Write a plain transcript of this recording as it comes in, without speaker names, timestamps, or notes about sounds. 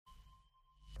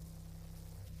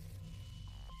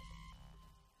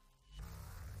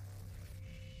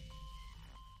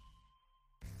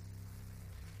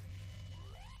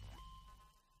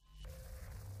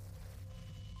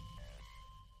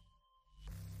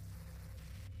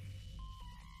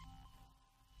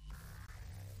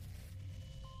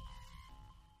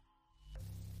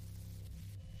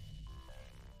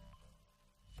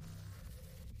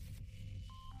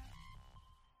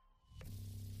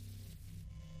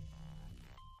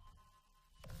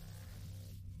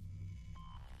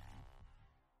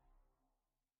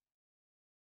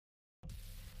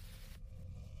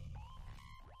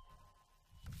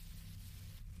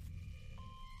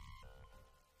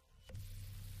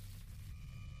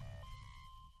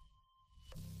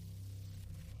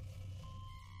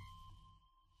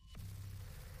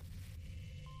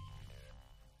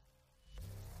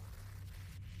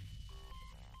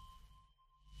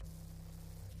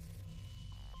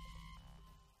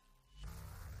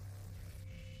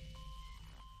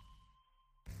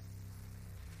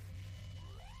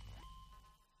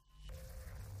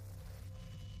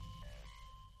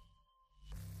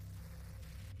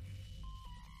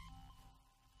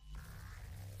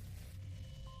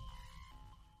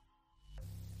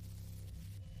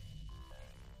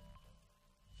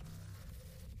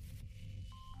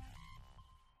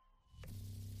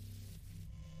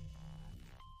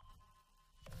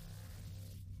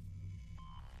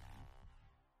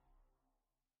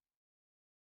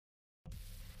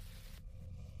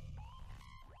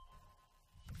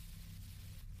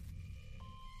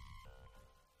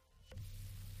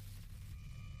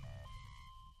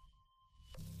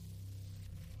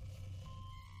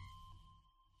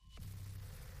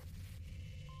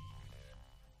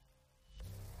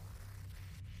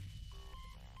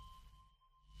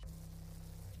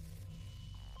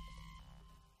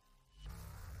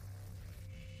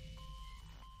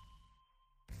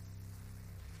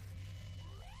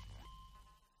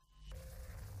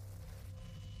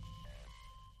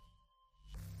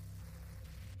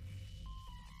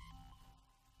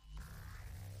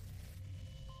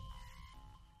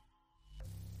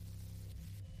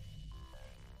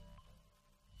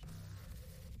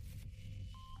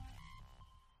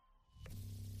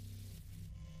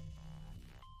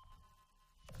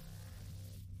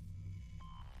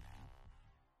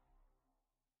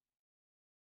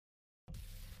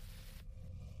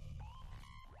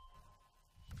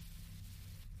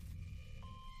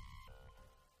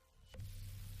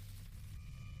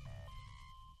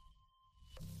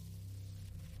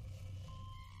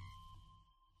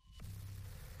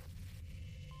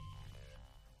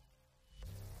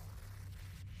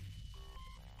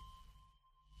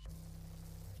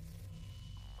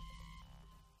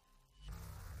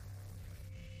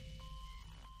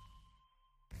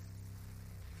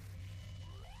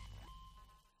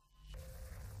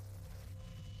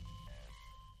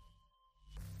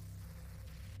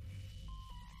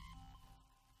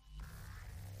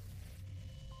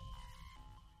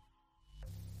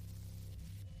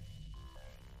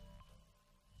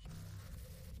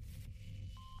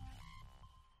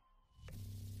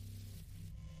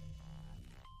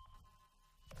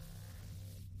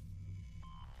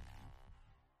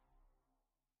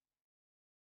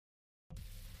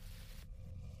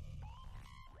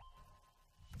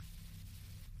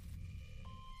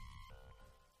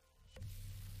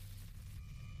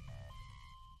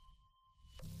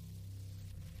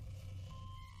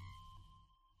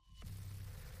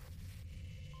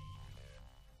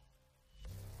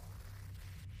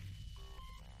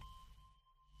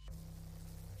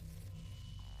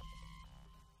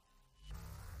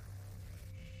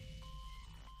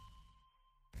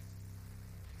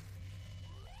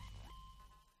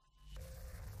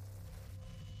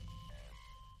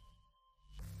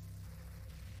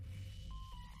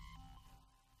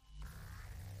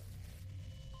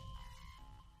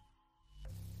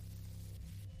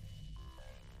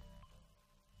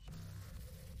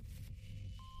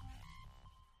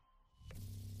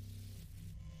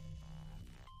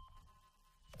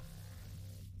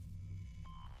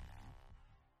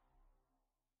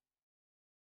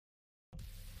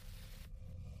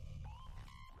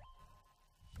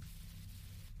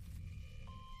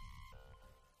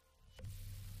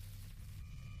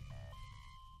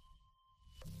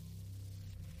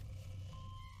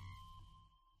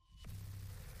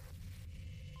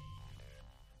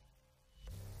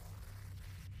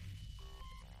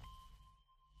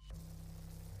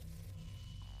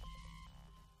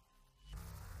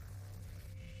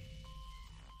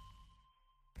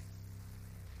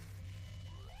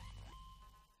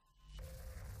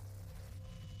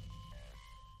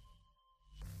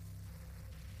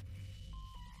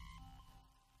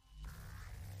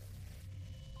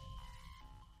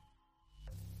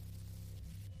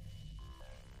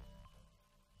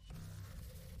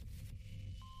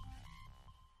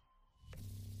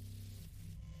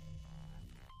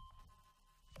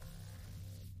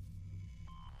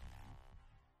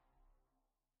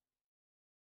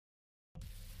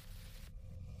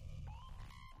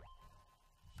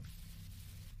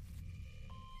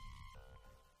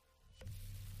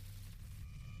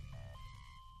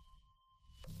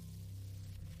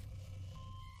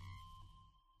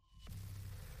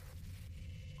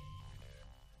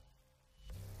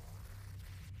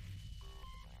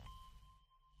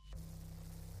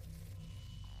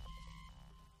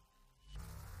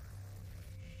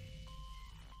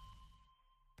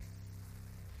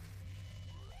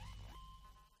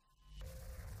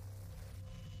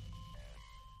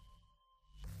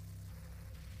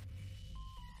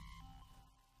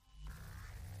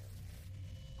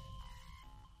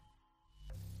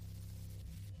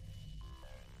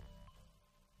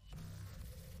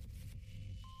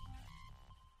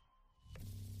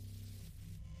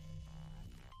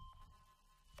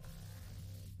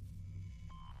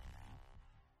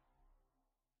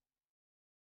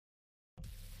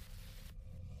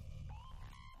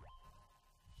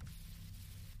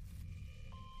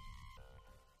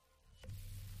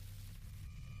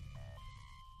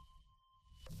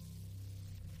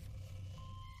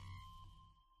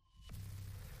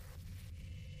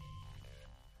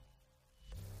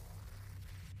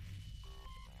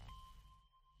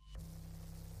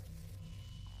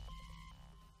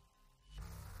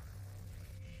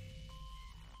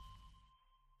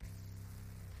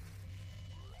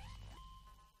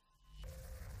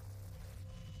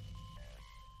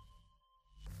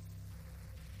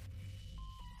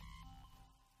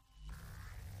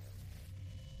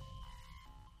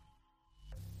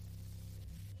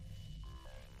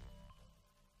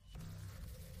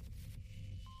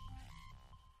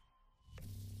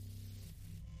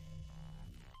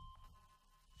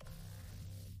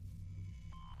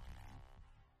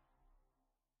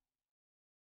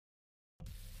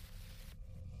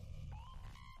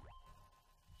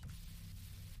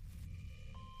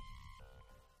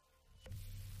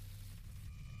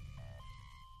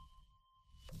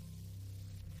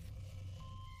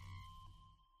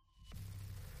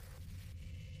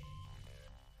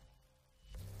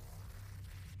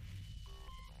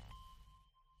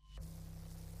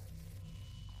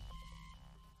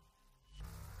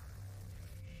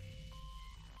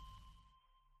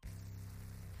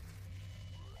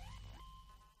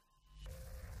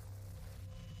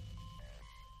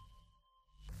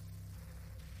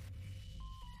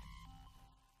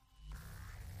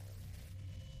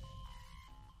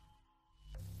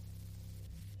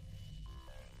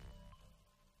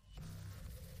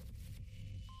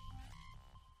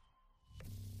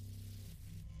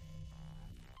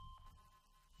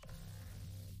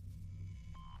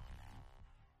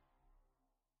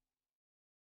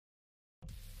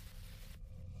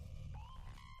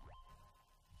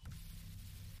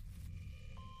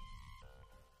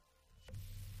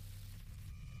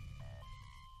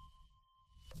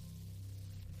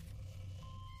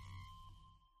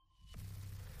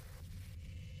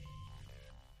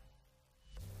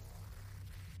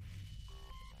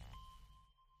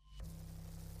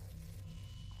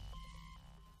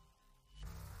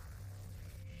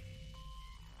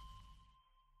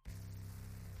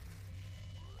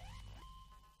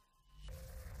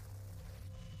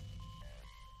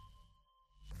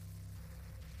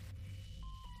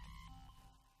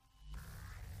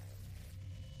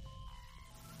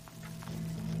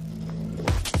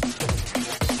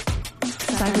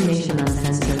Information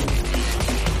uncensored.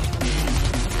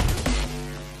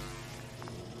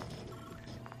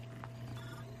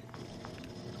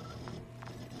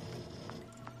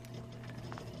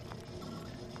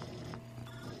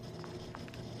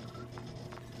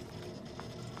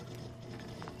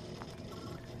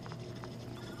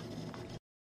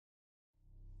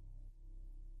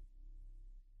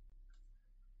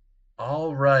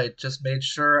 All right, just made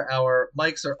sure our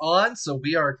mics are on, so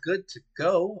we are good to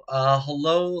go.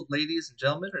 Hello, ladies and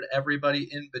gentlemen, and everybody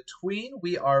in between.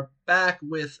 We are back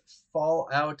with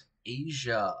Fallout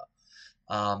Asia.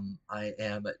 I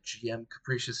am GM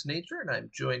Capricious Nature, and I'm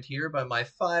joined here by my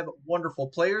 5 wonderful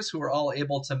players who are all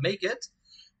able to make it.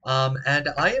 And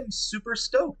I am super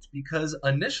stoked because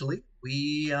initially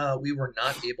we were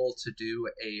not able to do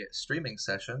a streaming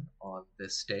session on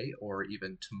this day or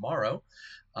even tomorrow.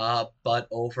 But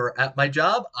over at my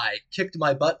job, I kicked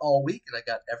my butt all week and I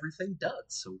got everything done.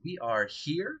 So we are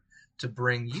here to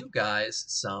bring you guys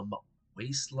some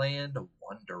Wasteland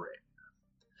Wondering.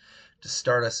 To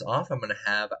start us off, I'm going to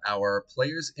have our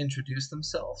players introduce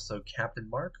themselves. So Captain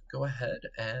Mark, go ahead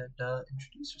and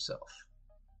introduce yourself.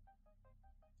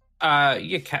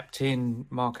 Yeah, Captain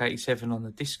Mark87 on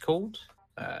the Discord.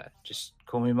 Just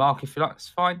call me Mark if you like, it's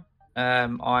fine.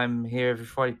 I'm here every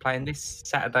Friday playing this.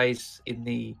 Saturdays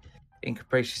in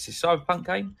Capricious Cyberpunk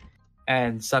game,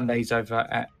 and Sundays over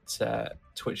at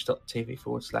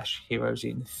twitch.tv/Heroes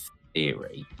in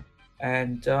Theory.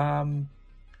 And I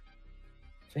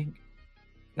think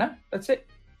that's it.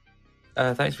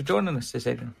 Thanks for joining us this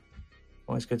evening.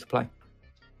 Always good to play.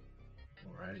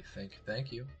 Alrighty,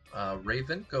 thank you.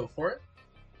 Raven, go for it.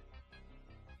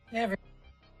 Yeah,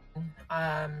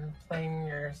 I'm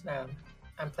playing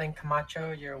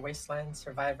Camacho, your Wasteland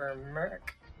Survivor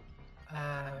Merc.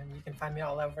 You can find me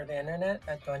all over the internet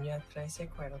at Doña Trece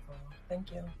Cuervo.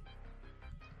 Thank you.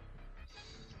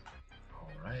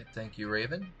 Alright, thank you,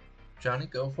 Raven. Johnny,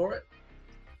 go for it.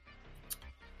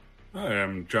 I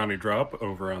am Johnny Drop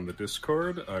over on the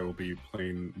Discord. I will be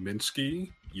playing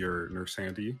Minsky, your Nurse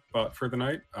Handy bot for the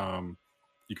night.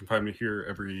 You can find me here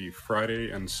every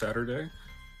Friday and Saturday.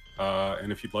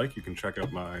 And if you'd like, you can check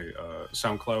out my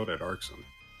SoundCloud at Arxon.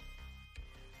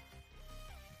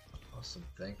 Awesome,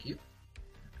 thank you.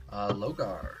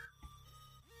 Logar.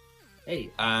 Hey,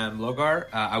 I'm Logar.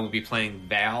 I will be playing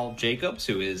Val Jacobs,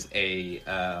 who is a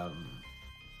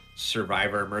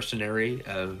survivor mercenary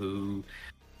who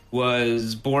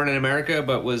was born in America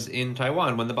but was in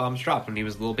Taiwan when the bombs dropped when he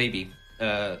was a little baby.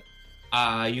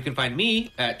 You can find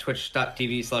me at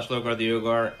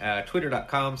twitch.tv/LogarTheOgar,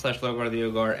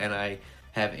 twitter.com/LogarTheOgar, and I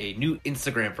have a new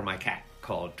Instagram for my cat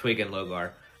called Twig and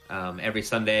Logar. Every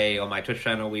Sunday on my Twitch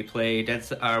channel we play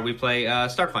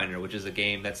Starfinder, which is a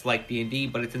game that's like D&D,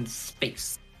 but it's in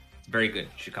space. It's very good.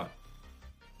 You should come.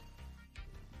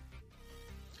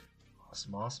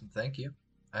 Awesome, thank you.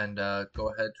 And go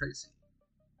ahead, Tracy.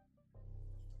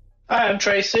 Hi, I'm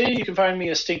Tracy. You can find me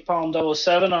at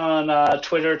StinkPalm007 on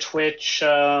Twitter, Twitch,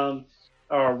 or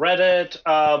Reddit.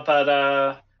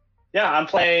 I'm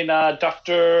playing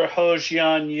Dr. Ho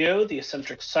Jian Yu, the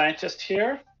eccentric scientist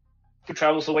here, who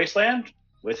travels the wasteland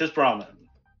with his Brahmin.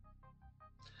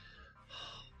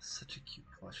 Such a cute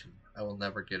plushie. I will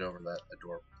never get over that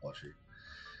adorable plushie.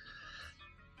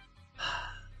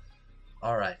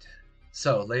 All right.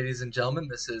 So, ladies and gentlemen,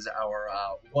 this is our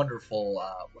wonderful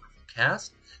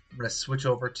cast. I'm going to switch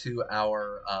over to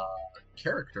our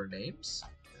character names.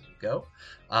 There we go.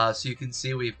 So you can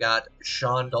see we've got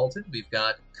Sean Dalton, we've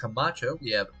got Camacho,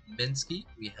 we have Minsky,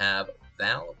 we have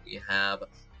Val, we have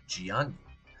Gianni.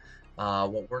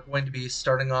 What we're going to be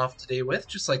starting off today with,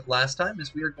 just like last time,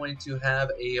 is we are going to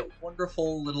have a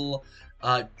wonderful little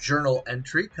journal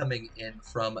entry coming in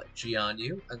from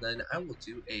Gianni, and then I will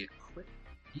do a quick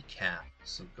recap.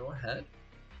 So go ahead.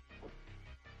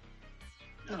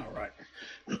 All right.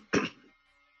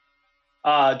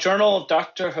 Journal of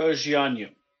Dr. He Jianyu,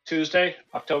 Tuesday,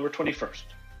 October 21st,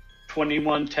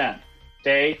 2110,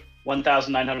 day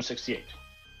 1968.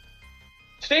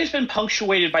 Today's been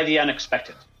punctuated by the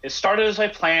unexpected. It started as I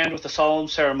planned with a solemn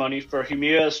ceremony for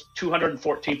Humia's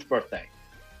 214th birthday.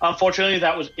 Unfortunately,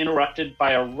 that was interrupted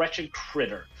by a wretched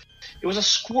critter. It was a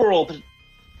squirrel, but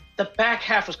the back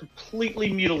half was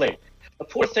completely mutilated. The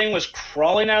poor thing was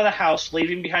crawling out of the house,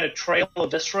 leaving behind a trail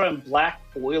of viscera and black,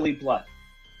 oily blood.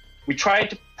 We tried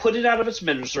to put it out of its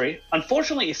misery.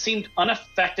 Unfortunately, it seemed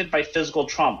unaffected by physical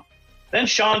trauma. Then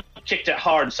Sean kicked it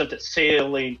hard and sent it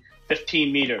sailing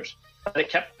 15 meters, but it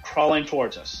kept crawling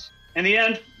towards us. In the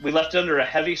end, we left it under a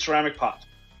heavy ceramic pot.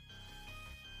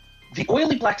 The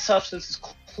oily black substance is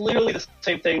clearly the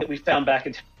same thing that we found back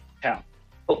in town.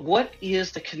 But what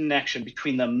is the connection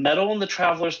between the metal in the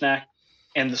Traveler's Neck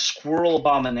and the squirrel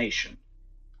abomination?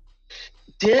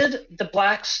 Did the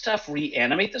black stuff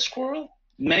reanimate the squirrel?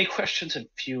 Many questions and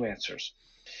few answers.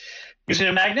 Using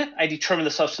a magnet, I determined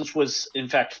the substance was, in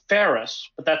fact, ferrous,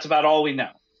 but that's about all we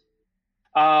know.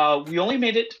 We only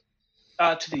made it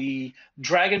to the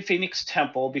Dragon Phoenix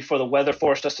Temple before the weather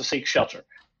forced us to seek shelter.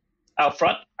 Out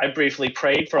front, I briefly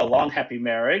prayed for a long, happy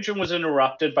marriage and was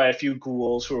interrupted by a few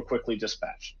ghouls who were quickly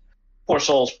dispatched. Poor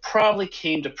souls probably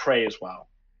came to pray as well.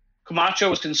 Camacho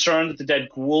was concerned that the dead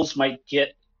ghouls might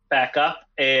get back up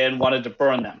and wanted to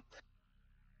burn them.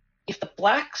 If the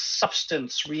black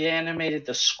substance reanimated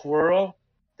the squirrel,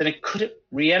 then it couldn't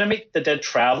reanimate the dead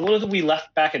traveler that we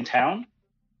left back in town?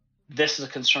 This is a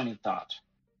concerning thought.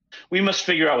 We must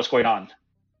figure out what's going on.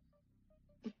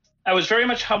 I was very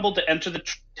much humbled to enter the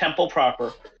temple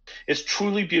proper. It's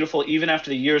truly beautiful even after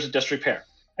the years of disrepair.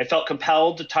 I felt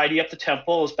compelled to tidy up the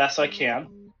temple as best I can.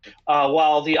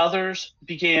 While the others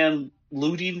began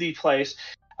looting the place,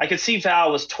 I could see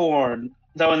Val was torn,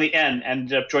 though in the end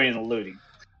ended up joining the looting.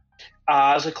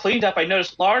 As I cleaned up, I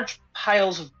noticed large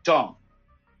piles of dung.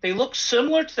 They looked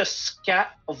similar to the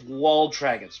scat of wall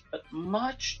dragons, but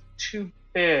much too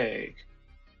big.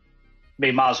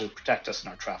 May Mazu protect us in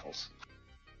our travels.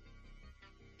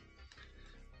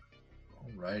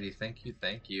 Alrighty, thank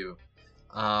you.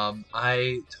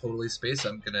 I totally spaced.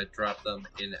 I'm gonna drop them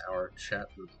in our chat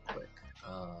really quick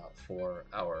for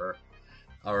our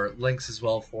links as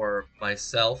well for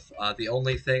myself. The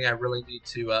only thing I really need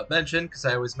to mention, because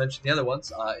I always mention the other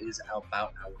ones, is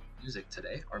about our music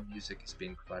today. Our music is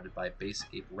being provided by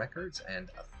Basecape Records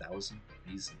and 1,000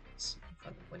 Reasons. You can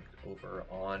find them linked over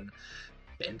on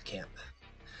Bandcamp.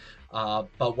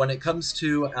 But when it comes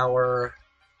to our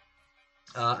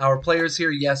players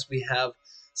here, yes, we have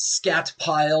scat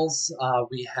piles.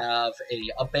 We have a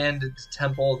abandoned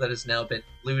temple that has now been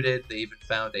looted. They even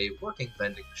found a working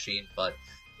vending machine, but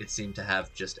it seemed to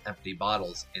have just empty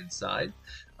bottles inside.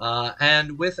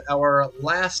 And with our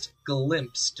last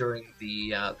glimpse during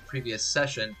the previous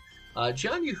session,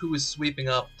 Jianyu, who was sweeping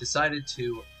up, decided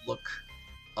to look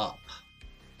up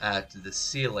at the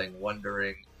ceiling,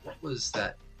 wondering what was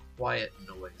that quiet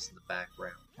noise in the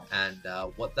background. And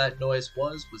what that noise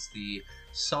was the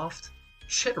soft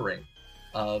chittering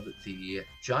of the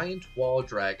giant wall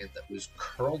dragon that was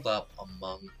curled up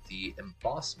among the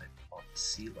embossment on the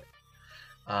ceiling.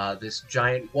 This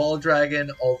giant wall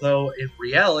dragon, although in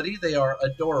reality they are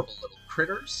adorable little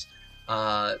critters,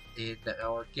 in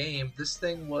our game this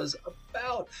thing was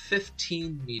about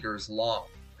 15 meters long.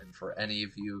 And for any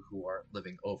of you who are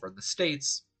living over in the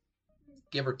States,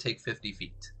 give or take 50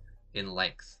 feet in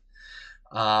length.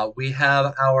 We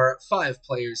have our 5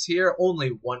 players here. Only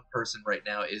one person right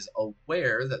now is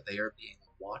aware that they are being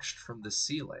watched from the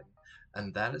ceiling,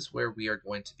 and that is where we are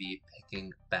going to be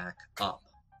picking back up.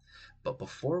 But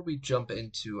before we jump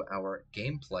into our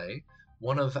gameplay,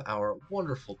 one of our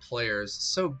wonderful players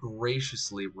so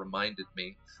graciously reminded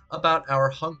me about our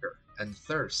hunger and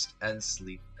thirst and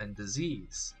sleep and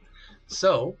disease.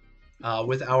 So,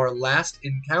 with our last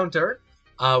encounter,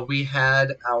 we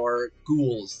had our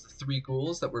ghouls, the 3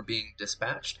 ghouls that were being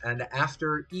dispatched, and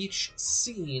after each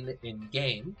scene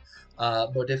in-game,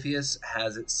 Modiphius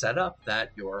has it set up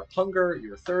that your hunger,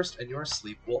 your thirst, and your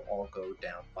sleep will all go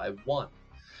down by 1.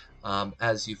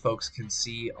 As you folks can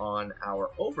see on our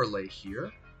overlay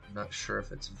here, I'm not sure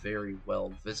if it's very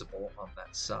well visible on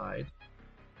that side.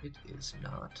 It is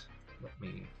not. Let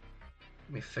me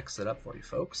fix it up for you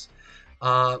folks.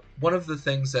 One of the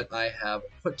things that I have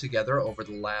put together over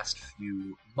the last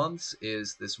few months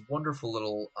is this wonderful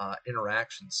little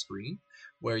interaction screen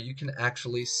where you can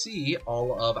actually see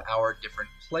all of our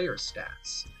different player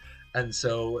stats. And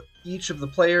so each of the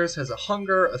players has a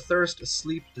hunger, a thirst, a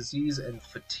sleep, disease, and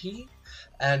fatigue.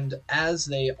 And as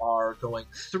they are going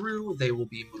through, they will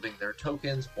be moving their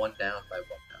tokens one down by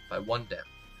one down by one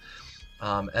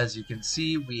down. As you can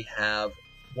see, we have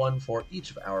 1 for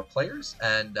each of our players,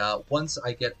 and once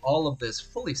I get all of this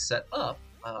fully set up,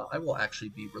 I will actually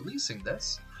be releasing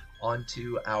this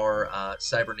onto our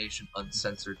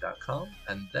CybernationUncensored.com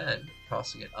and then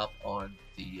tossing it up on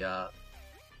the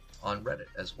on Reddit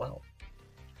as well.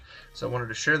 So I wanted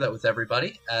to share that with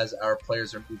everybody as our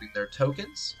players are moving their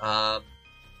tokens.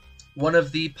 One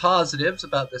of the positives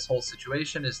about this whole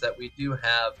situation is that we do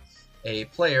have a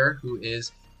player who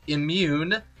is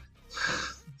immune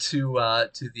to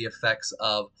the effects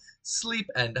of sleep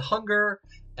and hunger,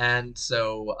 and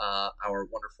so our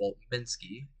wonderful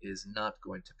Minsky is not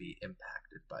going to be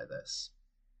impacted by this.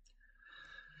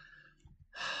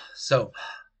 So,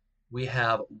 we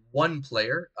have one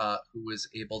player who is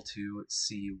able to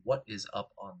see what is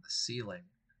up on the ceiling.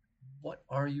 What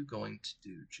are you going to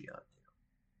do, Gianni?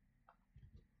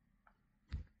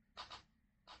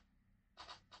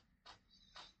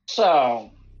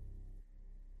 So,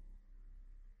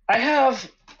 I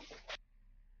have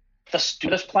the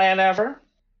stupidest plan ever,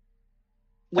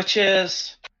 which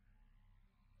is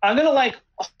I'm gonna like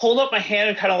hold up my hand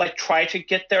and kind of like try to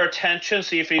get their attention,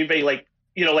 see if anybody like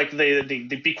like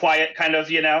the be quiet kind of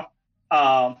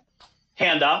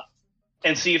hand up,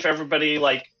 and see if everybody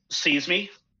like sees me.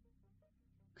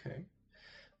 Okay.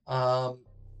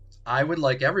 I would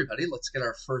like everybody. Let's get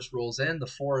our first rolls in. The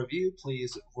four of you,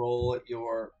 please roll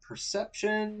your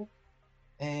perception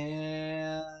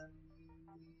and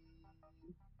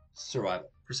survival.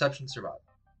 Perception, survival.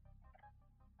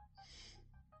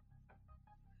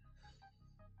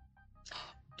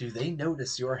 Do they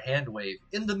notice your hand wave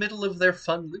in the middle of their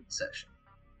fun loot session?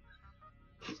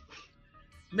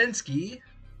 Minsky?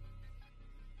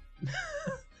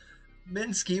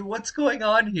 Minsky, what's going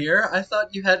on here? I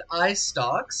thought you had eye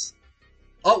stalks.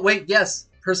 Oh, wait, yes.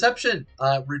 Perception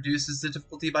reduces the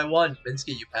difficulty by 1.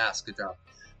 Minsky, you pass. Good job.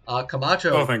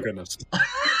 Camacho. Oh, thank goodness.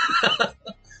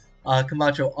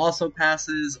 Camacho also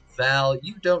passes. Val,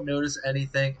 you don't notice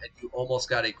anything, and you almost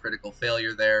got a critical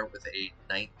failure there with a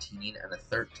 19 and a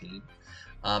 13.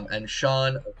 And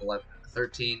Sean, of 11 and a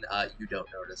 13, you don't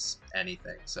notice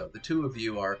anything. So the two of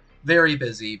you are very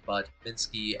busy, but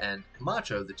Minsky and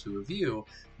Camacho, the two of you,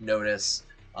 notice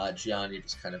Gianni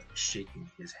just kind of shaking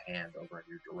his hand over in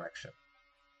your direction.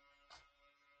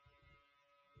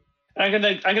 I'm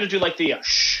gonna do like the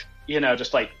shh,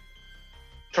 just like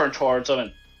turn towards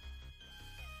him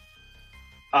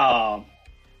and I'm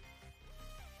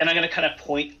gonna kind of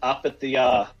point up at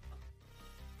the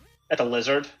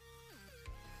lizard.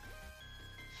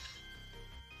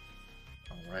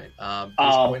 All right.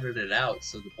 Just pointed it out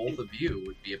so the both of you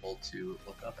would be able to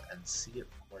look up and see it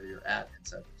from where you're at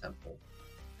inside the temple.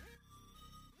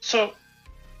 So,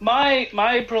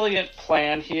 my brilliant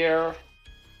plan here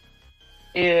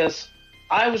is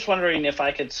I was wondering if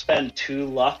I could spend 2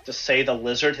 luck to say the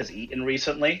lizard has eaten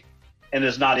recently and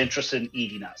is not interested in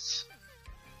eating us.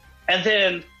 And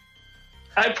then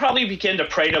I'd probably begin to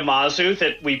pray to Mazu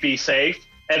that we be safe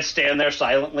and stand there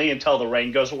silently until the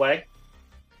rain goes away.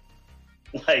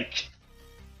 Like,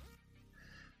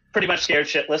 pretty much scared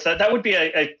shitless. That would be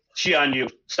a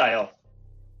Xianyu style,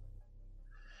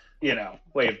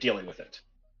 way of dealing with it.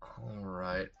 All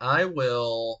right. I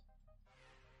will...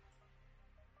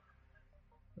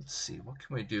 Let's see, what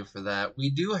can we do for that? We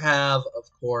do have,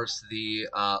 of course, the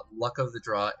luck of the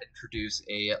draw introduce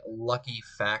a lucky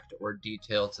fact or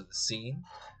detail to the scene.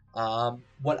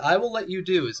 What I will let you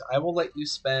do is I will let you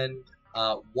spend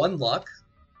 1 luck,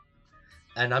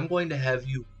 and I'm going to have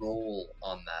you roll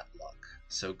on that luck.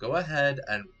 So go ahead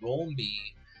and roll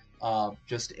me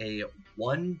just a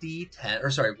 1d10,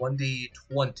 or sorry,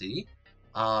 1d20,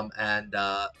 and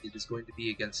it is going to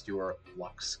be against your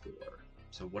luck score.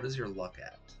 So what is your luck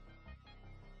at?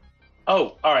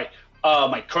 Oh, all right.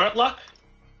 My current luck?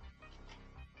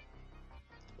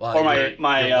 Well, or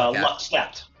my your luck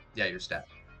stat? Yeah, your stat.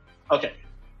 Okay.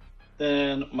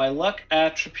 Then my luck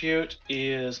attribute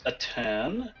is a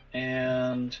 10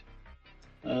 and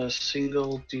a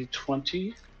single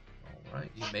d20. All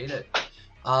right, you made it.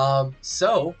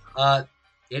 So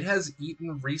it has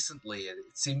eaten recently. It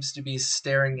seems to be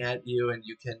staring at you, and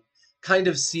you can kind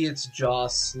of see its jaw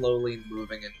slowly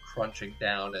moving and crunching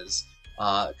down as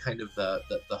kind of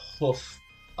the hoof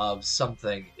of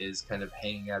something is kind of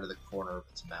hanging out of the corner of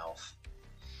its mouth.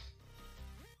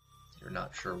 You're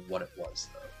not sure what it was,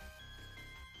 though.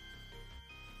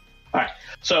 All right.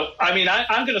 So, I mean,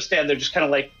 I'm going to stand there just kind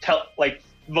of like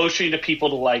motioning to people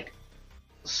to like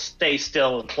stay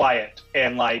still and quiet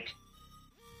and like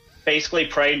basically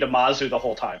praying to Mazu the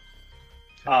whole time.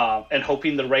 And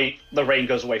hoping the rain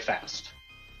goes away fast.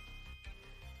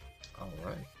 All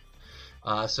right.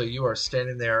 So you are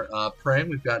standing there praying.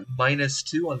 We've got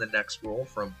 -2 on the next roll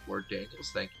from Ward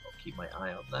Daniels. Thank you. I'll keep my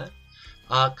eye on that.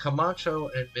 Camacho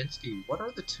and Minsky, what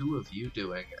are the two of you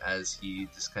doing as he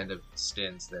just kind of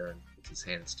stands there and puts his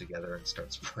hands together and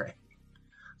starts praying?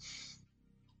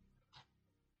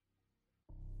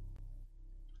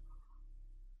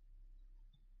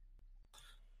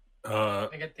 I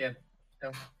get the...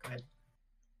 No, go ahead.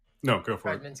 No, go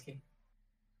for it. Minsky.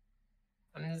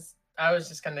 I was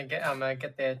just gonna get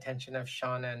the attention of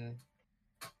Sean and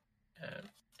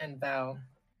Val.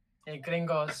 Hey,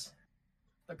 gringos,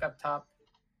 look up top.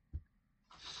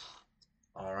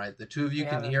 All right, the two of you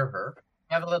can hear her.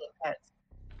 You have a little pet.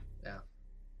 Yeah.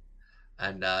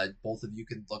 And both of you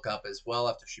can look up as well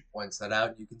after she points that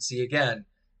out. You can see again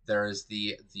there is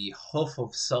the hoof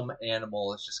of some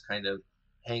animal is just kind of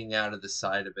hanging out of the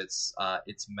side of its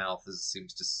mouth as it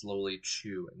seems to slowly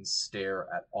chew and stare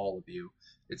at all of you.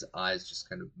 Its eyes just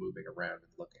kind of moving around and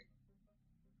looking.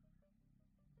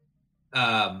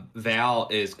 Val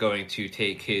is going to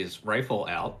take his rifle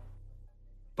out,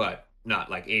 but not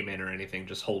like aim in or anything,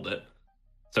 just hold it.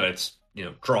 So it's,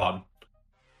 drawn.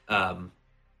 And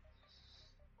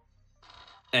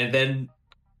then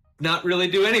not really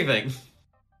do anything.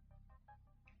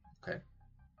 Okay.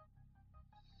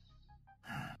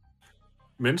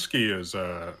 Minsky is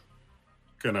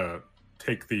gonna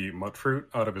take the mudfruit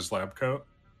out of his lab coat,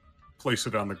 place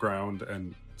it on the ground,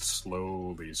 and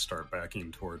slowly start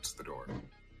backing towards the door.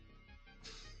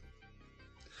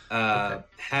 Okay.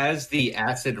 Has the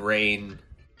acid rain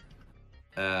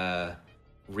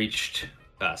reached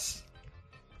us?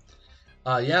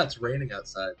 Yeah, it's raining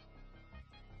outside.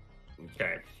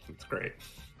 Okay, that's great.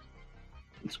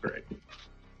 That's great.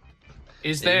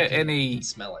 Is Yeah, you there can any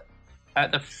smell it?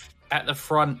 at the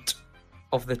front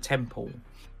of the temple?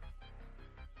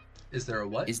 Is there a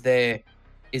what? Is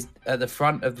at the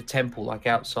front of the temple, like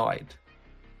outside?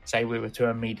 Say we were to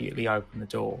immediately open the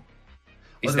door.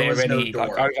 Is there there was no any like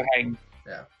door. overhang?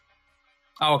 Yeah.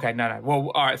 Oh, okay. No.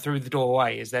 Well, all right. Through the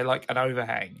doorway, is there like an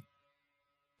overhang,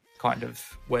 kind of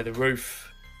where the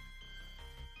roof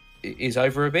is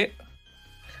over a bit?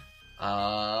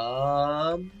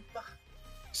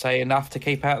 Say enough to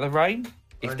keep out the rain.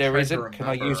 If I'm there trying to isn't,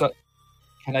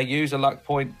 can I use a luck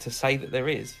point to say that there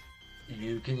is?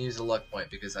 You can use a luck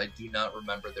point because I do not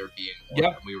remember there being one.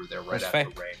 Yep. And we were there right That's after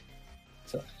fair.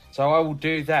 rain. So I will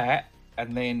do that,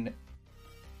 and then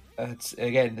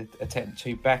again attempt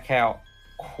to back out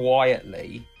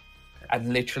quietly,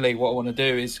 and literally what I want to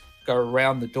do is go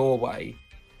around the doorway,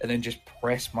 and then just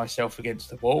press myself against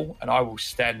the wall, and I will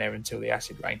stand there until the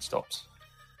acid rain stops,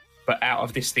 but out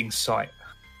of this thing's sight.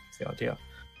 That's the idea.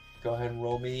 Go ahead and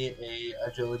roll me a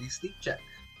agility sneak check.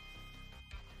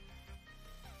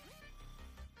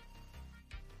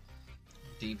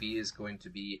 DB is going to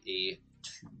be a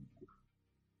 2.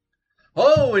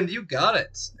 Oh, and you got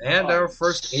it. And our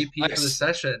first AP for the Nice.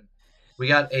 session. We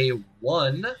got a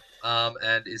 1.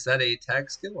 And is that a tag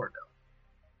skill or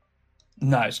no?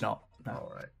 No, it's not. No.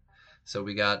 All right. So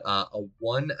we got a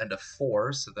 1 and a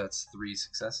 4, so that's 3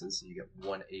 successes. So you get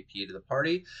 1 AP to the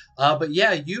party. But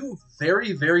yeah, you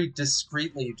very, very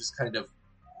discreetly just kind of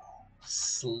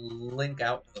slink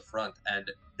out to the front, and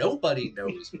nobody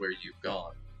knows where you've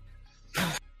gone.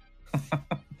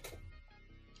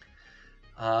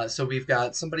 So we've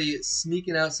got somebody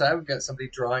sneaking outside. We've got somebody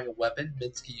drawing a weapon.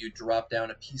 Minsky, you drop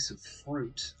down a piece of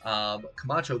fruit.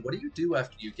 Camacho, what do you do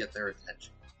after you get their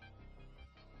attention?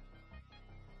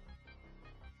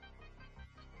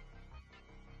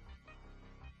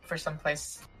 For some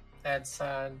place that's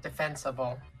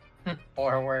defensible,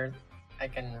 or where I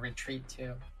can retreat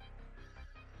to.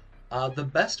 The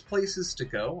best places to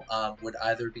go would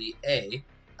either be A,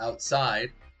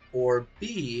 outside, or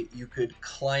B, you could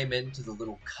climb into the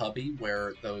little cubby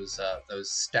where those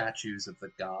statues of the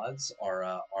gods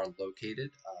are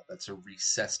located. That's a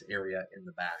recessed area in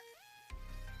the back.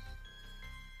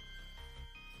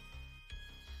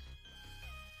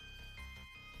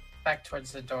 Back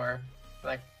towards the door,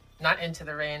 like not into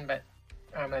the rain, but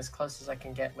as close as I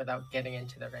can get without getting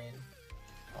into the rain.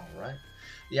 All right.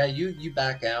 Yeah, you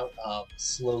back out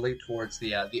slowly towards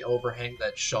the overhang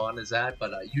that Sean is at,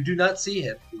 but you do not see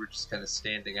him. You were just kind of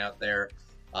standing out there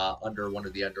under one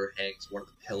of the underhangs, one of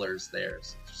the pillars there,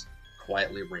 so just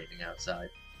quietly raining outside.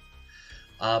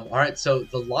 All right, so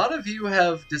the lot of you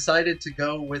have decided to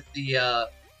go with the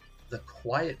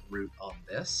quiet route on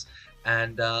this,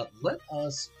 and let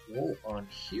us roll on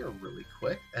here really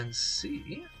quick and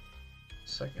see.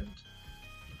 Second.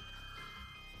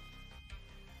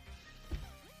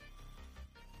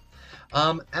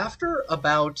 After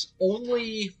about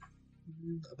 40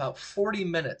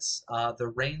 minutes,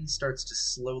 the rain starts to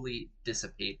slowly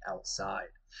dissipate outside,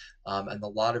 and a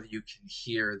lot of you can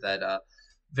hear that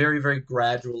very, very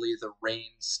gradually the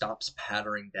rain stops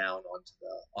pattering down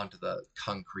onto the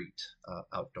concrete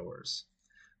outdoors.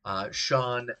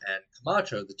 Sean and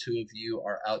Camacho, the two of you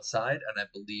are outside, and I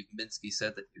believe Minsky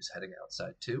said that he was heading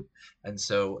outside too. And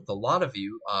so the lot of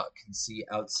you can see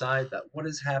outside that what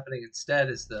is happening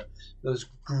instead is those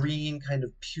green kind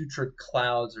of putrid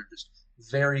clouds are just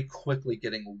very quickly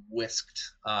getting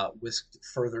whisked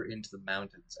further into the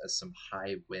mountains as some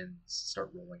high winds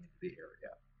start rolling into the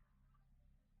area.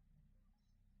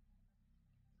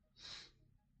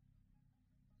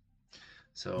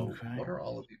 So Okay. what are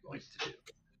all of you going to do?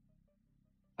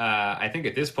 I think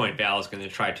at this point, Val is going to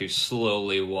try to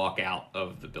slowly walk out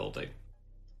of the building.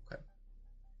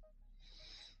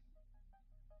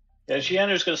 Yeah,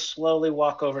 Gianna's going to slowly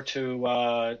walk over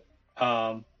to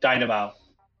Dynamo,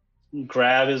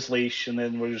 grab his leash, and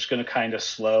then we're just going to kind of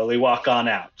slowly walk on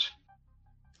out.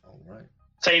 All right.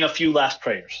 Saying a few last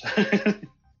prayers.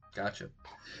 Gotcha.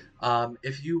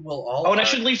 If you will all. Oh, and I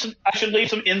should leave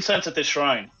some incense at this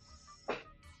shrine.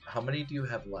 How many do you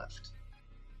have left?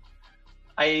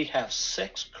 I have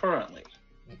 6 currently.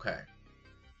 Okay.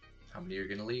 How many are you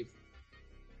gonna leave?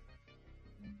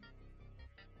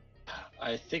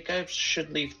 I think I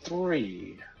should leave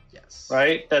 3. Yes.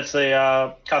 Right? That's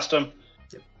the custom.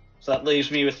 Yep. So that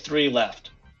leaves me with 3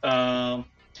 left. But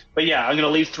yeah, I'm gonna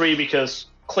leave 3 because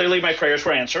clearly my prayers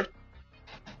were answered,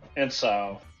 and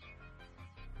so,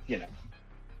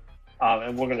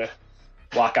 and we're gonna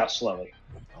walk out slowly.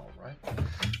 All right.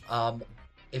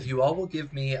 If you all will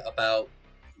give me about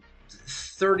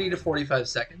 30 to 45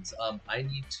 seconds, I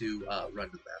need to run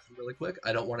to the bathroom really quick.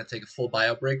 I don't want to take a full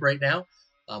bio break right now.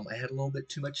 I had a little bit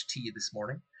too much tea this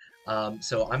morning.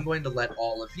 So I'm going to let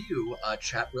all of you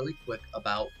chat really quick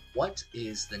about what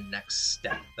is the next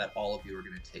step that all of you are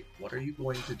going to take. What are you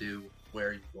going to do? Where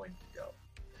are you going to go?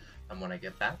 And when I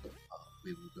get back,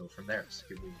 we will go from there. So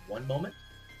give me one moment.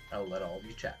 I'll let all of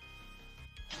you chat.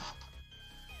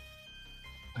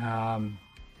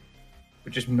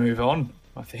 We just move on,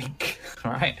 I think.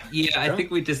 Right? Yeah, I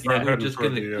think we just Yeah, we're just for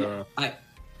gonna.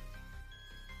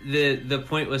 the, The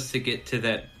point was to get to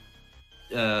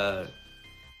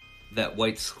that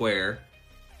white square.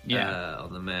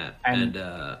 On the map, And-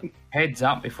 and Heads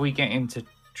up, if we get into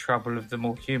trouble of the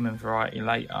more human variety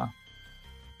later,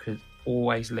 could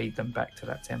always lead them back to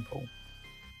that temple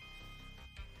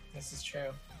This is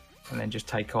true. and then just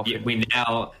take off. yeah,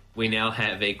 we now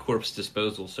have a corpse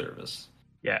disposal service.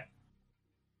 Yeah.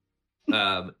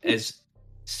 As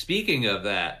speaking of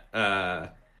that, how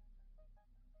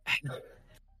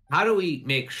do we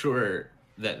make sure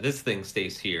that this thing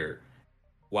stays here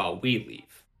while we leave?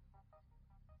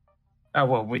 Oh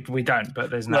well, we don't, but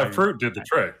there's no. no, fruit did the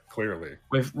trick, clearly.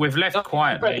 We've left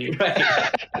quietly.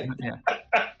 Yeah.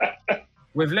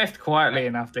 We've left quietly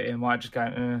enough that it might just go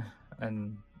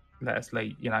and let us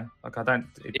leave. Like I don't.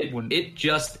 It wouldn't. It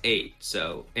just ate,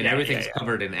 so and Yeah, everything's yeah.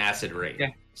 covered in acid rain.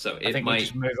 Yeah. So I it think we might.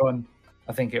 just move on.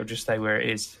 I think it'll just stay where it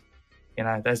is.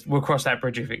 We'll cross that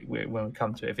bridge when we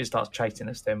come to it. If it starts chasing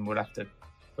us, then we'll have to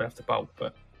bolt.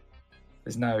 But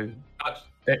there's no.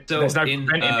 There's no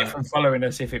preventing it from following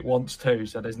us if it wants to,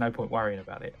 so there's no point worrying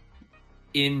about it.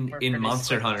 In We're pretty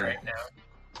Monster swift Hunter, right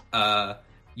now.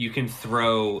 you can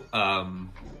throw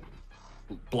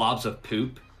blobs of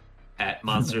poop at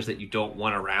monsters that you don't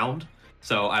want around.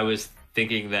 So I was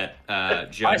thinking that I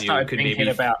Jianyu started could thinking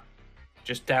maybe about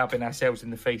just daubing ourselves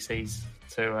in the feces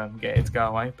to get it to go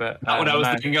away, but not what I was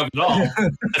no. thinking of at all.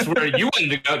 That's where you wanted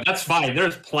to go. That's fine.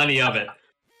 There's plenty of it.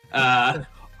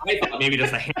 I thought maybe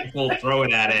just a handful, throw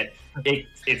it at it.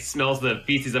 It smells the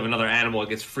feces of another animal. It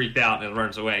gets freaked out and it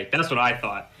runs away. That's what I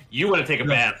thought. You want to take a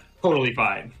bath? Totally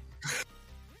fine.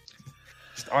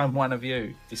 I'm one of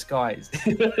you, disguised.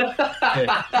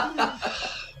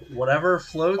 Whatever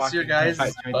floats your Walking guys'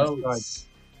 factory boats.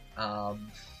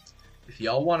 If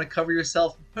y'all want to cover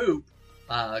yourself in poop,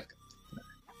 I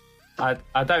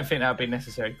don't think that'll be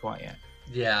necessary quite yet.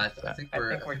 yeah, I think I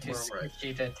we're think we're too all right.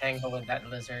 squishy to tangle with that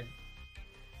lizard.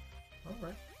 All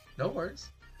right, no worries.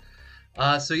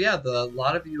 So yeah, a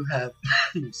lot of you have,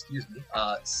 excuse me,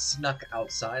 snuck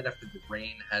outside after the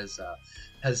rain has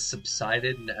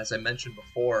subsided, and as I mentioned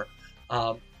before,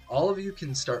 all of you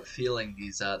can start feeling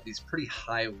these pretty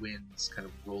high winds kind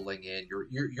of rolling in.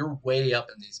 You're way up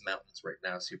in these mountains right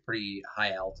now, so you're pretty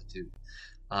high altitude,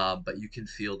 but you can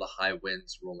feel the high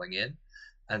winds rolling in,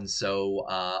 and so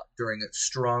during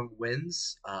strong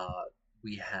winds,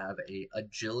 we have a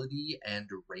agility and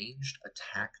ranged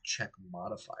attack check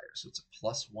modifier. So it's a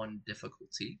 +1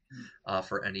 difficulty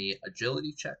for any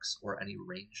agility checks or any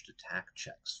ranged attack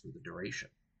checks for the duration.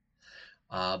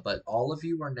 But all of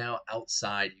you are now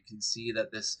outside. You can see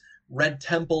that this red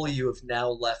temple you have now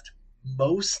left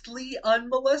mostly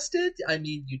unmolested. I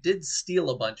mean, you did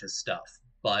steal a bunch of stuff,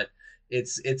 but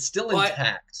it's still What?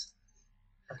 intact.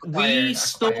 We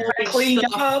stole Cleaned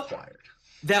stuff up. Acquired.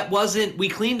 that wasn't. We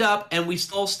cleaned up and we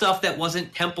stole stuff that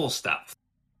wasn't temple stuff.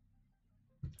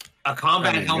 A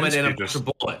combat I mean, helmet and a Minsky bunch of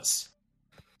bullets.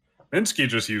 Minsky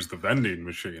just used the vending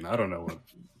machine. I don't know what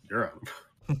you're on.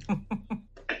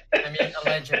 I mean,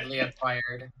 allegedly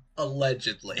acquired.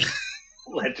 Allegedly.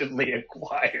 Allegedly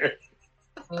acquired.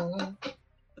 Mhm.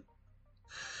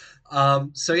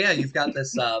 So yeah, you've got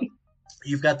this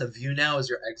You've got the view now as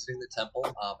you're exiting the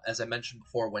temple. As I mentioned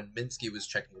before, when Minsky was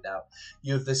checking it out,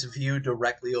 you have this view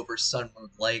directly over Sun Moon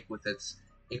Lake with its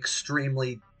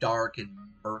extremely dark and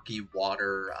murky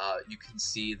water. You can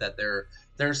see that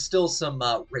there's still some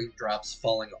raindrops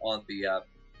falling on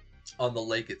the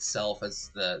lake itself as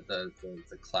the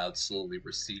clouds slowly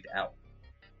recede out,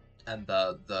 and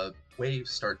the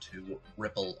waves start to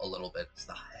ripple a little bit as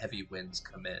the heavy winds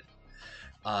come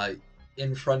in.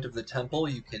 In front of the temple,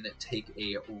 you can take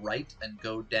a right and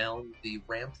go down the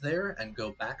ramp there and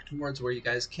go back towards where you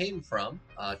guys came from,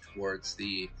 towards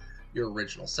your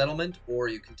original settlement, or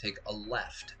you can take a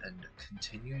left and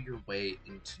continue your way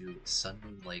into Sun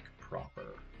Moon Lake proper,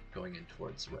 going in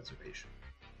towards the reservation.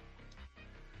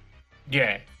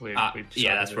 Yeah,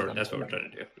 that's what we're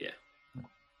trying to do. Yeah.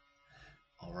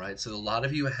 All right, so a lot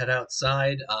of you head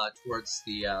outside towards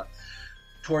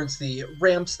the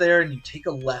ramps there, and you take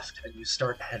a left and you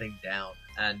start heading down.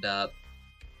 And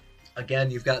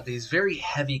again, you've got these very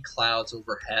heavy clouds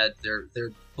overhead.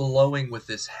 They're blowing with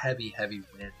this heavy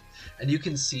wind, and you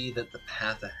can see that the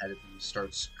path ahead of you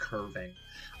starts curving.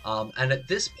 And at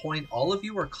this point, all of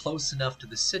you are close enough to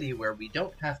the city where we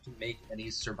don't have to make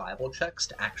any survival checks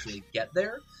to actually get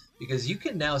there, because you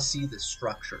can now see the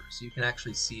structures. You can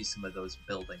actually see some of those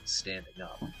buildings standing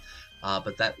up.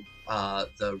 But that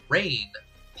the rain,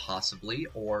 possibly,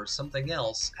 or something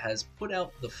else, has put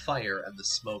out the fire and the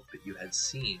smoke that you had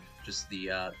seen just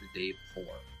the day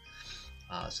before.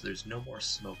 So there's no more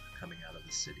smoke coming out of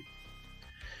the city.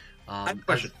 I have a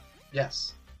question.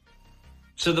 Yes.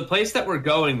 So the place that we're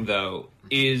going, though,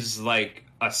 is like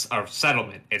a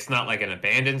settlement. It's not like an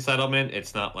abandoned settlement.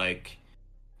 It's not like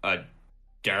a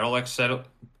derelict settlement,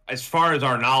 as far as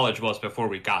our knowledge was before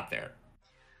we got there.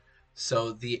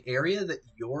 So the area that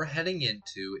you're heading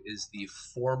into is the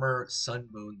former Sun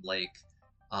Moon Lake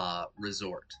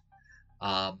resort.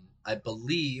 I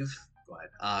believe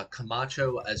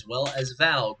Camacho as well as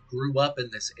Val grew up in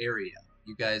this area.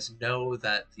 You guys know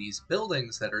that these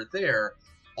buildings that are there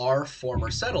are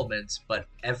former settlements, but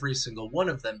every single one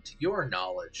of them, to your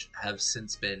knowledge, have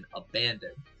since been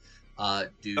abandoned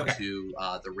due to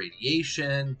the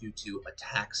radiation, due to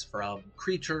attacks from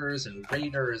creatures and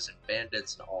raiders and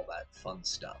bandits and all that fun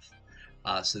stuff.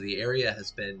 So the area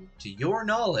has been, to your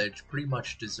knowledge, pretty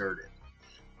much deserted.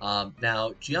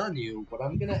 Now, Jianyu, what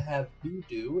I'm going to have you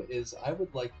do is I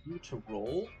would like you to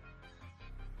roll...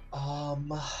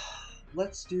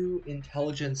 let's do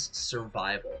intelligence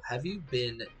survival. Have you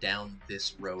been down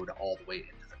this road all the way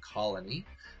into the colony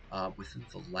within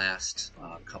the last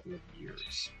couple of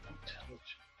years?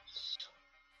 Intelligence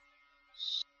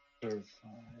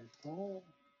survival.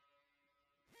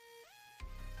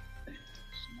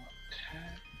 It's not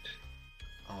tagged.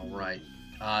 All right.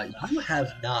 You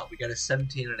have not. We got a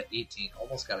 17 and an 18.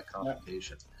 Almost got a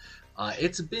complication.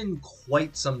 It's been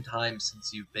quite some time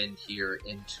since you've been here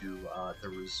into the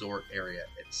resort area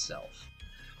itself.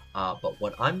 But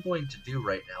what I'm going to do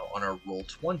right now on our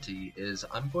Roll20 is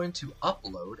I'm going to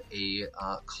upload a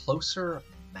closer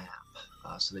map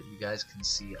so that you guys can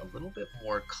see a little bit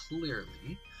more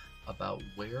clearly about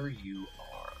where you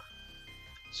are.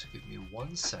 So give me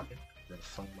 1 second. I'm going to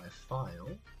find my file.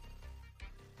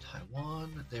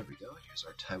 Taiwan. There we go. Here's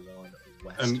our Taiwan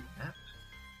West map.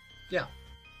 Yeah.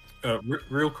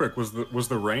 Real quick, was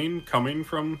the rain coming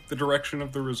from the direction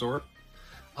of the resort?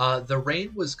 The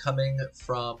rain was coming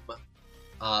from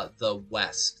the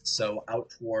west, so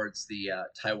out towards the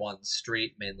Taiwan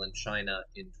Strait, mainland China,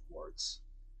 in towards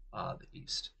the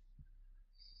east.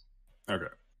 Okay.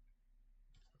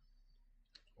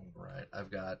 All right,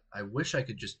 I wish I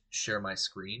could just share my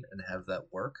screen and have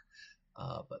that work,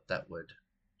 but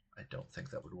I don't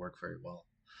think that would work very well.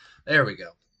 There we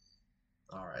go.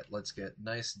 All right, let's get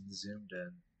nice and zoomed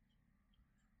in.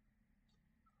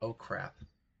 Oh, crap.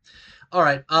 All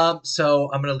right, so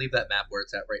I'm going to leave that map where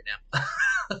it's at right now.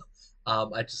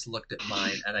 I just looked at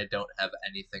mine, and I don't have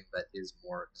anything that is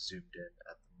more zoomed in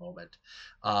at the moment.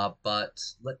 But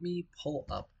let me pull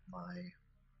up my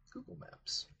Google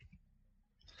Maps.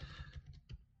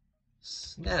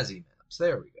 Snazzy Maps.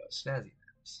 There we go, Snazzy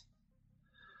Maps.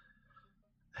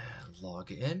 And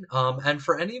log in. And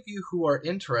for any of you who are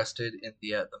interested in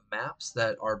the maps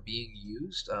that are being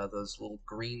used, those little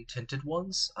green tinted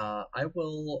ones, I've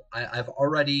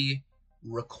already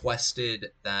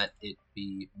requested that it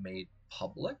be made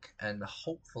public, and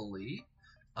hopefully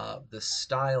the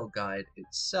style guide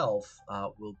itself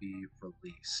will be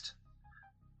released.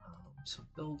 So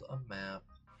build a map.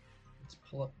 Let's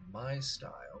pull up my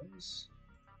styles.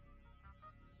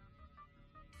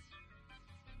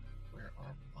 Where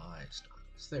are my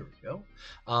styles? So there we go.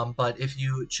 But if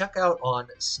you check out on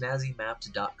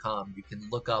snazzymaps.com, you can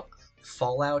look up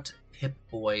Fallout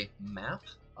Pip-Boy map,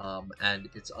 and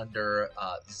it's under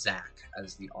Zach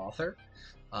as the author.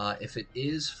 If it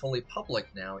is fully public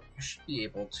now, you should be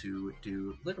able to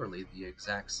do literally the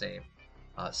exact same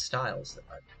styles that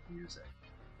I've been using.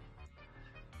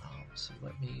 So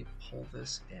let me pull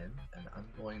this in, and I'm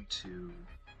going to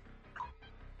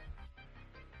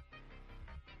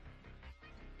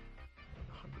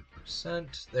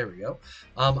 100%. There we go.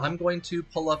 I'm going to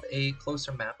pull up a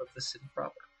closer map of the city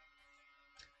proper.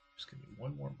 Just give me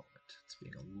one more moment. It's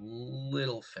being a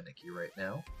little finicky right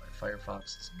now. My Firefox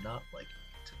is not liking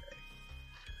it today.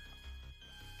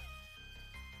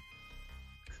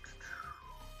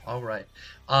 All right.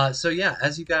 So yeah,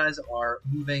 as you guys are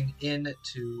moving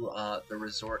into the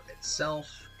resort itself,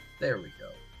 there we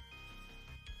go.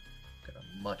 Got a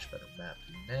much better map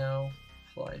view now.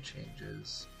 Fly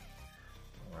changes.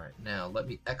 All right, now let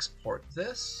me export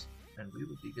this, and we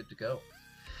will be good to go.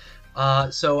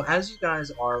 So as you guys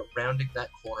are rounding that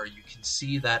corner, you can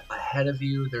see that ahead of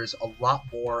you, there's a lot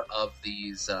more of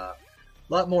these,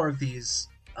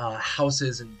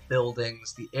 houses and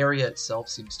buildings. The area itself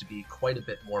seems to be quite a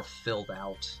bit more filled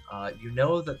out. You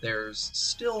know that there's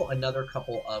still another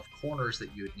couple of corners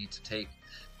that you would need to take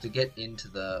to get into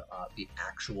the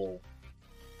actual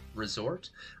resort,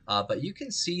 but you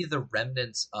can see the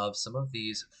remnants of some of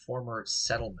these former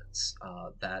settlements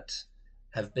that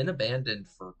have been abandoned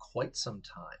for quite some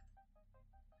time.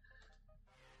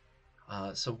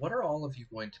 So what are all of you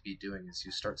going to be doing as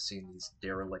you start seeing these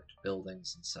derelict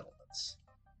buildings and settlements?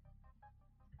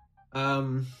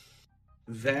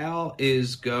 Val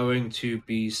is going to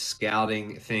be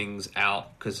scouting things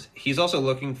out because he's also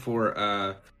looking for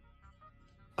a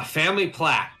family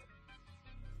plaque.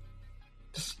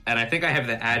 And I think I have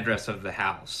the address of the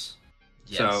house.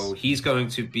 Yes. So he's going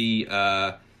to be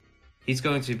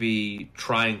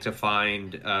trying to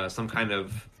find some kind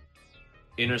of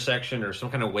intersection or some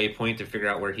kind of waypoint to figure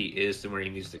out where he is and where he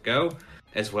needs to go,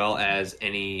 as well as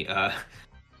any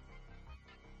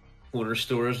corner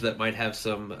stores that might have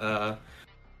some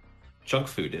junk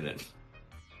food in it.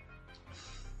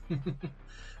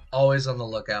 Always on the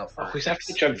lookout for always have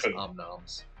to junk food.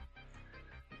 Noms.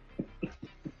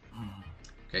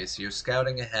 Okay, so you're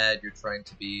scouting ahead. You're trying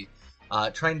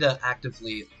to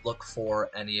actively look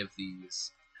for any of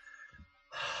these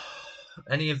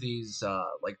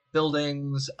like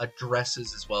buildings,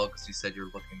 addresses as well, because you said you're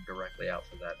looking directly out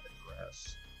for that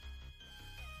address.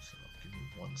 So give me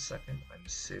 1 second. I'm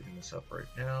saving this up right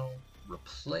now.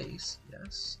 Replace,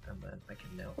 yes, and then I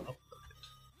can now upload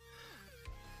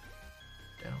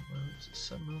it. Downloads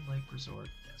Sun Moon Lake Resort,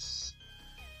 yes.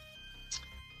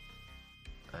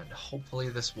 And hopefully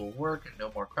this will work and no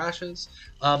more crashes.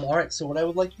 Alright, so what I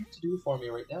would like you to do for me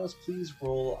right now is please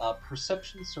roll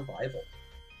Perception Survival.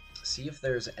 See if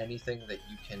there's anything that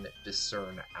you can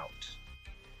discern out.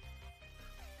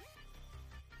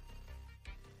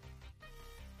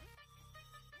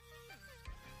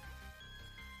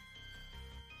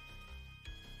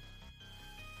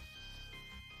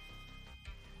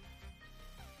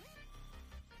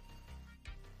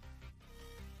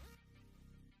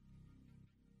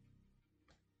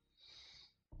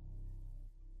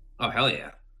 Oh, hell yeah.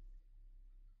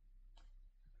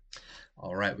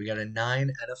 All right, we got a 9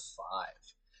 and a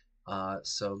 5.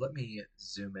 So let me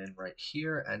zoom in right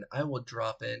here, and I will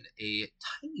drop in a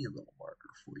tiny little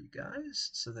marker for you guys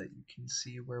so that you can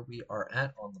see where we are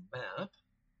at on the map.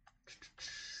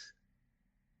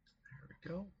 There we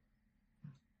go.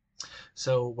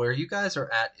 So where you guys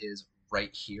are at is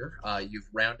right here. You've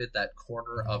rounded that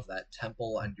corner of that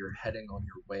temple and you're heading on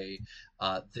your way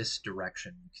this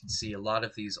direction. You can see a lot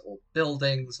of these old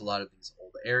buildings, a lot of these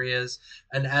old areas.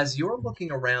 And as you're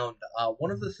looking around, one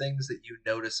of the things that you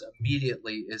notice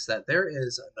immediately is that there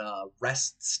is a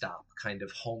rest stop kind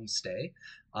of homestay,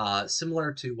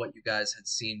 similar to what you guys had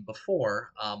seen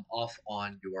before off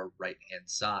on your right-hand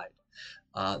side.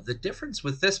 The difference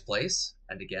with this place,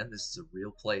 and again, this is a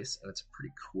real place, and it's a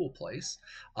pretty cool place,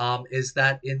 is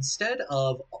that instead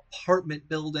of apartment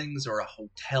buildings or a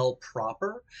hotel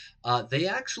proper, they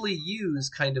actually use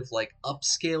kind of like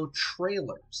upscale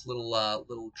trailers,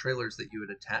 little trailers that you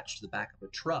would attach to the back of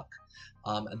a truck,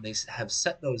 and they have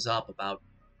set those up about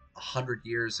 100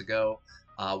 years ago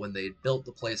when they built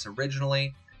the place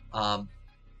originally.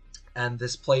 And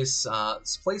this place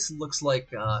looks like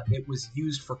it was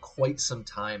used for quite some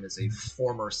time as a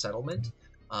former settlement,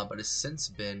 but has since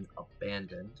been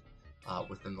abandoned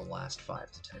within the last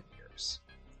 5 to 10 years.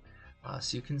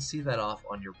 So you can see that off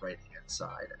on your right-hand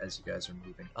side as you guys are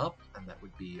moving up, and that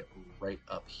would be right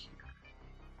up here.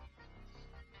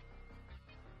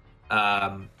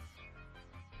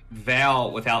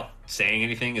 Val, without saying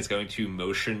anything, is going to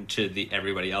motion to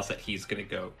everybody else that he's going to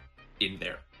go in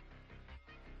there.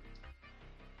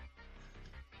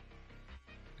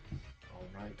 All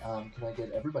right. Can I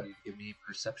get everybody to give me a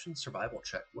perception survival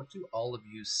check? What do all of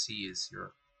you see as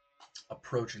you're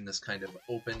approaching this kind of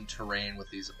open terrain with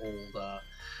these old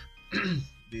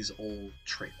these old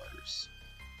trailers?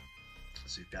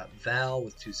 So you've got Val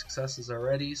with 2 successes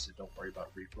already, so don't worry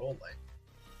about re-rolling.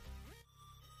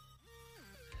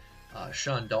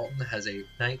 Sean Dalton has a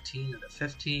 19 and a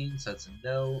 15, so that's a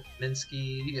no.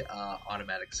 Minsky,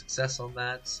 automatic success on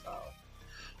that.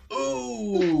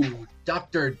 Ooh,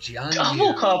 Dr. Jianyu.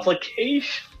 Double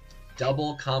complication.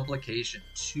 Double complication.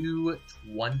 2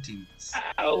 20s.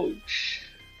 Ouch.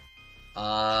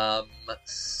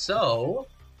 So,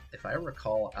 if I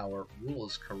recall our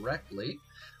rules correctly,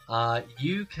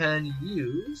 you can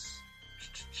use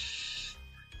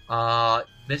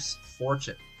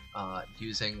misfortune.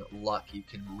 Using luck, you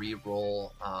can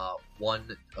re-roll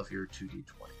 1 of your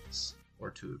 2d20s,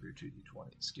 or 2 of your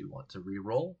 2d20s. Do you want to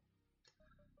re-roll?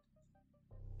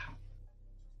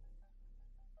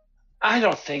 I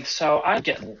don't think so.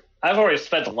 I've already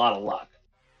spent a lot of luck.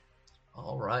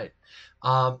 All right.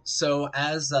 So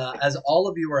as all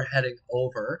of you are heading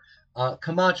over,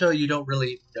 Camacho, you don't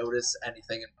really notice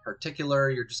anything in particular.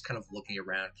 You're just kind of looking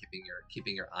around,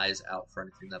 keeping your eyes out for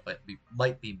anything that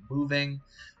might be moving.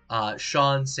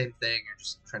 Sean, same thing. You're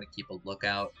just trying to keep a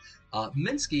lookout.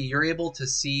 Minsky, you're able to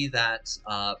see that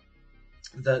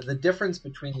the difference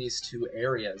between these two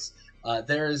areas.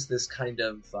 There is this kind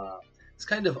of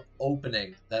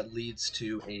opening that leads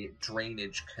to a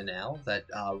drainage canal that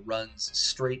runs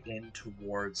straight in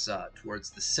towards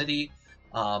the city,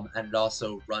 and it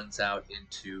also runs out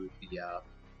into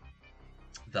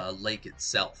the lake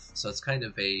itself. So it's kind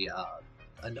of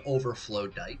an overflow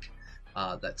dike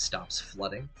that stops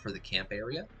flooding for the camp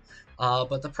area.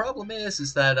 But the problem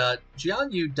is that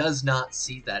Jianyu does not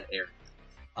see that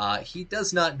area. He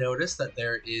does not notice that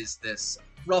there is this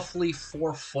roughly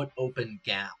 4-foot open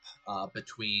gap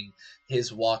between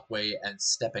his walkway and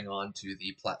stepping onto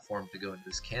the platform to go into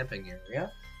this camping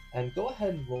area. And go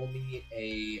ahead and roll me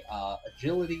a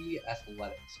agility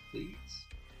athletics, please.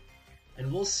 And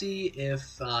we'll see if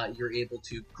you're able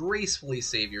to gracefully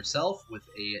save yourself with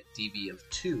a DV of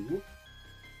 2,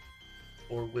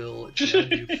 or will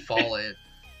you fall in?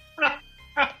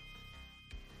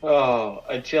 Oh,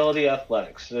 agility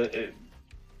athletics.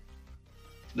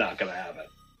 Not gonna have it.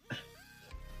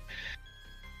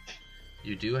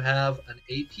 You do have an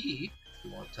AP if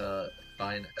you want to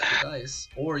buy an extra dice,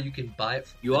 or you can buy it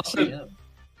from the GM.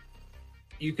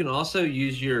 You can also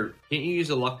use can't you use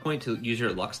a luck point to use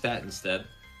your luck stat instead?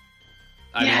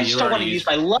 I just don't want to use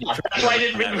my luck. That's why I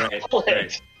didn't really roll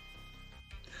it.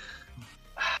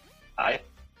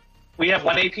 We have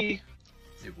 1 AP? You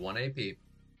have 1 AP. You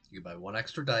can buy 1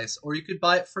 extra dice, or you could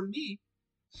buy it from me.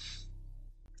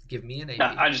 Give me an AP. No,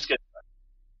 I'm just gonna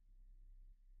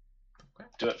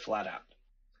do it flat out.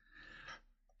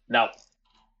 No.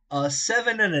 A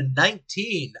 7 and a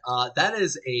 19. That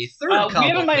is a third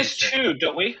complication. We have a -2,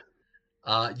 don't we?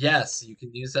 Yes, you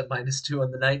can use that -2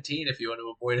 on the 19 if you want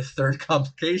to avoid a third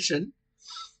complication.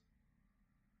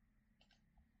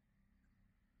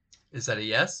 Is that a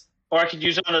yes? Or I could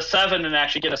use it on the 7 and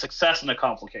actually get a success and a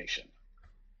complication.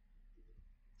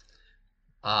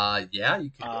 Yeah,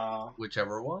 you can go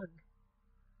whichever one.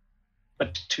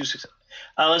 But 2 success.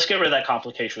 Let's get rid of that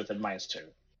complication with a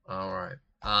 -2. All right.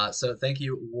 So thank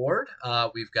you, Ward.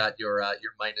 We've got your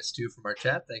 -2 from our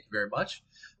chat. Thank you very much.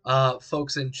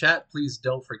 Folks in chat, please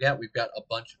don't forget we've got a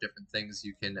bunch of different things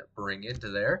you can bring into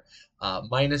there.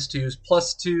 -2s,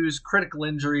 +2s, critical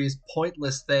injuries,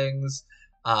 pointless things,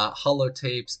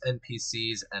 holotapes,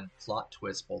 NPCs, and plot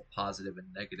twists, both positive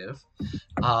and negative.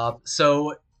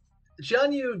 So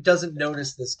Jianyu doesn't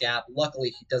notice this gap.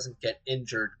 Luckily, he doesn't get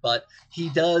injured, but he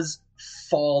does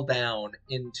fall down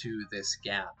into this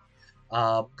gap.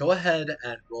 Go ahead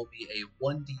and roll me a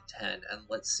 1d10, and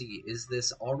let's see, is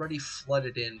this already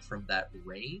flooded in from that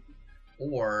rain,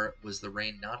 or was the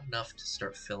rain not enough to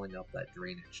start filling up that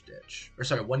drainage ditch? Or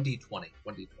sorry, 1d20.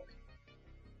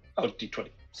 Oh,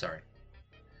 d20. Sorry.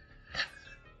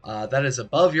 That is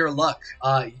above your luck.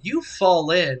 You fall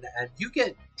in, and you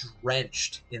get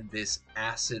drenched in this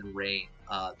acid rain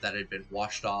that had been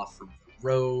washed off from the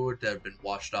road, that had been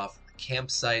washed off from the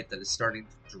campsite, that is starting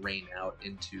to drain out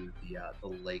into the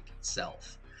lake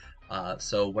itself.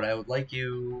 So what I would like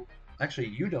you... Actually,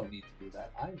 you don't need to do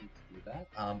that. I need to do that.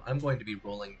 I'm going to be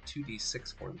rolling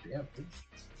 2d6 for the damage.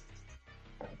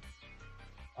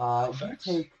 You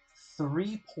take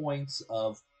 3 points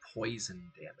of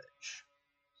poison damage.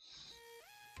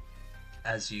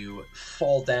 as you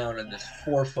fall down in this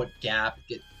 4-foot gap,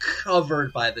 get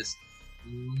covered by this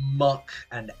muck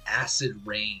and acid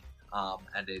rain,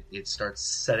 and it starts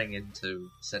setting in.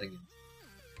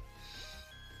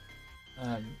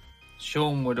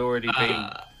 Sean would already be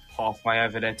halfway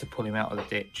over there to pull him out of the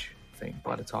ditch, I think,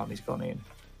 by the time he's gone in.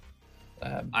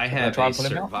 I Can have try a and pull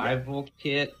him out? survival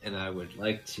kit, and I would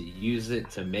like to use it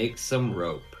to make some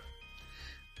rope.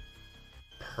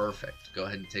 Perfect. Go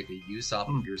ahead and take a use off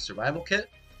of your survival kit.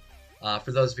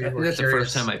 For those of you who are That's the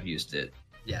curious, first time I've used it.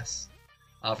 yes.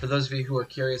 For those of you who are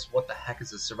curious, what the heck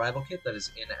is a survival kit? That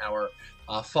is in our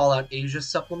Fallout Asia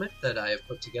supplement that I have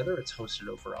put together. It's hosted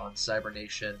over on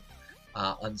Cybernation.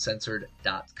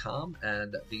 Uncensored.com,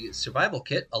 and the survival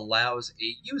kit allows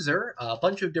a user a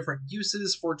bunch of different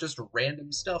uses for just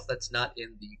random stuff that's not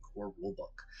in the core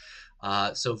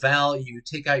rulebook. So Val, you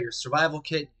take out your survival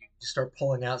kit, you start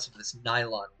pulling out some of this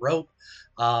nylon rope,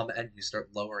 and you start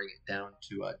lowering it down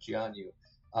to Jianyu.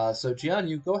 So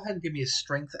Jianyu, go ahead and give me a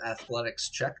strength athletics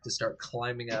check to start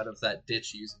climbing out of that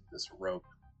ditch using this rope.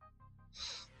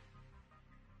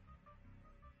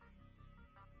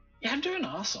 Yeah, I'm doing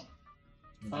awesome.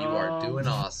 You are doing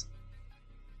awesome.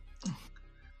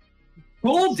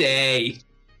 Full day.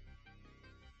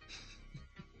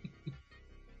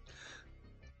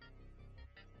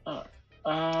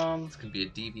 It's gonna be a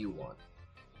DV1.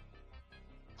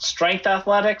 Strength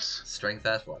athletics. Strength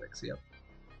athletics, yep.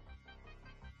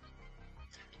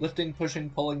 Lifting,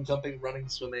 pushing, pulling, jumping, running,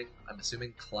 swimming. I'm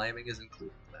assuming climbing is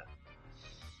included in that.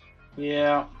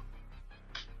 Yeah.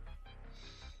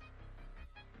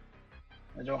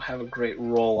 I don't have a great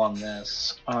roll on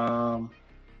this. Does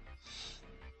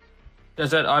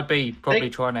that? I'd be probably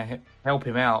trying to help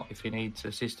him out if he needs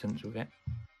assistance with it.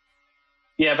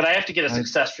 Yeah, but I have to get a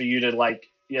success for you to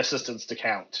like the assistance to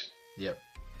count. Yep.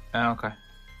 Oh, okay.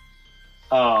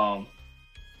 I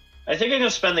think I'm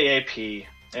gonna spend the AP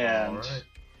and Alright.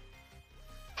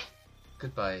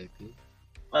 Goodbye, AP.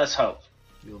 let's hope.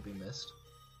 You will be missed.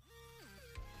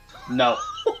 No.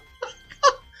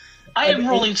 I am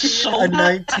rolling so a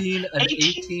bad. 19, an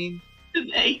 18.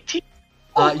 18.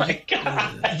 Oh my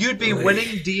god. You'd be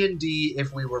winning D&D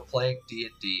if we were playing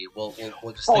D&D. We'll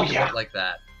just think of it like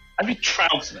that. I'd be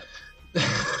trouncing it.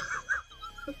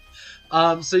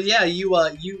 So yeah, you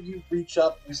reach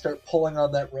up, you start pulling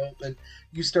on that rope, and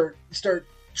you start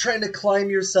trying to climb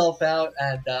yourself out.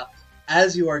 And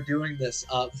as you are doing this,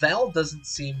 Val doesn't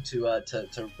seem to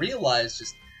realize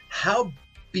just how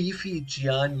beefy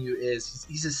Jianyu is.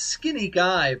 He's a skinny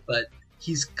guy, but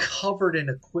he's covered in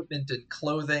equipment and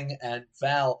clothing. And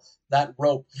Val, that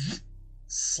rope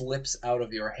slips out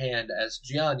of your hand as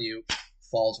Jianyu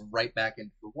falls right back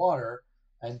into the water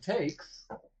and takes,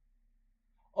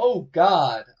 oh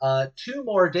god, 2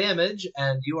 more damage,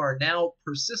 and you are now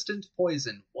persistent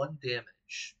poison, 1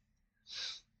 damage.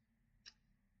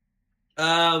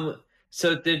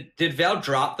 So did Val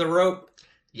drop the rope?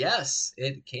 Yes,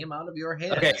 it came out of your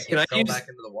hand. Okay, as you fell back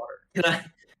into the water.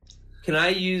 Can I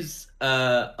use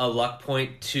a luck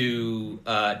point to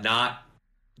not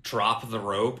drop the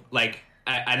rope? Like,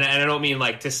 and I don't mean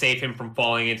like to save him from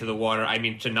falling into the water. I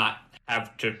mean to not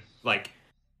have to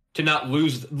to not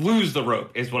lose the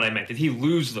rope is what I meant. Did he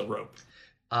lose the rope?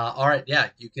 All right, yeah,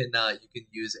 you can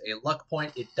use a luck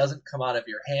point. It doesn't come out of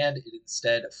your hand. It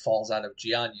instead falls out of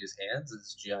Jianyu's hands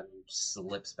as Jianyu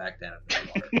slips back down into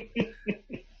the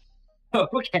water.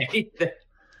 Okay.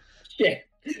 Shit.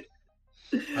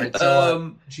 All right,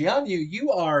 so Jianyu,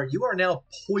 you are now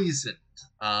poisoned,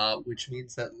 which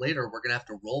means that later we're gonna have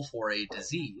to roll for a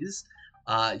disease.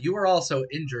 You were also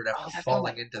injured after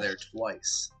falling into there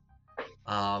twice.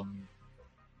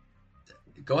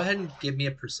 Go ahead and give me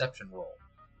a perception roll.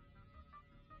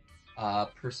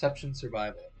 Perception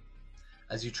survival.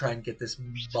 As you try and get this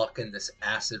muck and this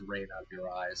acid rain out of your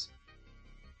eyes.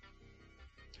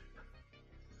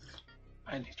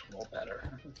 I need to roll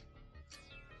better.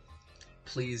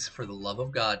 Please, for the love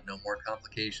of God, no more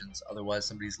complications. Otherwise,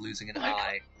 somebody's losing an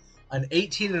eye. An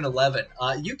 18 and 11.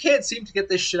 You can't seem to get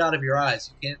this shit out of your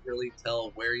eyes. You can't really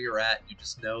tell where you're at. You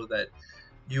just know that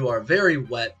you are very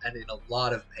wet and in a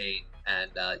lot of pain,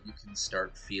 and you can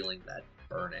start feeling that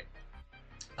burning.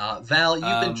 Val,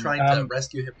 you've been trying to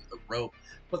rescue him with a rope.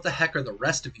 What the heck are the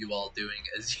rest of you all doing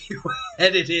as you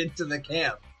headed into the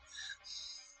camp?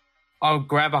 I'll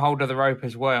grab a hold of the rope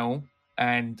as well,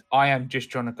 and I am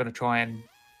just going to try and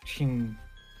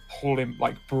pull him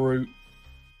like brute,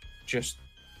 just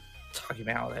tug him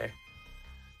out of there.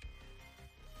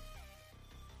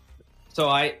 So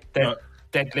I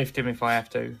deadlift him if I have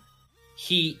to.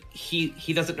 He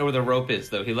doesn't know where the rope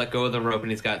is though. He let go of the rope and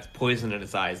he's got poison in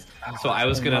his eyes. So I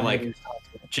was gonna like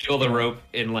jiggle the rope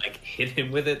and like hit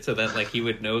him with it so that like he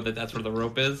would know that that's where the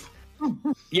rope is.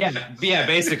 Yeah,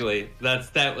 basically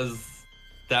that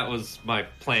was my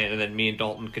plan, and then me and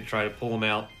Dalton could try to pull him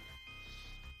out.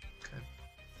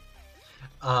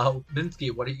 Minsky,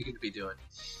 what are you going to be doing?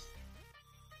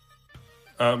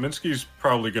 Minsky's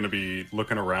probably going to be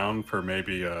looking around for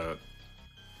maybe a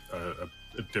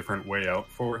different way out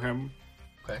for him.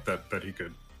 Okay. That he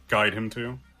could guide him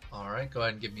to. All right, go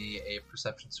ahead and give me a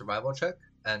perception survival check.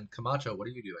 And Camacho, what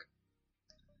are you doing?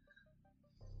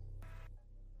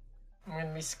 I'm going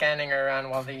to be scanning around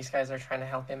while these guys are trying to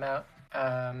help him out.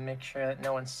 Make sure that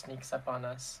no one sneaks up on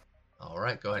us. All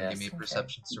right, go ahead and Yes, give me a okay.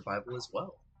 perception survival as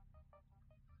well.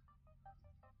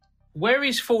 Where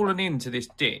he's fallen into this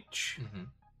ditch, Mm-hmm.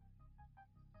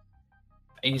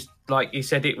 he's like he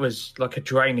said it was like a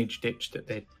drainage ditch that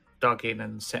they dug in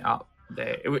and set up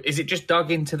there. Is it just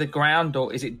dug into the ground,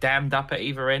 or is it dammed up at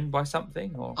either end by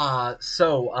something? Or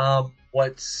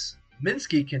What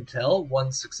Minsky can tell,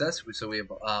 one success. So we have,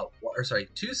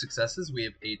 two successes. We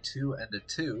have a 2 and a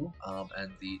 2,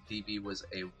 and the DB was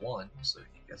a 1, so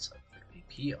he gets an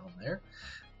AP on there.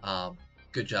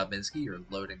 Good job, Minsky. You're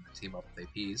loading the team up with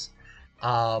APs.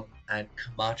 And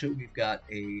Camacho, we've got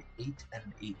a 8 and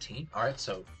an 18. All right,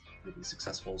 so you'll be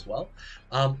successful as well.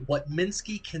 What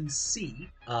Minsky can see,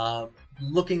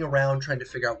 looking around, trying to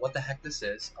figure out what the heck this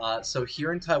is. So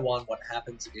here in Taiwan, what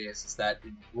happens is that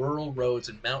in rural roads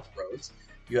and mountain roads,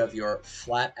 you have your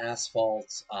flat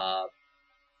asphalt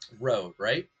road,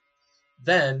 right?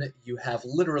 Then you have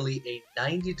literally a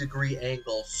 90-degree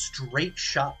angle straight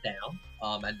shot down,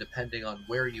 and depending on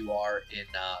where you are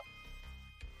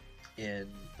in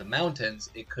the mountains,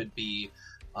 it could be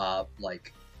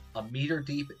like a meter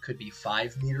deep, it could be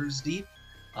 5 meters deep.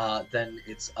 Then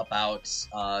it's about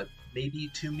maybe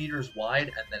 2 meters wide,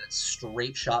 and then it's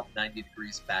straight shot 90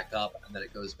 degrees back up, and then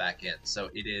it goes back in.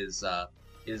 So it is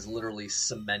literally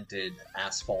cemented,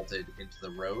 asphalted into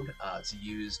the road. It's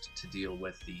used to deal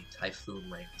with the typhoon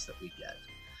rains that we get.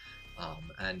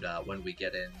 And when we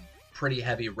get in pretty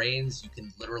heavy rains, you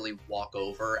can literally walk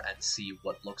over and see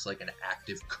what looks like an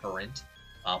active current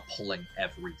pulling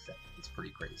everything. It's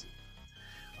pretty crazy.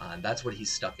 And that's what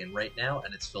he's stuck in right now,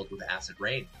 and it's filled with acid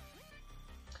rain.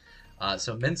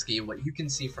 So Minsky, what you can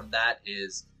see from that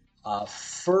is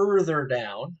further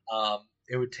down,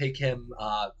 it would take him,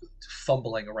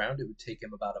 fumbling around, it would take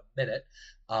him about a minute.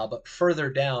 But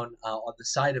further down on the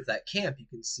side of that camp, you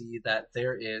can see that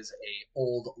there is a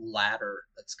old ladder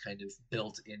that's kind of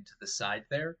built into the side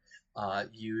there,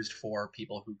 used for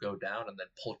people who go down and then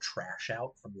pull trash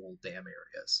out from the old dam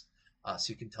areas. So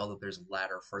you can tell that there's a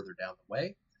ladder further down the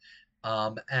way.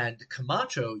 And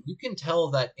Camacho, you can tell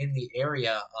that in the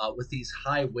area with these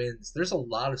high winds, there's a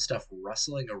lot of stuff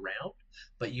rustling around,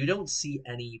 but you don't see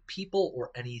any people or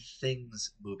any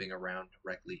things moving around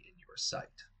directly in your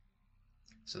sight,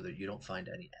 so that you don't find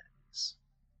any enemies.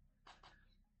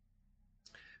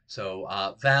 So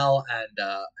Val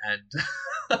and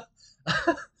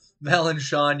Val and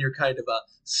Sean, you're kind of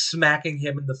smacking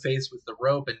him in the face with the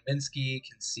rope, and Minsky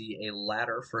can see a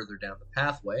ladder further down the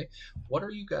pathway. What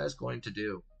are you guys going to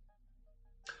do?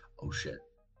 Oh shit.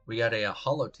 We got a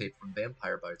holotape from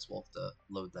Vampire Bites. We'll have to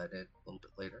load that in a little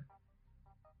bit later.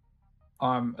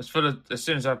 As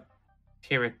soon as I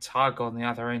hear a tug on the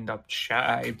other end, I'll shout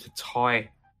at him to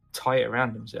tie it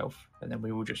around himself, and then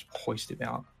we will just hoist him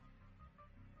out.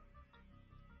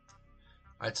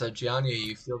 Alright, so Gianni,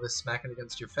 you feel this smacking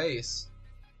against your face.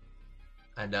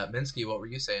 And Minsky, what were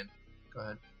you saying? Go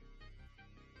ahead.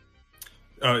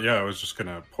 Yeah, I was just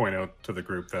gonna point out to the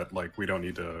group that like we don't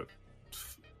need to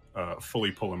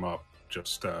fully pull him up.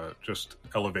 Just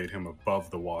elevate him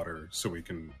above the water so we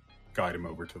can guide him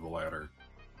over to the ladder.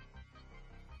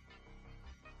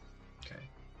 Okay.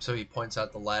 So he points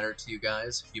out the ladder to you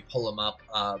guys. If you pull him up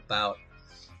about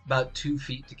 2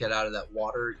 feet to get out of that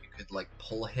water, you could like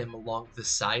pull him along the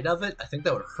side of it. I think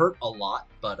that would hurt a lot,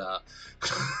 but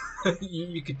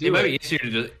you could do it. It might be easier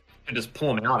to just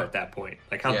pull him out at that point.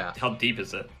 Like how deep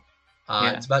is it?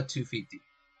 It's about 2 feet deep.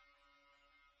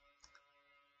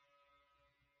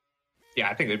 Yeah,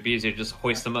 I think it would be easier to just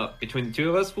hoist them up. Between the two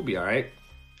of us, we'll be all right.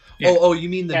 Yeah. Oh, you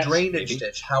mean the Yes, drainage maybe.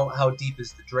 ditch? How deep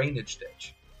is the drainage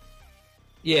ditch?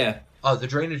 Yeah. Oh, the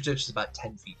drainage ditch is about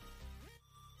 10 feet.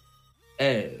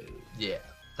 Oh. Yeah,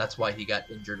 that's why he got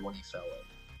injured when he fell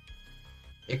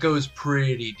in. It goes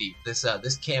pretty deep. This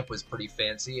camp was pretty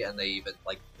fancy, and they even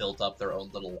like built up their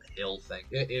own little hill thing.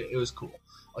 It was cool.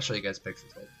 I'll show you guys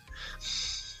pictures later.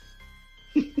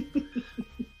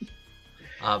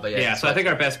 But Yeah, so I think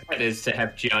our best bet is to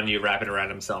have Gianni wrap it around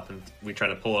himself and we try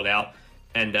to pull it out.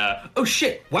 And, oh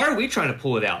shit, why are we trying to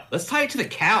pull it out? Let's tie it to the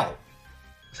cow.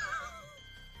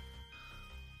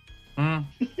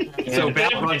 So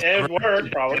Val runs It over worked,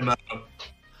 to probably. Dynamo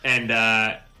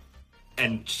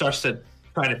and starts to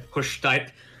try to push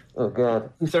Oh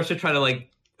god! He starts to try to like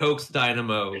coax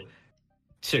Dynamo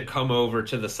to come over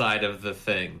to the side of the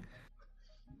thing.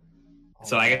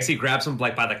 So I guess he grabs him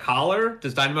like by the collar.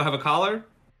 Does Dynamo have a collar?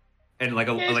 And like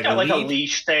a Yeah, he's like got a like a lead?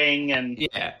 leash thing, and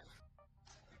Yeah.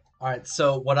 All right,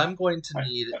 so what I'm going to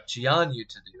need Jianyu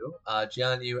to do,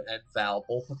 Jianyu and Val,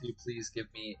 both of you, please give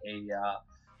me a.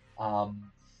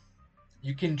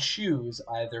 You can choose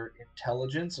either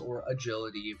intelligence or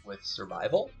agility with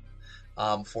survival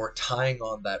for tying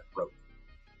on that rope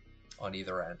on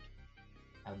either end,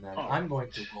 and then I'm going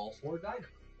to roll for Dynamo.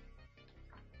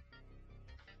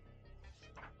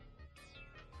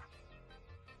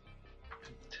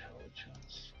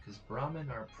 intelligence. Because Brahmin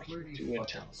are pretty Do fucking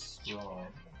intelligence. strong.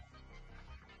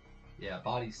 Yeah,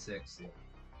 body 6. Yeah.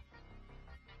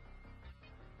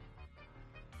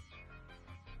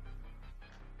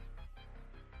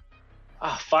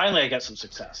 Finally, I got some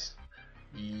success.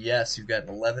 Yes, you've got an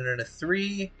 11 and a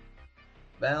 3.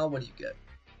 Val, what do you get?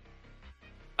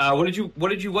 What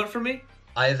did you want from me?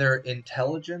 Either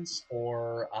intelligence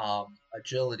or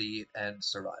agility and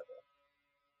survival.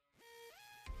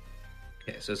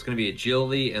 Okay, so it's going to be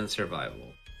agility and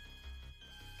survival.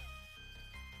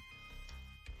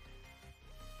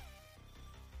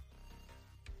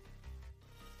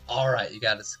 All right, you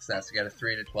got a success. You got a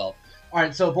 3 and a 12. All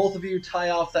right, so both of you tie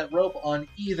off that rope on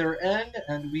either end,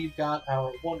 and we've got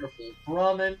our wonderful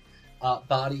Brahmin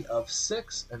body of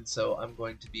 6. And so I'm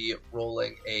going to be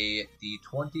rolling a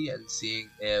d20 and seeing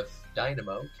if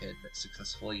Dynamo can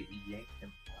successfully yank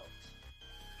him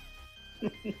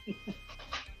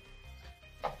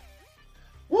out.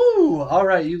 Woo! All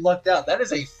right, you lucked out. That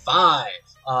is a 5.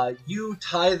 You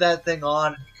tie that thing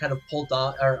on, and you kind of pull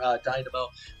Dynamo,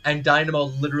 and Dynamo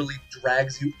literally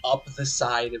drags you up the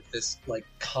side of this like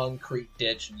concrete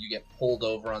ditch, and you get pulled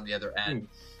over on the other end,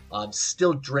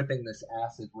 still dripping this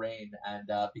acid rain. And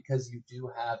because you do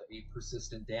have a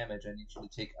persistent damage, I need you to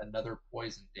take another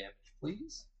poison damage,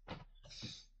 please.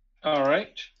 All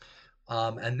right.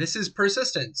 And this is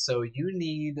persistent, so you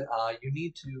need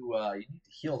to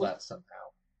heal that somehow.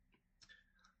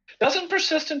 Doesn't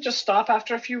persistent just stop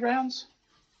after a few rounds?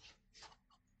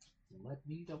 Let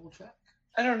me double check.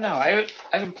 I don't know. I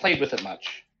haven't played with it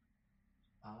much.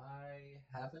 I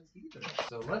haven't either.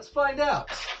 So let's find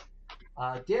out.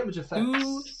 Damage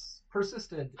effects.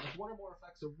 Persistent. If one or more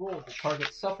effects are rolled, the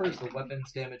target suffers the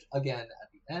weapon's damage again at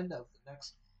the end of the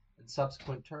next and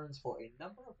subsequent turns for a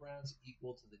number of rounds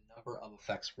equal to the number of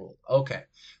effects rolled. Okay,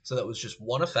 so that was just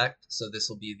one effect, so this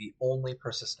will be the only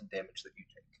persistent damage that you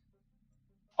take.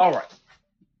 All right.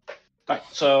 All right.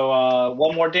 So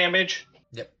one more damage.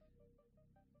 Yep.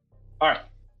 All right.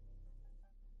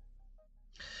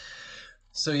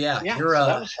 So yeah, Yeah. you're so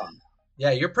that was fun.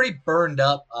 yeah, you're pretty burned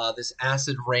up. This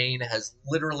acid rain has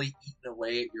literally eaten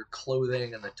away at your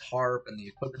clothing and the tarp and the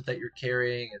equipment that you're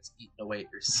carrying. It's eaten away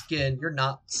at your skin. You're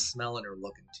not smelling or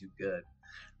looking too good.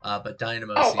 But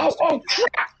Dynamo seems to be...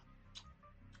 crap!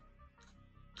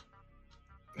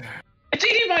 It's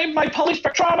eating my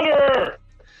polyspectrometer!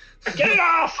 Get it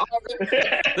off!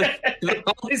 The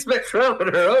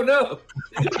polyspectrometer. Oh no!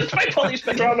 It's my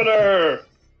polyspectrometer!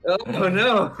 Oh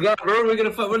no! God, where are we gonna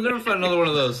find? We'll never find another one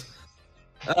of those.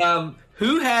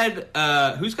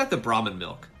 Who's got the Brahmin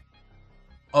milk?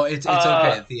 Oh, it's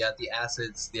okay. The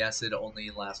acid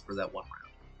only lasts for that one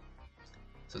round,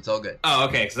 so it's all good. Oh,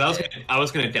 okay. Because I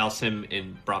was gonna douse him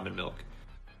in Brahmin milk,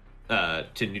 to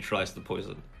neutralize the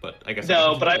poison. But I guess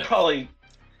No, but I probably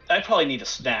need a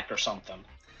snack or something.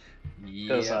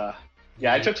 Because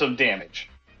I took some damage.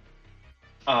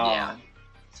 Yeah.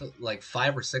 So like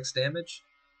 5 or 6 damage.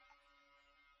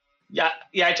 Yeah,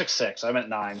 I took 6. I meant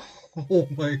 9. Oh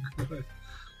my god.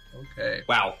 Okay.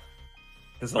 Wow.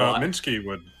 That's a lot. Minsky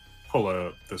would pull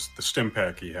the stim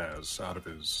pack he has out of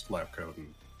his lab coat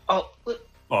and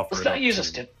offer Let's it not up use to a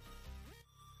stim.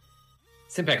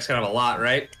 Stimpak's kind of a lot,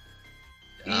 right?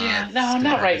 Yeah, no, stim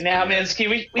not pack right is now, pretty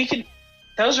Minsky. We can.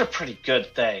 Those are pretty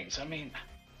good things. I mean,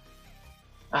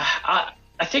 I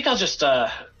think I'll just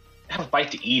have a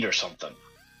bite to eat or something.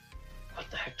 What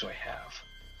the heck do I have?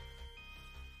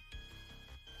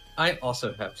 I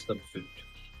also have some food,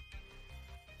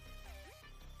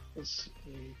 Let's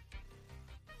see.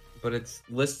 but it's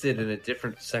listed in a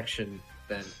different section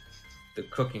than the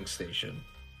cooking station.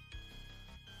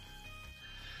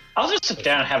 I'll just sit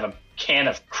down and have a can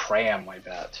of cram, I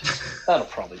bet. That'll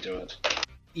probably do it.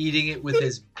 Eating it with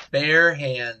his bare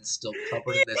hands, still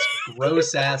covered in this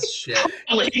gross ass shit.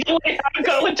 Legally, I'm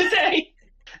going today.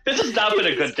 This has not been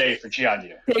a good day for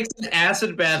Jianyu. Takes an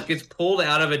acid bath, gets pulled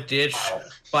out of a ditch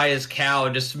by his cow,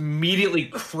 and just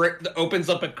immediately opens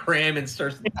up a cram and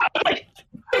starts. I'm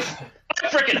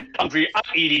freaking hungry. I'm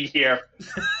eating here.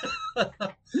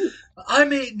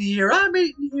 I'm eating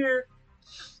here.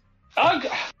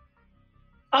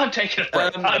 I'm taking a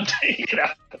break. Um, I'm taking it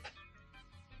out.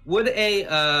 Would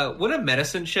a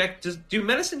medicine check do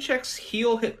medicine checks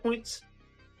heal hit points?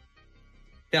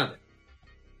 Down.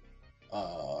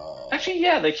 Actually,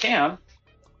 yeah, they can.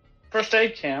 First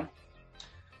aid can.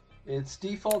 Its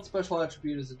default special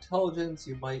attribute is intelligence.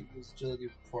 You might use agility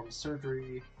to perform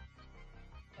surgery.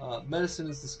 Medicine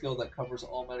is the skill that covers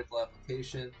all medical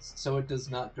applications, so it does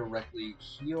not directly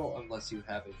heal unless you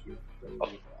have a healing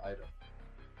ability or item.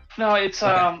 No, it's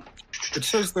Okay. It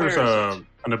says there's Where is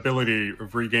an ability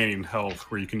of regaining health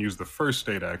where you can use the first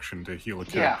aid action to heal a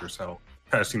character's health,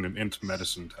 passing an int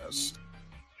medicine test,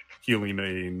 healing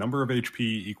a number of HP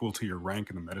equal to your rank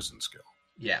in the medicine skill.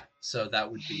 Yeah, so that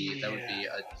would be a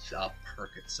perk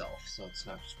itself. So it's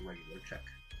not just a regular check.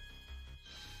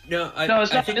 No, no,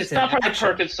 it's I not. think It's an not part of the action.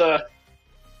 perk. It's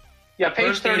yeah, page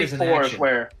First aid is an 34 is action.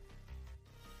 where.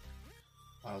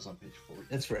 I was on page 40.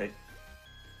 That's right.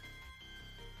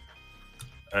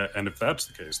 And if that's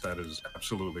the case, that is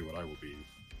absolutely what I will be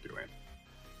doing.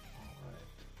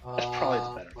 All That's probably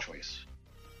right. the better choice.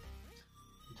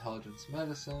 Intelligence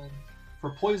medicine.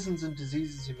 For poisons and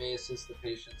diseases, you may assist the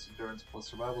patient's endurance plus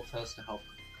survival test to help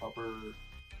cover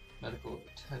medical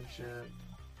attention.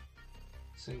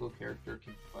 Single character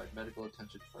can provide medical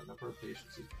attention for a number of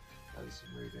patients with medicine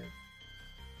rating.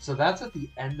 So that's at the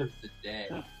end of the day.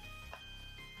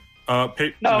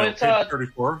 Page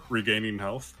 34, regaining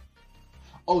health.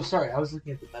 Oh, sorry, I was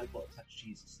looking at the medical attention.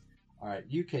 Jesus. Alright,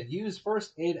 you can use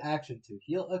first aid action to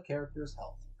heal a character's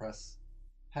health.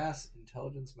 Pass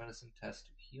intelligence medicine test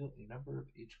to heal a number of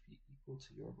HP equal to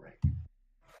your rank.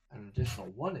 An additional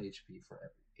 1 HP for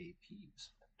every AP you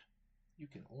spend. You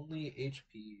can only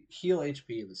heal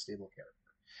HP of a stable character.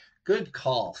 Good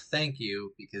call, thank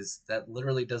you, because that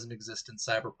literally doesn't exist in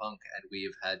Cyberpunk, and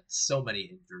we've had so many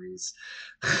injuries.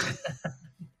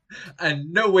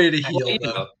 And no way to heal Well, you them.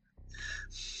 know,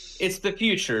 it's the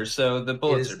future, so the It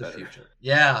bullets is are the better. future.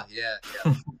 Yeah.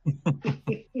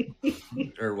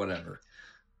 Or whatever.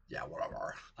 Yeah,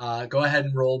 whatever. Go ahead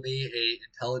and roll me a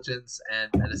intelligence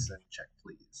and medicine check,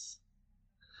 please.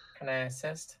 Can I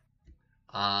assist?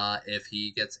 If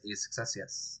he gets a success,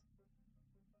 yes.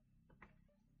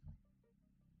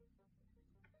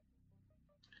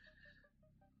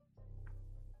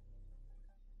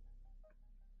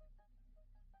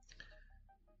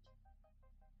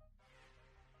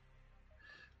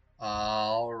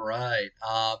 All right.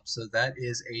 So that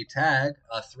is a tag,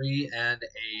 a 3 and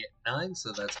a 9.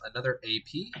 So that's another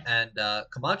AP. And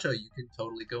Camacho, you can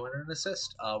totally go in and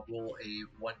assist. Roll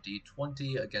a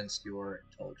 1d20 against your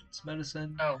intelligence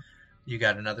medicine. Oh. You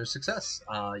got another success.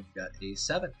 You got a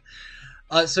 7.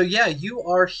 So yeah, you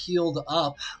are healed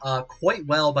up quite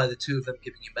well by the two of them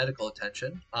giving you medical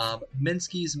attention.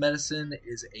 Minsky's medicine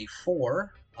is a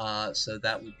 4. So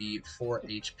that would be 4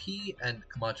 HP, and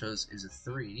Camacho's is a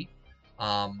 3.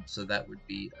 So that would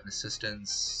be an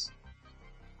assistance.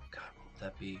 God, what would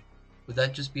that be? Would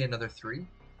that just be another 3?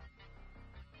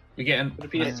 We get Would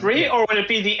it be a 3, or would it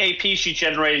be the AP she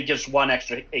generated gives 1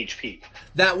 extra HP?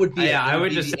 That would be. Yeah, it. It I would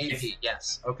be just the say- AP.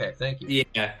 Yes. Okay. Thank you.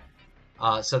 Yeah.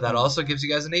 So that also gives you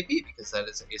guys an AP because that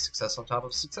is a success on top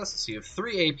of successes. So you have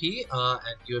 3 AP,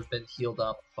 and you have been healed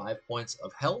up 5 points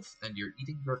of health, and you're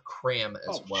eating your cram as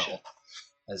Oh, well. shit.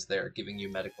 As they're giving you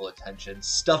medical attention,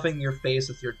 stuffing your face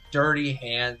with your dirty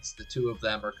hands. The two of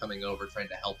them are coming over trying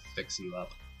to help fix you up.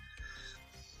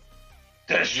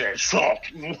 This is so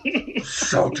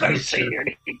So tasty. You're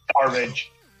eating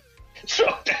garbage. So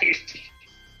tasty.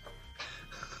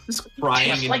 Just crying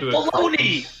Tastes like into a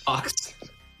bologna. box.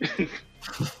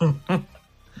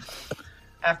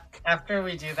 After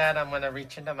we do that, I'm gonna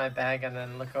reach into my bag and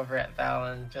then look over at Val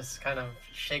and just kind of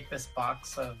shake this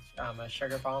box of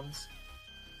sugar bombs.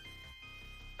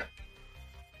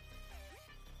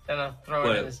 Then I'll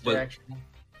throw it in his direction.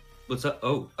 What's up?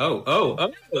 Oh.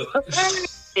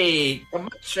 Hey,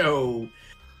 Camacho.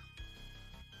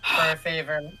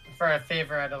 For a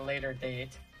favor at a later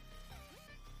date.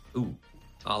 Ooh,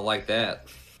 I like that.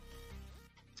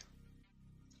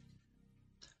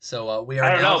 So we I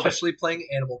are don't now know, but- officially playing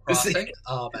Animal Crossing,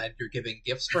 and you're giving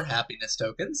gifts for happiness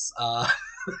tokens,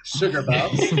 sugar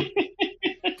bombs.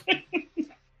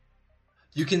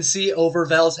 You can see over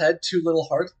Val's head 2 little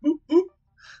hearts. Boop, boop.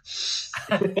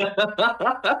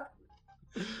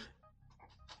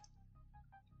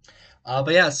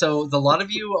 But yeah, so the lot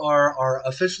of you are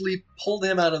officially pulled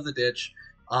him out of the ditch.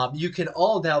 You can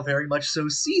all now very much so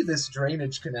see this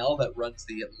drainage canal that runs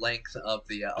the length of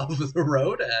the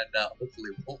road, and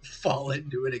hopefully won't fall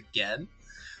into it again.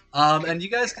 And you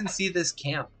guys can see this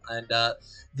camp, and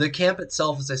the camp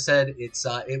itself, as I said,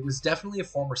 it was definitely a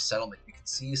former settlement. You can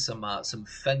see some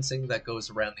fencing that goes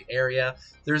around the area.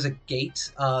 There's a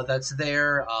gate that's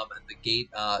there, and the gate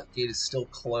is still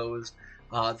closed.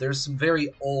 There's some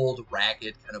very old,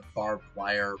 ragged kind of barbed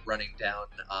wire running down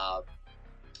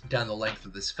the length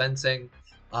of this fencing.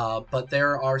 But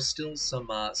there are still some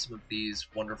of these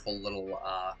wonderful little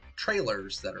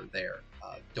trailers that are there.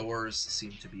 Doors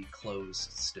seem to be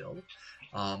closed still.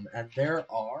 And there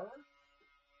are,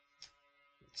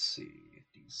 let's see,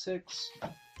 D6.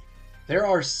 There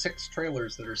are 6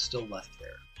 trailers that are still left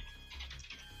there.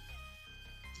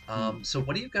 So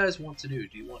what do you guys want to do?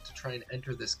 Do you want to try and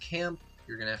enter this camp?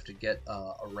 You're going to have to get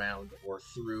around or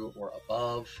through or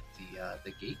above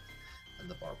the gate and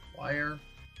the barbed wire.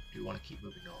 Do you want to keep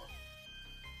moving on?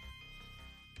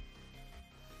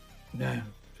 No.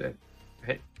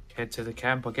 Head to the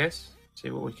camp, I guess. See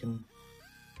what we can.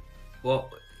 Well,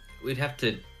 we'd have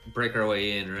to break our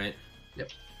way in, right? Yep.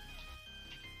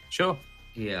 Sure.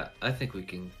 Yeah, I think we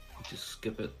can just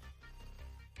skip it.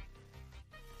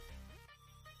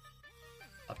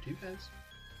 Up to you guys.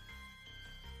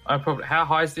 Probably. How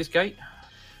high is this gate?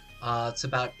 It's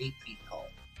about 8 feet tall.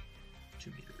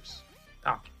 2 meters.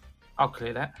 I'll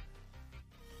clear that.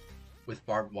 With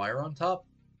barbed wire on top?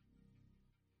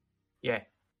 Yeah.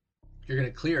 You're going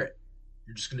to clear it.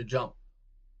 You're just going to jump.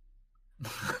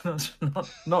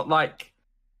 not like,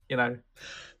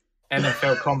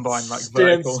 NFL combine, like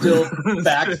Stand vertical. still,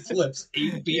 backflips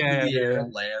 8 feet Yeah, in the air yeah.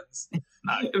 and lands.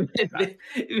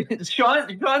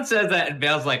 Sean says that, and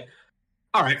Bale's like,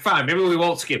 "All right, fine. Maybe we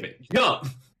won't skip it. Jump.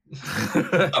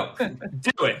 Oh,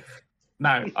 do it."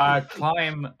 No, I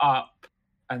climb up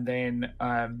and then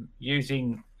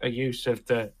using a use of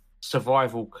the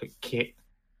survival kit,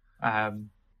 I'm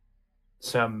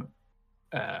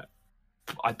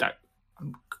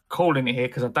calling it here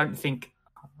because I don't think,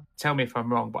 tell me if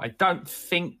I'm wrong, but I don't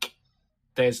think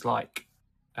there's like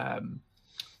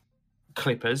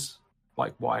clippers,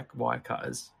 like wire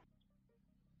cutters,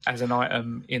 as an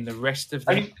item in the rest of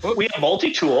the book. We have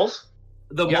multi-tools.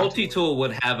 The Yeah. multi-tool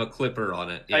would have a clipper on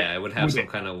it. Yeah, it would have Would some it?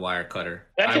 kind of wire cutter.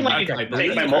 I can let you okay.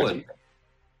 take my it multi.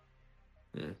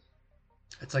 would.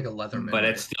 It's like a leather But memory.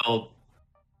 it's still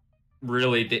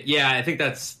really... Yeah, I think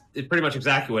that's pretty much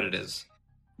exactly what it is.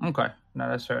 Okay, no,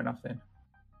 that's fair enough then.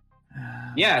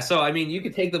 Yeah, so, I mean, you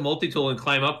could take the multi-tool and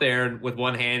climb up there and with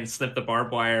one hand, snip the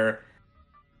barbed wire,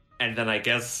 and then I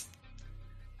guess...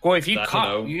 Well, if you I don't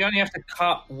know. cut, you only have to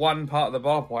cut one part of the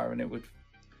barbed wire, and it could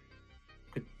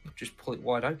just pull it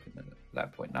wide open at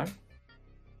that point. No,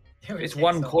 It would it's take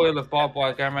one so coil long. of barbed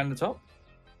wire going around the top.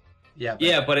 Yeah.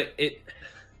 Yeah, but it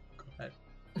Go ahead.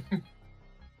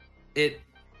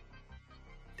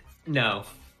 no.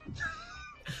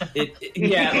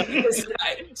 Yeah,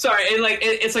 like,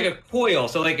 it's like a coil.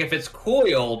 So like if it's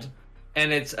coiled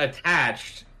and it's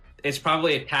attached, it's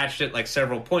probably attached at like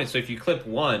several points. So if you clip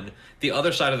one, the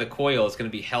other side of the coil is going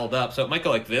to be held up. So it might go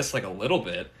like this, like a little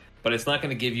bit, but it's not going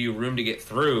to give you room to get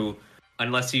through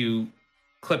unless you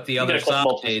clip the You other gotta clip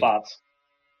multiple side. spots.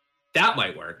 That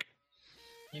might work.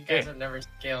 You guys have never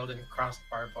scaled and crossed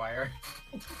barbed wire.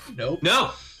 Nope.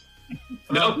 No.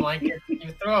 Throw No. a blanket.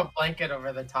 You throw a blanket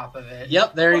over the top of it.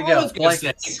 Yep, there you Well, I go. was gonna say-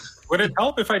 Blankets. Would it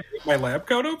help if I did my lab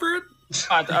coat over it?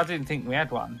 I didn't think we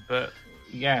had one, but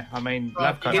yeah, I mean, Well,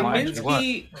 lab coat Can might actually work.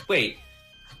 Minsky wait?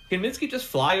 Can Minsky just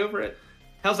fly over it?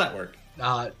 How's that work?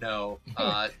 No.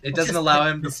 It doesn't allow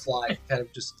him to fly. He kind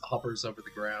of just hovers over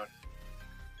the ground.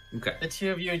 Okay. The two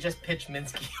of you just pitch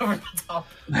Minsky over the top.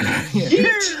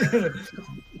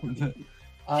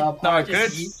 Um, No, Just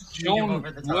good. yeet him Sean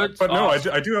over the top. would But no, ask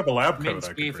I do have a lab coat. I Minsky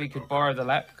if he bring could over. borrow the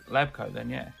lab coat, then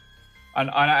yeah. And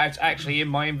actually in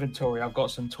my inventory, I've got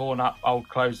some torn up old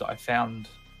clothes that I found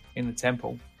in the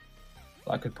temple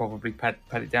that I could probably pat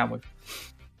it down with.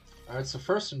 All right, so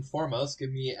first and foremost,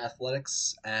 give me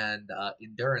athletics and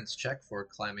endurance check for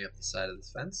climbing up the side of this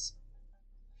fence.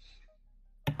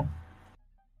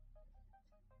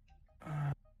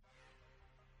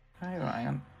 Okay, right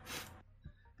on.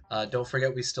 Don't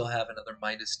forget, we still have another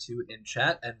 -2 in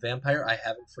chat. And Vampire, I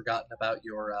haven't forgotten about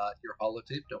your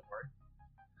holotape. Don't worry.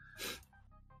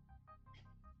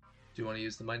 Do you want to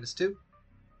use the -2?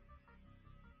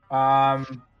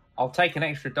 I'll take an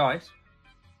extra dice.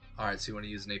 All right, so you want to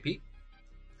use an AP?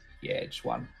 Yeah, just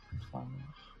one. All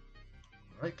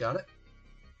right, got it.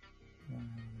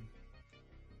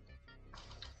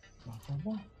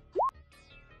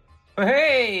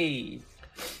 Hey!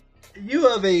 You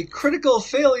have a critical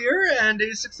failure and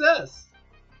a success.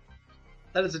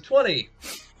 That is a 20.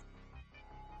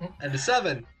 And a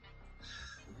 7.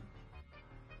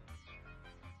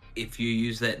 If you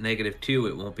use that -2,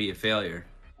 it won't be a failure.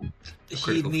 He'd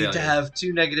Critical need to failure. have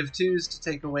 2 -2s to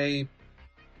take away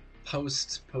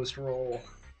post roll.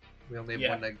 We only have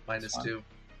Yeah, one minus fine. 2.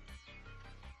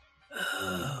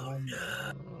 Oh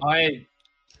no.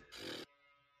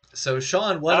 So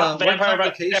Sean, what Vampire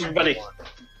complication everybody. do you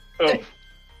want?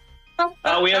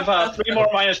 Oh. We have 3 more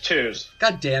 -2s.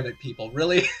 God damn it, people!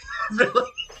 Really,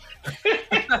 really.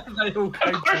 They all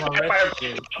came Of course, to my Vampire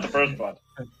rescue. the first one.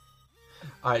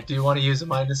 All right. Do you want to use a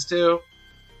 -2?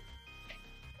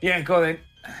 Yeah, go on then.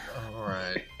 All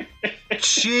right.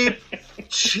 Cheap.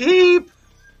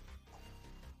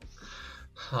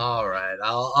 All right,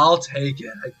 I'll take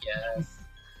it, I guess.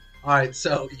 All right,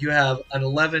 so you have an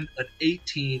 11, an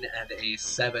 18, and a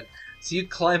 7. So you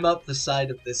climb up the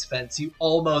side of this fence. You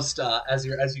almost, as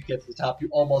you get to the top, you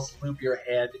almost loop your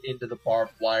hand into the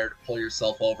barbed wire to pull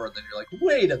yourself over, and then you're like,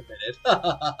 "Wait a minute!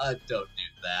 Don't do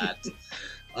that."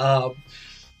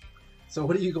 So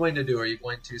what are you going to do? Are you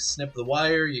going to snip the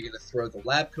wire? Are you going to throw the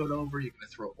lab coat over? Are you going to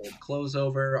throw old clothes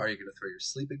over? Are you going to throw your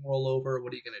sleeping roll over?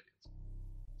 What are you going to do?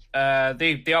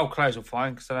 The old clothes will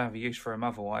fine because I don't have a use for them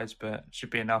otherwise, but it should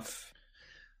be enough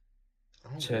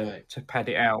to pad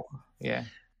it out. Yeah.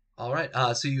 All right.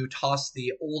 So you toss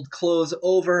the old clothes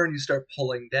over and you start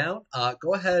pulling down.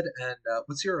 Go ahead and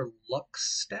what's your luck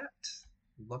stat?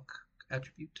 Luck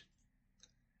attribute?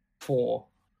 4.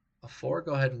 A 4.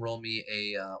 Go ahead and roll me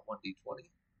a 1d20.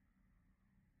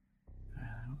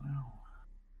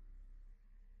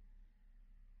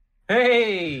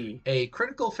 Hey! A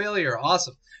critical failure.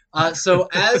 Awesome. So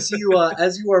as you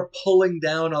are pulling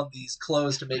down on these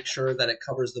clothes to make sure that it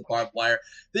covers the barbed wire,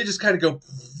 they just kind of go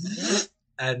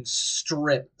and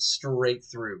strip straight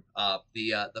through.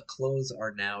 The clothes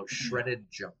are now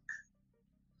shredded junk.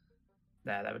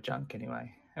 Nah, they were junk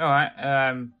anyway. All right.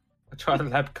 I'll try the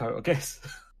lab coat, I guess.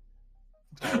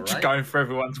 All Just right. going for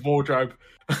everyone's wardrobe,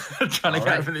 trying to All get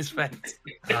right. over this fence.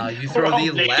 You We're throw all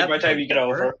the naked lab by the time you get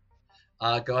coat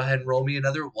over. Go ahead and roll me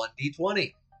another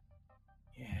 1d20.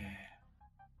 Yeah.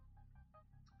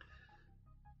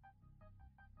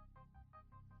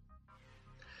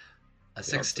 A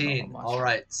 16. not much. All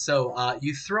right. So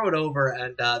you throw it over,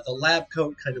 and the lab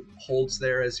coat kind of holds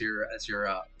there as you're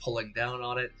pulling down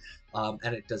on it,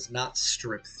 and it does not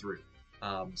strip through.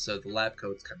 So the lab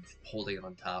coat's kind of holding it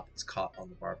on top. It's caught on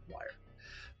the barbed wire.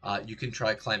 You can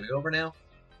try climbing over now.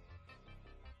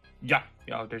 Yeah,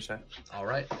 I'll do so. All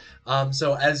right.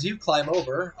 So as you climb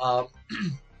over,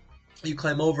 you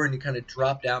climb over and you kind of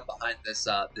drop down behind this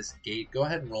this gate. Go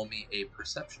ahead and roll me a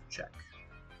perception check.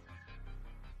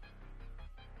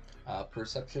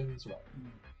 Perception's right.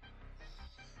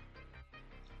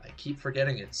 I keep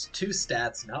forgetting it's 2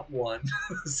 stats, not 1.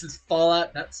 This is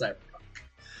Fallout, not Cyberpunk.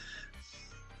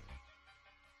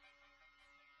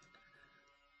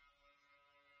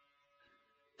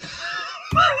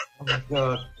 Oh my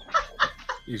god.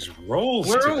 These rolls.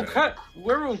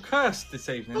 We're all cursed this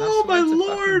evening. I Oh, swear my to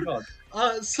lord. fucking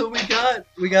God. So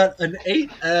we got an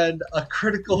 8 and a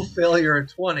critical failure at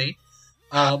 20.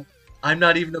 I'm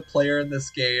not even a player in this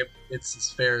game. It's as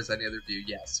fair as any other view.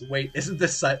 Yes. Wait, isn't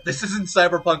this this isn't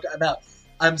Cyberpunk? I'm out.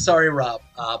 I'm sorry, Rob.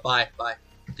 Bye.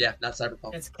 Yeah, not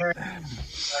Cyberpunk. It's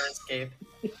Escape.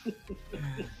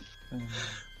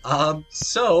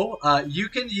 So you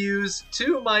can use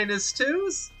 2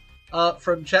 -2s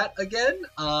from chat again,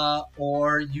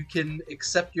 or you can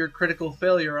accept your critical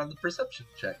failure on the perception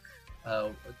check.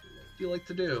 What do you like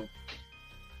to do?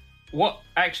 What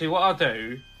I'll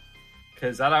do,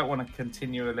 because I don't want to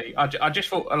continually. I just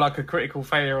thought like a critical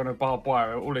failure on a barbed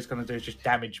wire, all it's going to do is just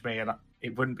damage me, and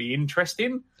it wouldn't be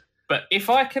interesting. But if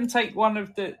I can take one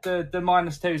of the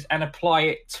 -2s and apply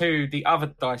it to the other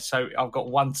dice, so I've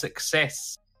got 1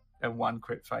 success and 1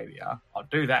 crit failure, I'll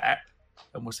do that,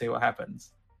 and we'll see what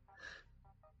happens.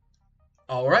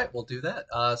 All right, we'll do that.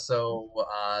 So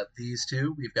these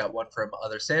two, we've got one from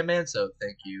Other Sandman, so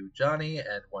thank you, Johnny,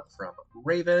 and one from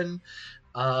Raven.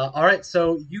 All right,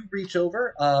 so you reach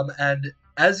over, and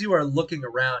as you are looking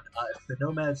around, if the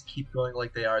nomads keep going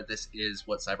like they are, this is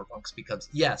what Cyberpunk becomes.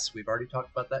 Yes, we've already talked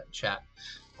about that in chat.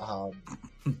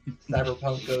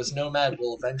 Cyberpunk goes nomad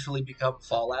will eventually become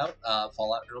Fallout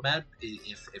Nomad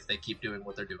if they keep doing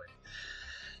what they're doing.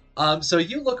 So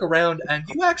you look around and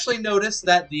you actually notice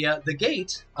that the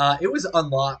gate it was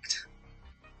unlocked,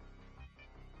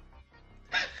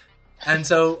 and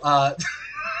so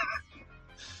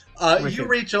You Wicked.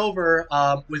 reach over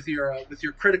with your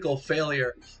critical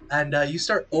failure, and you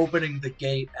start opening the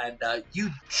gate, and you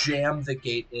jam the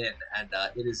gate in, and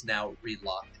it is now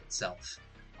relocked itself.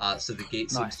 So the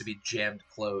gate seems Nice. to be jammed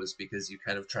closed because you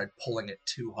kind of tried pulling it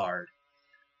too hard,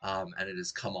 and it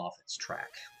has come off its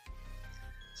track.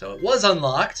 So it was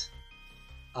unlocked,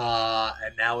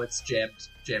 and now it's jammed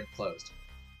closed.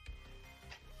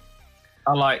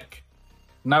 I like.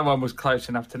 No one was close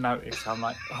enough to notice. I'm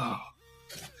like, oh,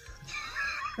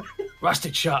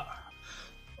 rusted shut.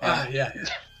 Yeah.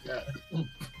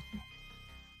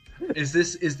 Is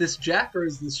this Jack or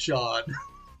is this Sean?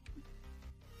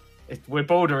 We're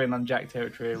bordering on Jack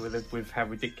territory with how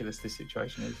ridiculous this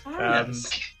situation is.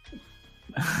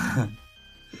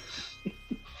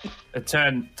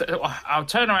 I'll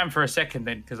turn around for a second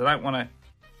then, because I don't want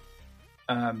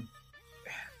to.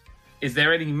 Is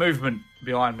there any movement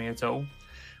behind me at all?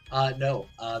 No.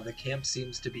 The camp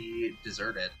seems to be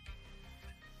deserted.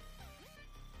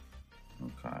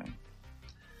 Okay.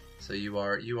 So you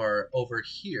are over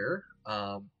here,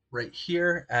 right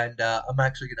here, and I'm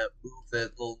actually gonna move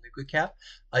the little nuclear cap.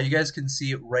 You guys can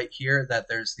see right here that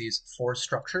there's these 4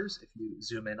 structures. If you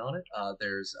zoom in on it,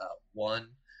 there's 1,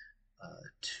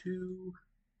 2,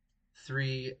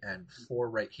 3, and 4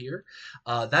 right here.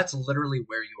 That's literally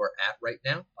where you are at right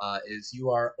now. Is you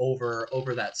are over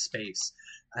that space,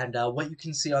 and what you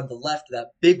can see on the left,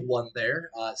 that big one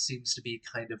there, seems to be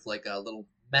kind of like a little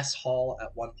mess hall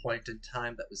at one point in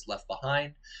time that was left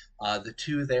behind. The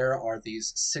 2 there are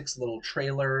these 6 little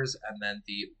trailers, and then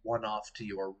the one off to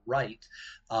your right.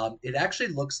 It actually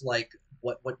looks like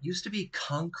what used to be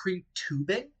concrete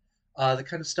tubing, the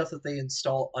kind of stuff that they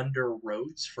install under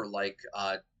roads for like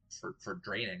for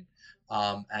draining.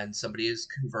 And somebody has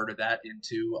converted that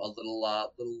into a little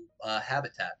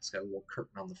habitat. It's got a little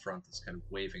curtain on the front that's kind of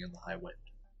waving in the high wind.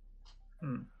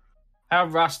 How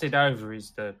rusted over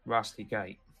is the rusty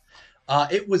gate?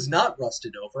 It was not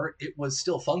rusted over. It was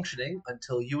still functioning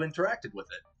until you interacted with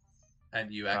it,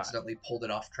 and you accidentally pulled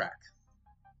it off track.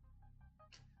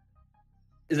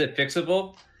 Is it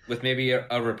fixable with maybe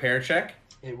a repair check?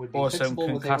 It would be Or some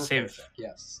fixable with a repair concussive. check,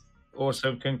 yes. Or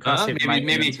some concussive maybe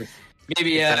maintenance.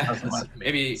 maybe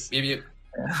a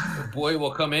boy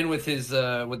will come in with his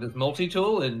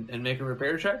multi-tool and make a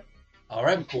repair check. All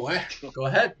right, boy, go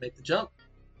ahead, make the jump.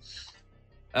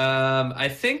 I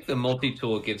think the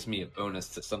multi-tool gives me a bonus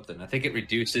to something. I think it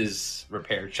reduces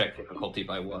repair check difficulty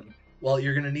by 1. Well,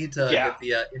 you're going to need to get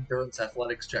the endurance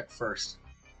athletics check first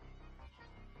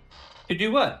To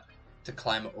do what? to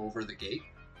climb over the gate.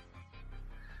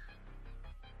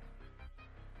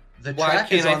 The Why track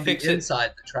can't is I on the fix it?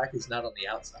 inside. The track is not on the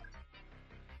outside.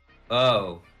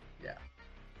 Oh.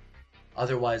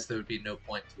 Otherwise, there would be no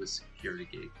point to a security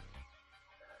gate.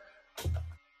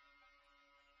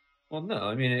 Well, no.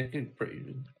 I mean, it could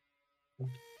pretty. You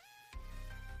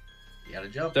got to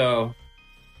jump. So.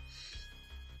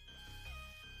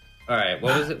 All right.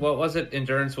 What was it? What was it?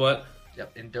 Endurance. What?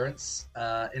 Yep, endurance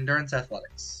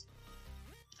athletics.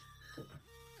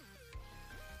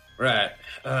 Right.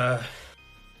 I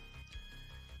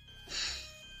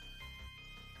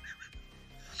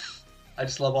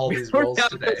just love all these rolls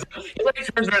today. He like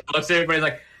turns around and looks at everybody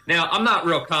like, now, I'm not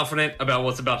real confident about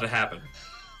what's about to happen.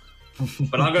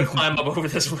 But I'm going to climb up over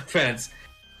this fence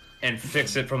and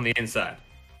fix it from the inside.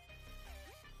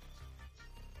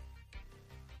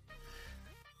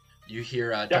 You hear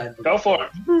Go for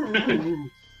it.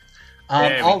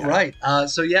 All right.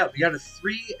 So yeah, we got a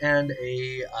 3 and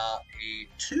a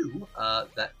 2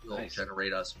 that will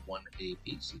generate us 1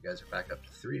 AP. So you guys are back up to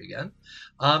 3 again,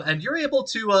 and you're able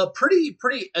to pretty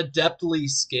adeptly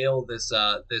scale this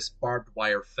barbed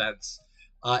wire fence.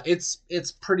 It's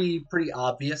pretty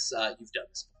obvious. You've done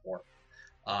this before.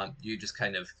 You just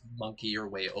kind of monkey your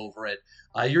way over it.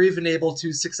 You're even able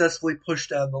to successfully push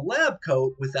down the lab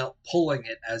coat without pulling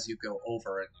it as you go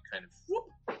over, and you kind of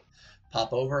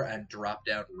pop over and drop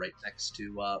down right next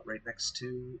to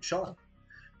Sean.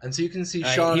 And so you can see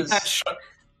Sean. He pats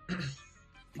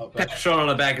Sean on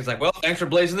the back. Is like, well, thanks for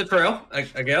blazing the trail, I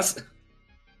guess.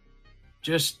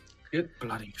 Just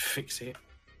bloody fix it.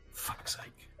 Fuck's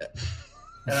sake.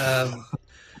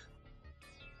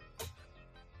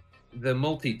 The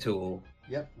multi-tool.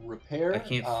 Yep, repair I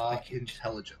can't-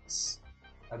 intelligence.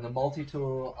 And the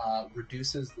multi-tool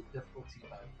reduces the difficulty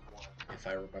by 1, if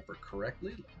I remember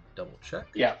correctly. Let me double check.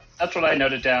 Yeah, that's what I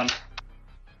noted down.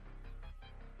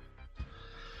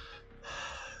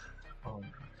 All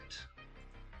right.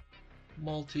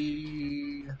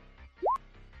 Multi.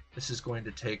 This is going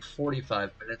to take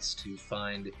 45 minutes to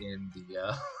find in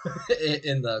the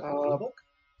in the book.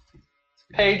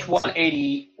 Page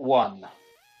 181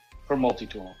 for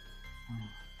multi-tool.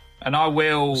 And I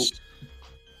will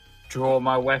draw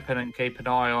my weapon and keep an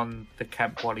eye on the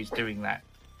camp while he's doing that,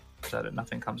 so that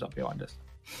nothing comes up behind us.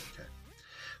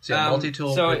 So yeah,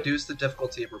 multi-tool so- reduced the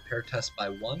difficulty of repair test by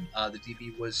 1. The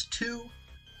DB was 2. So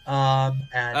can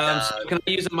I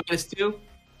use a -2?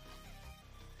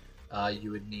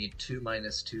 You would need 2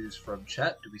 -2s from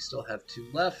Chet. Do we still have 2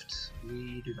 left?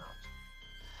 We do not,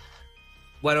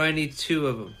 Why do I need 2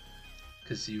 of them?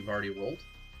 because you've already rolled.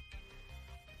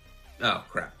 Oh,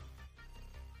 crap.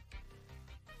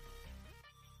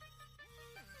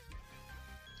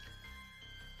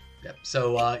 Yep.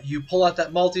 So you pull out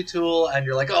that multi-tool, and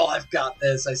you're like, "Oh, I've got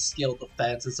this. I scaled the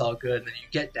fence. It's all good." And then you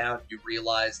get down, and you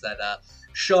realize that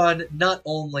Sean not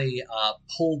only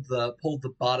pulled the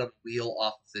bottom wheel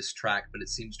off of this track, but it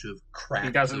seems to have cracked.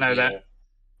 He doesn't the know wheel. that.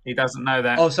 He doesn't know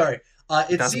that. Oh, sorry.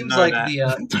 It Doesn't seems know like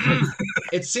that.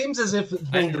 it seems as if the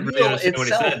I didn't really wheel understand what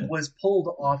he itself said. was pulled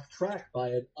off track by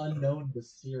an unknown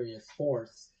mysterious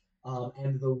force.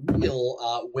 And the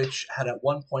wheel, which had at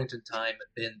one point in time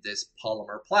been this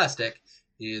polymer plastic,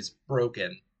 is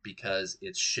broken because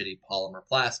it's shitty polymer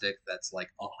plastic that's like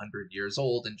 100 years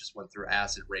old and just went through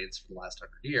acid rains for the last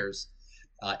 100 years.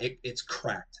 It's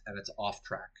cracked and it's off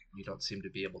track. You don't seem to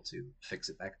be able to fix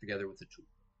it back together with a tool.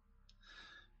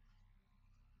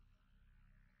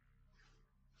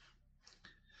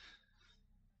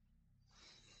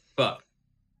 Fuck.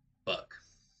 Bug.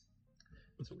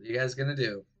 So what are you guys gonna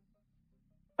do?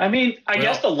 I mean, I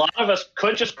guess a lot of us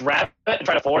could just grab it and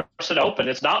try to force it open.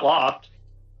 It's not locked.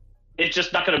 It's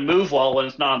just not going to move well when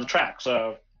it's not on the track.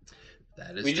 So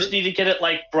That is we true. just need to get it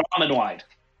like Brahmin wide.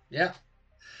 Yeah.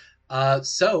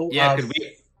 Yeah, could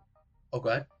we Oh, go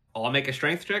ahead. all make a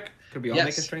strength check? Could we all make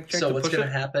a strength check So to what's push going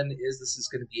to it? happen is this is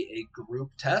going to be a group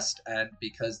test, and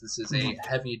because this is a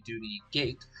heavy-duty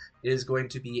gate, it is going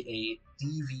to be a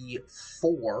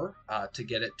DV4 to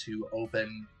get it to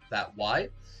open that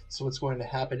wide. So what's going to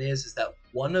happen is that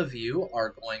one of you are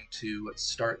going to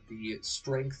start the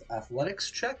strength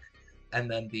athletics check, and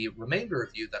then the remainder of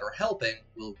you that are helping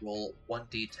will roll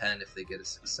 1d10 if they get a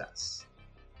success.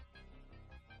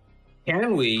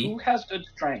 Can we Who has good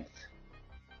strength?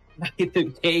 make the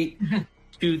gate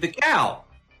to the cow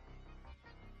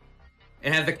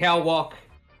and have the cow walk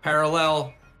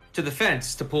parallel to the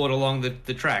fence to pull it along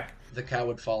the track? The cow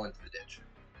would fall into the ditch.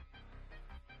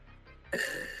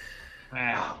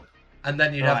 Ah, And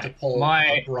then you'd have to Right. pull My-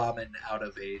 a Brahmin out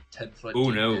of a 10-foot Ooh,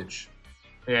 deep no. ditch.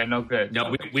 yeah, not good.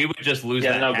 No, we would just lose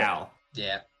Yeah, that no good. cow.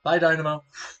 Yeah. Bye, Dynamo.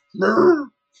 No.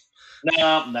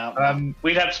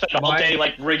 We'd have to spend all my- day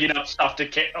like rigging up stuff to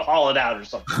haul it out or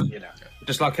something, you know.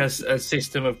 Just like a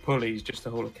system of pulleys just to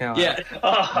haul a cow out. Yeah.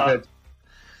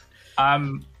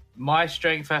 Good. My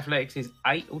strength athletics is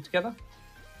 8 altogether.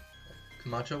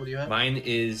 Camacho, what do you have? Mine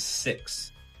is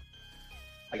 6.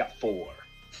 I got 4.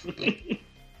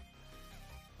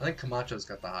 I think Camacho's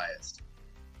got the highest.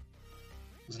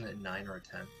 Wasn't it 9 or a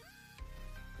 10?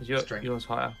 Is Strength. yours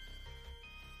higher?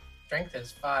 Strength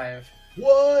is 5.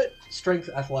 What? Strength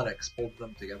athletics. Pulled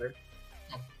them together.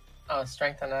 Oh,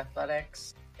 strength and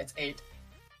athletics. It's 8.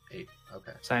 8.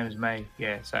 Okay. Same as me.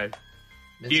 Yeah, so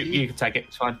Minsky? you can take it.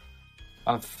 It's fine.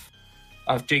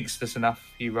 I've jinxed us enough.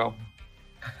 You roll.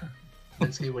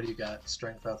 Minsky, what do you got?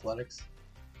 Strength athletics?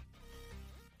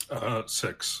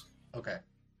 6. Okay.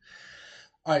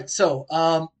 All right, so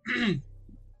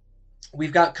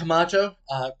we've got Camacho.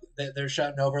 They're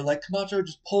shouting over like, Camacho,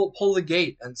 just pull the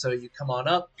gate. And so you come on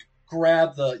up, you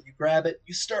grab it,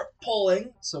 you start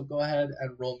pulling. So go ahead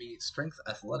and roll me strength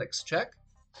athletics check.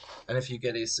 And if you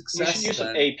get a We success, should use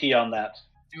some then, AP on that.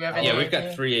 Do you have any Yeah, we've AP?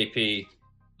 got 3 AP.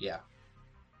 yeah,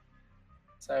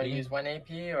 So use 1 AP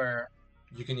or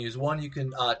you can use one. You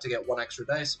can to get 1 extra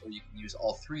dice, or you can use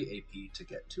all 3 AP to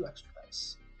get 2 extra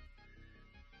dice.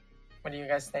 what do you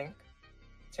guys think?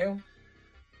 2?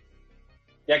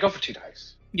 Yeah, go for 2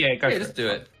 dice. Yeah, go Yeah, for let's it. do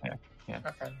it.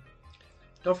 Okay.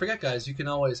 Don't forget, guys, you can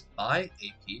always buy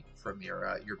AP from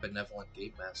your benevolent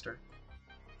game master.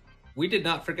 We did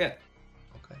not forget.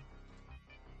 Okay.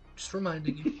 Just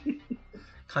reminding you.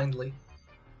 Kindly.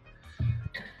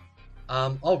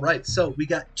 All right, so we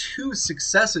got 2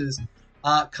 successes.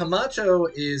 Camacho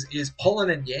is pulling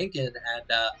and yanking,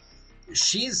 and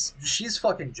she's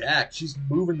fucking jacked. She's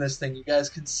moving this thing. You guys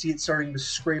can see it starting to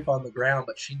scrape on the ground,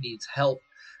 but she needs help.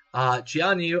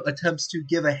 Gianni attempts to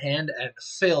give a hand and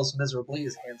fails miserably.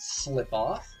 His hands slip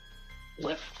off.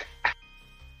 Lift.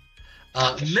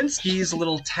 Minsky's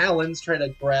little talons try to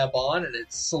grab on, and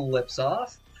it slips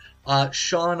off.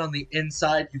 Sean, on the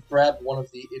inside, you grab one of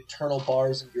the internal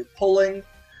bars and you're pulling.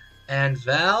 And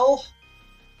Val,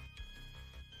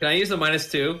 Can I use the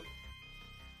 -2?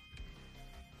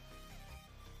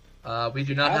 We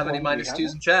do not have any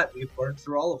 -2s in chat. We've burned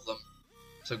through all of them.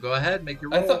 So go ahead, make your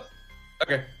roll.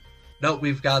 Okay. No,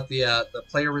 we've got the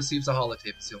player receives a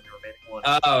holotape. It's the only remaining one.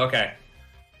 Oh, okay.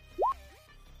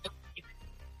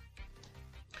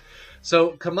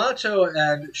 So Camacho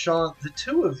and Sean, the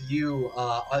two of you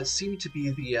seem to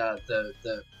be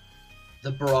the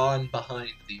brawn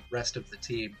behind the rest of the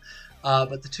team.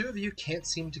 But the two of you can't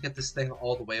seem to get this thing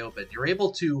all the way open. You're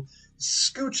able to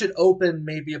scooch it open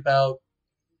maybe about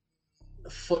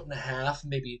 1.5 feet,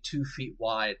 maybe 2 feet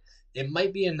wide. It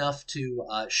might be enough to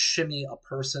shimmy a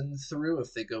person through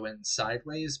if they go in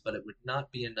sideways, but it would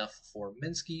not be enough for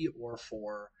Minsky or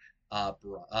for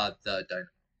the Dynamo.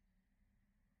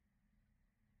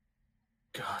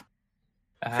 God.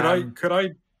 Could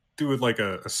I do it like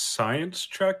a science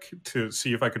check to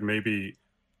see if I could maybe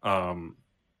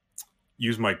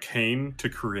use my cane to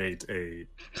create a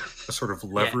sort of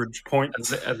leverage point?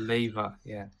 A lever,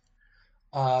 yeah.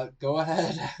 Go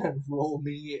ahead and roll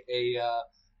me a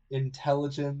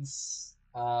intelligence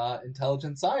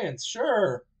science.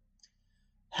 Sure.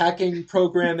 Hacking,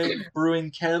 programming,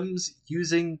 brewing chems,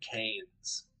 using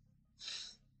canes.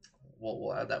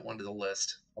 We'll add that one to the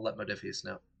list. I'll let Modifius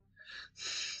know.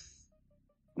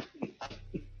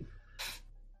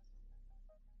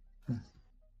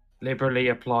 Liberally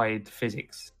applied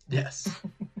physics. Yes.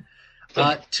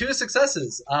 2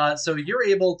 successes. So you're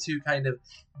able to kind of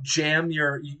jam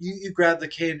you grab the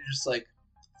cane and just like,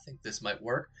 I think this might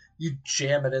work. You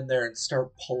jam it in there and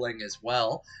start pulling as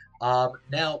well.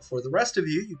 Now, for the rest of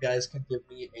you, you guys can give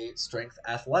me a strength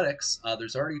athletics.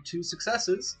 There's already 2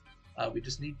 successes. We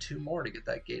just need 2 more to get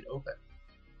that gate open.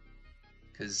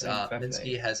 Because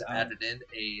Minsky has added in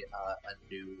a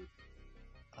new,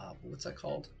 what's that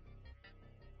called?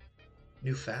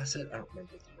 New facet? I don't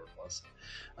remember what the word was.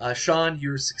 Sean,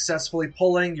 you're successfully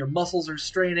pulling. Your muscles are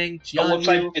straining. It looks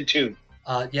like it too.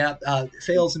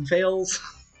 Fails and fails.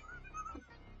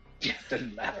 Yeah,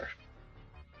 doesn't matter.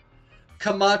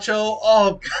 Camacho,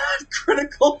 oh god,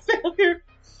 critical failure.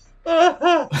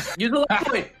 Use a luck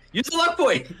point. Use a luck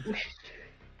point.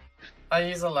 I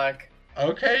use a luck.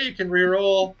 Okay, you can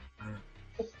reroll.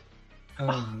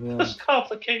 Oh, yeah. There's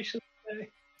complications.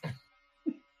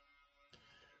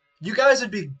 You guys would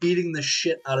be beating the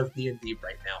shit out of D&D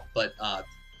right now, but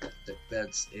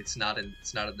it's not in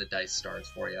the dice stars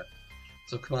for you.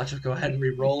 So Camacho, go ahead and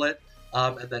re-roll it,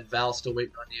 and then Val still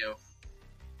waiting on you.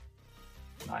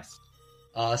 Nice.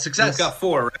 Success. We've got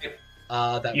 4, right?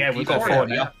 We've got 4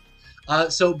 now.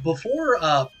 So before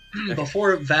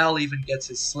Val even gets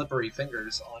his slippery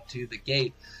fingers onto the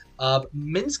gate,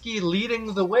 Minsky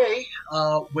leading the way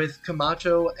with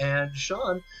Camacho and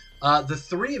Sean. The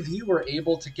 3 of you were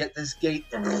able to get this gate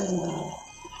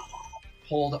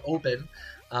pulled open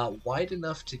wide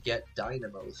enough to get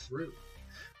Dynamo through.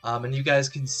 And you guys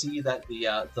can see that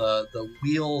the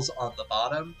wheels on the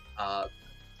bottom,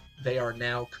 they are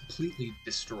now completely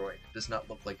destroyed. It does not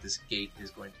look like this gate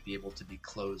is going to be able to be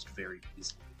closed very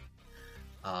easily.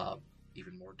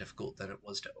 Even more difficult than it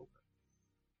was to open.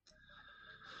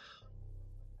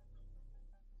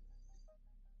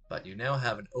 But you now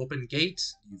have an open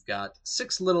gate. You've got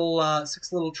 6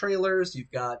 little trailers.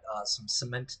 You've got some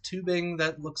cement tubing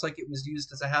that looks like it was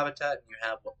used as a habitat. And you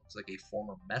have what looks like a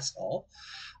former mess hall.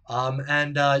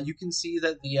 And you can see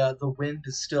that the wind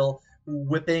is still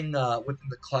whipping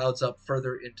the clouds up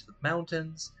further into the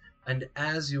mountains. And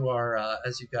as you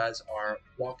guys are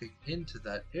walking into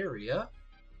that area,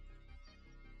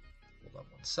 hold on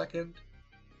one second.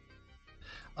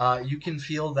 You can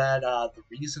feel that the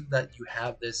reason that you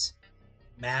have this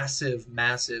massive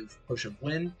push of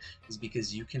wind is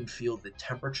because you can feel the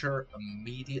temperature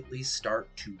immediately start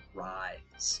to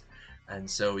rise. And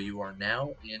so you are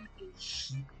now in a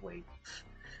heat wave.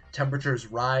 Temperatures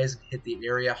rise and hit the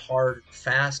area hard and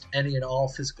fast. Any and all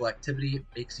physical activity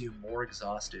makes you more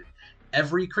exhausted.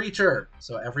 Every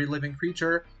living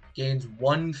creature gains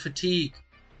 1 fatigue.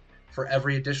 For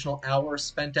every additional hour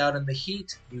spent out in the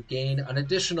heat, you gain an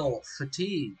additional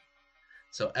fatigue.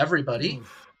 So everybody,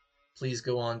 please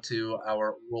go on to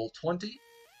our Roll20.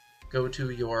 Go to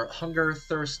your hunger,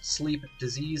 thirst, sleep,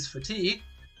 disease, fatigue.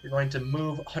 You're going to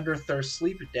move hunger, thirst,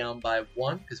 sleep down by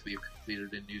 1 because we've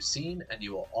completed a new scene, and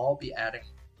you will all be adding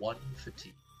 1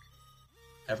 fatigue.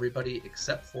 Everybody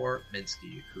except for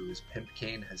Minsky, whose Pimp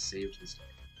Cane has saved his day.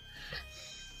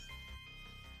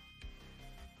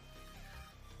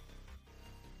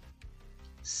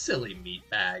 Silly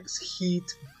meatbags,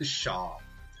 heat the Shaw.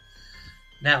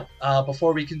 Now,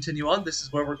 before we continue on, this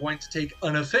is where we're going to take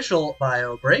an official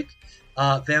bio break.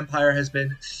 Vampire has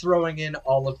been throwing in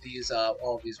all of these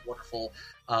wonderful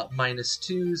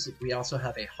 -2s. We also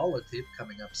have a holotape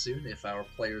coming up soon if our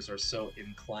players are so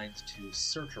inclined to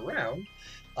search around.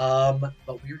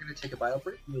 But we are going to take a bio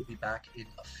break. We'll be back in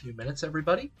a few minutes,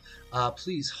 everybody.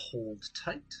 Please hold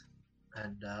tight.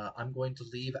 And I'm going to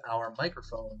leave our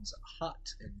microphones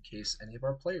hot in case any of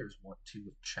our players want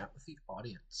to chat with the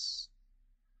audience.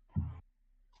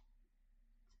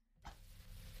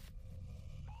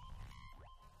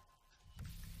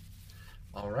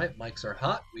 All right, mics are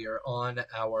hot. We are on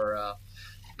our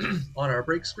on our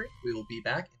break screen. We will be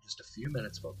back in just a few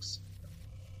minutes, folks.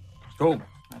 Cool.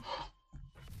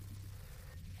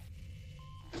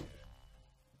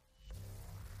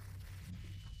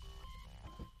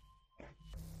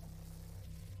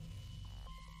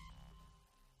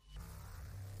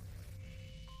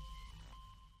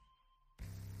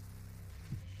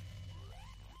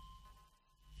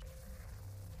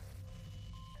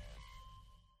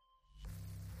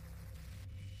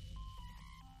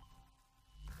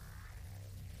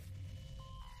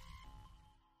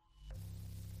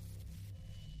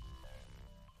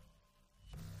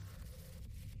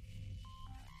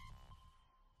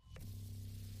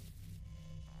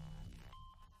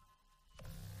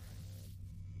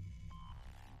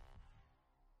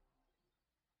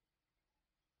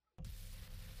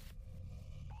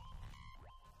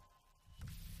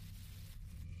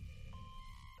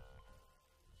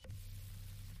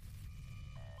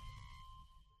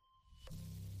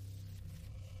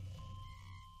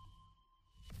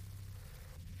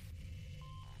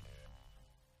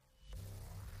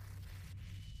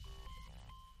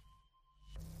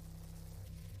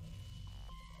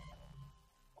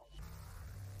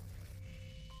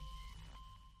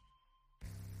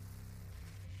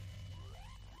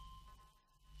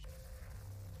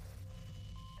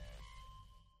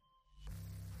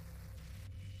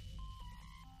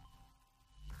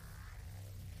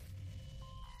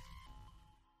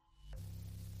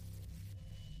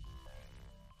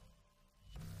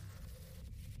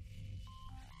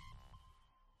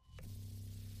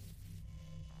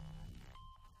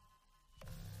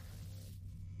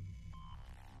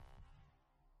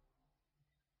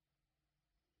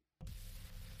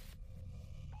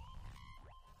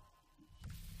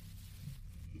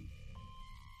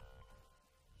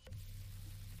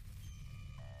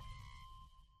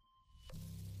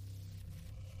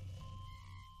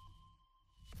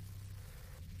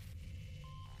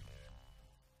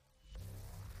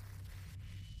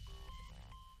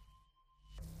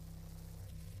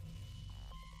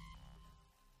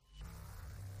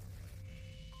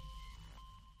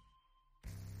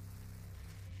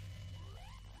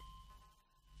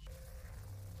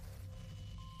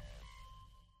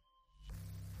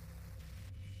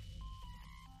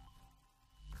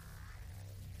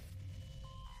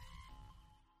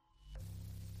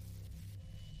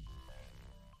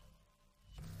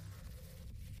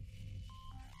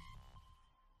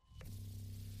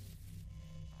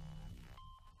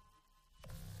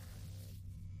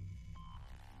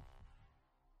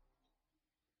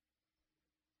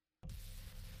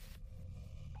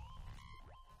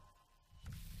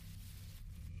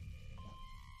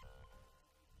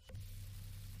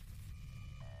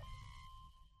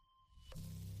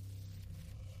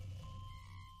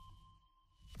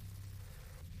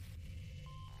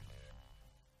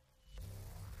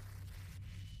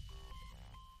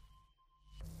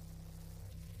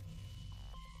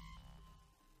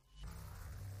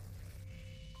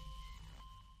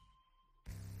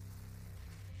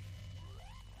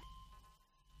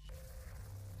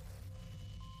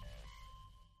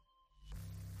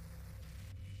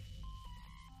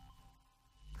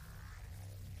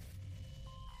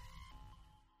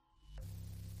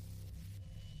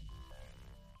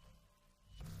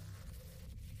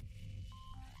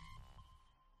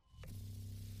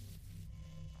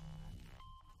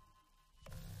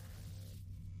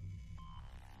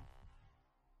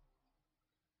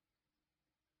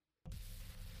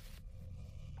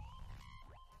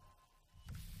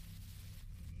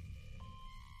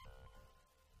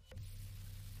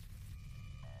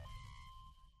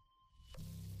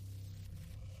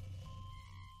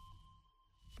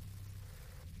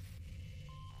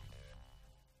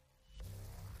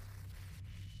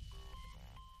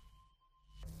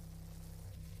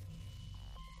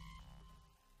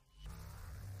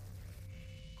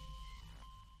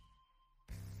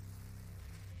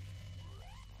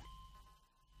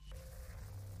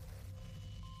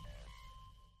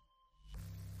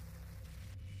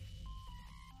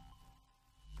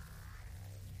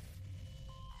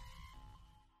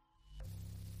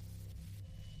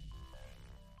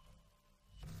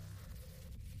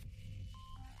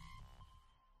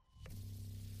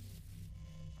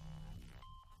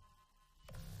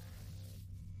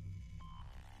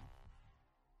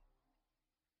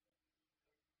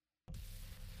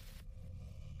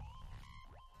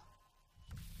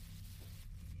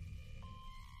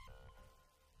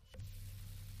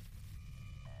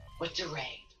 What's a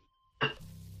raid?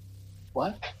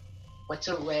 What? What's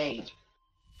a raid?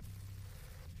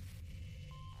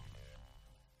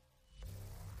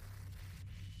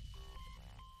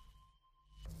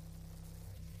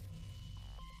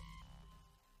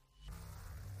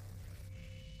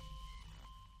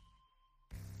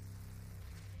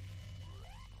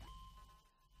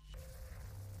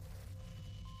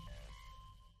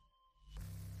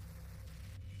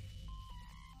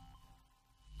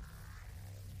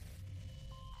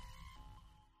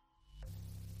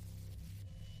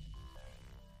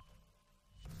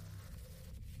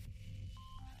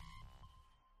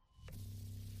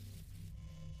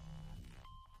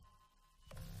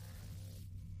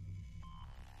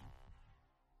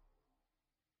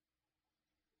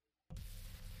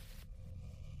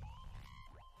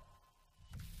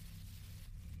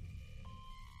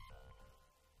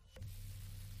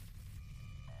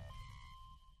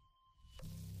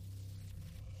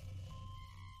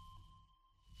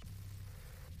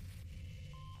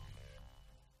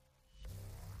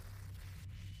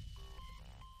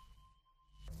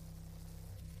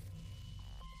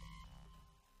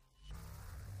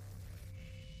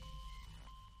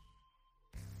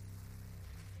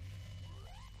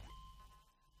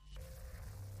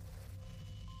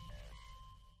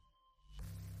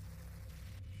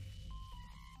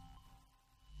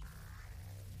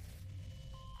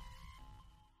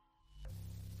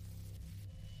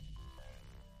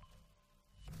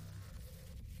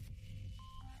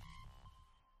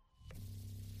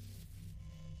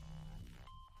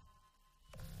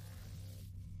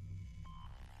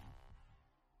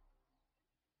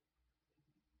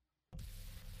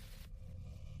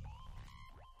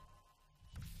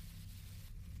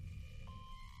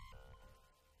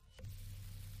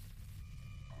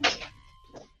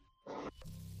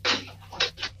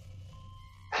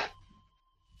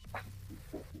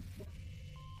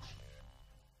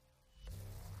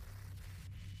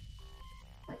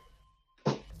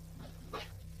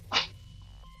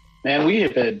 Man, we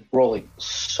have been rolling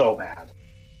so bad.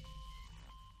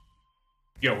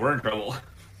 Yo, we're in trouble.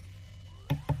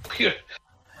 We're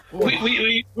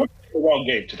playing the wrong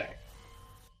game today.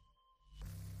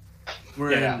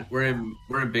 We're Yeah.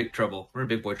 in big trouble. We're in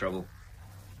big boy trouble.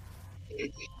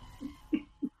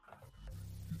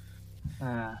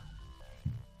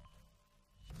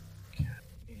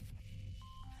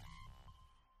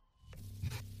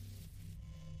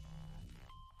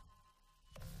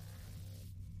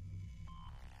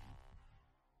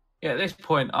 Yeah, at this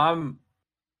point,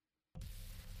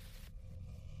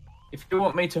 if you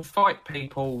want me to fight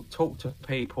people, talk to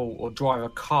people, or drive a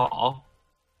car,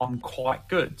 I'm quite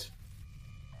good.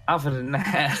 Other than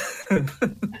that,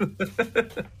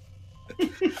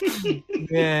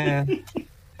 yeah.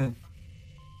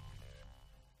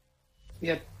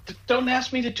 Yeah, don't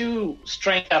ask me to do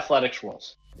strength athletics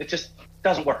rolls. It just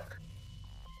doesn't work.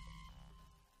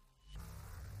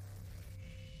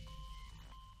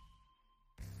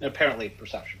 And apparently,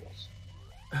 perception rolls.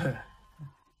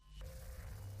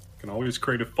 Can always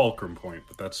create a fulcrum point,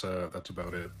 but that's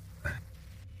about it.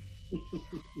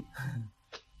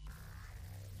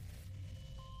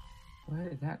 Where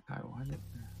did that go? Why did...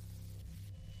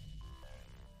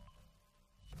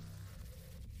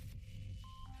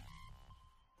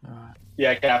 All right.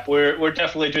 Yeah, Cap, we're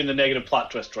definitely doing the negative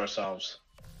plot twist to ourselves.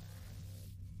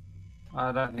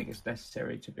 I don't think it's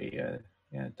necessary to be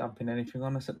dumping anything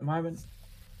on us at the moment.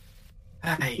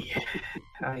 Hey,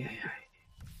 hey.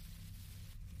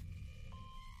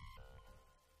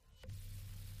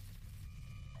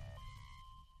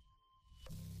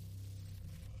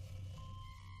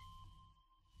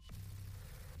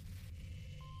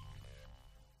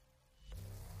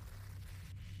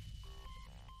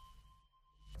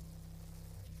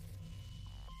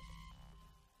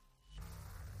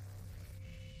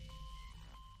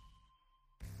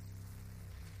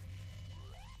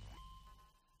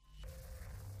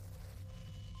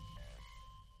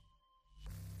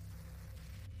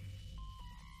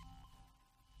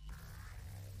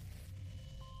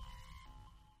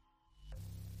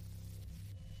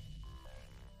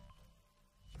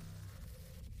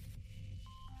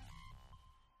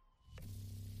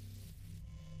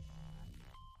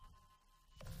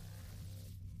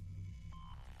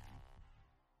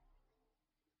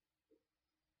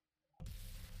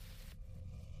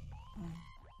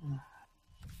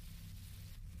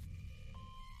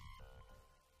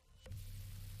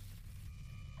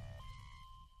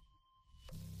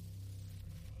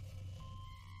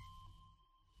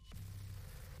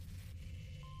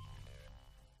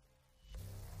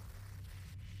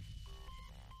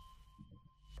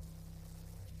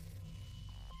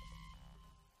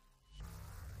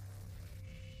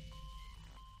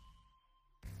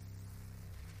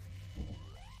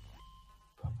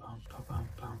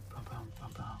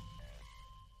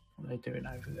 they doing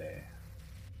over there?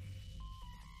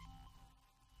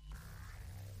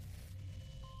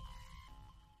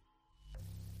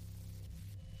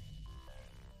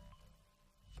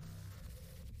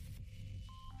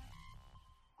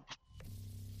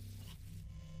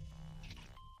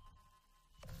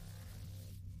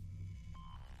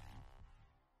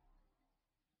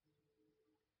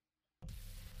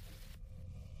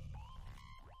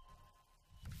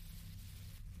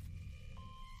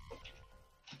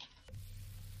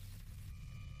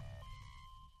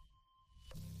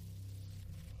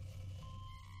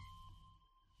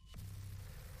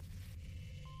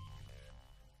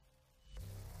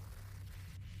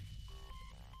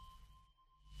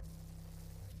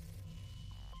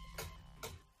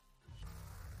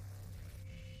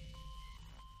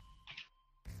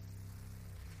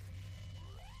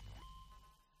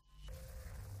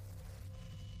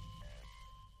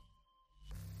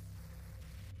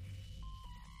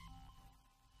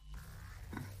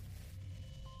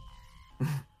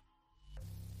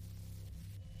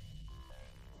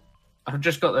 I've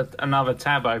just got another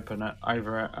tab open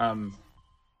over at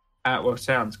Outworld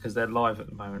Sounds because they're live at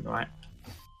the moment, right?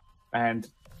 And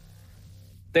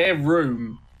their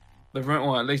room,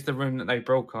 or at least the room that they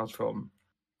broadcast from,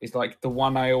 is like the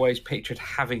one I always pictured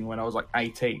having when I was like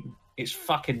 18. It's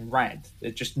fucking rad.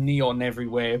 There's just neon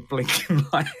everywhere, blinking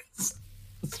lights.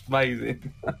 It's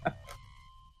amazing.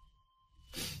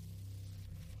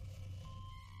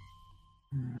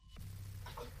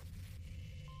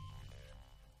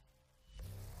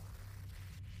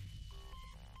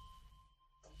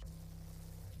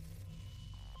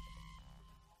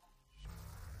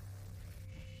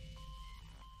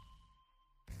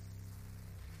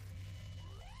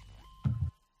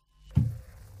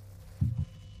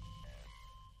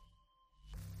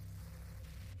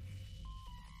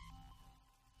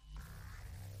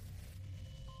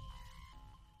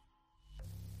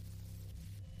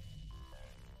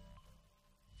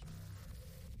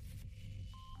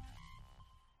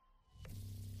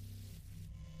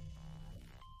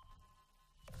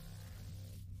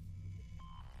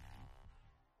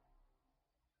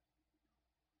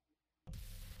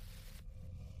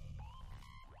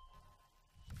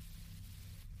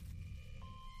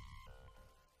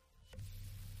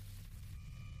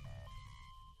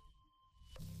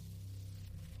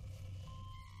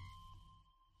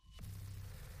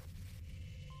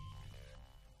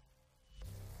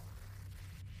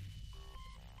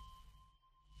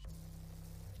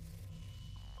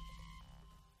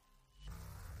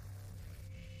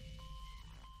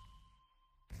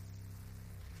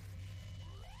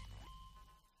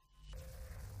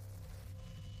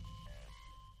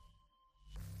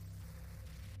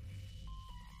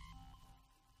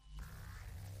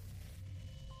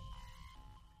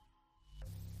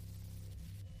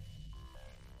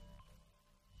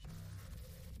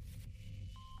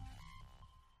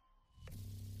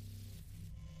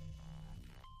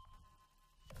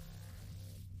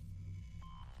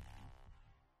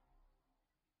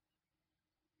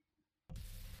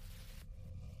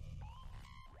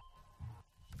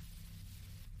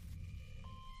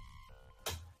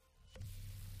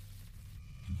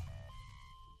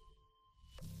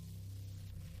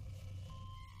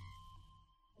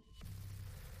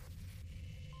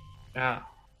 Yeah.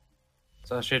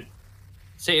 So I should,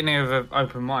 sitting here with an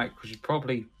open mic, we should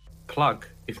probably plug.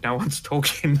 If no one's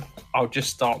talking, I'll just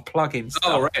start plugging stuff.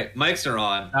 Oh, right. Mics are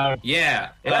on. Yeah.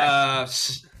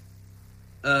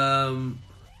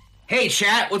 Hey,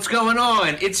 chat. What's going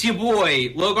on? It's your boy,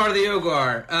 Logar the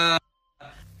Ogar.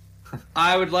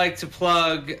 I would like to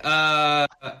plug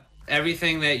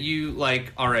everything that you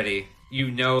like already.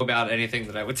 You know about anything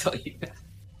that I would tell you.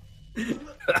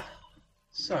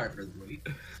 Sorry for the wait.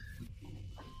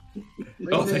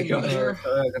 Oh, thank God.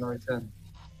 Going to return.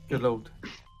 Good lord.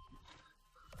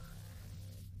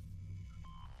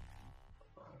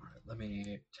 Alright, let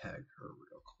me tag her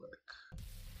real quick.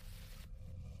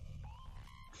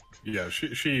 Yeah,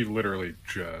 she literally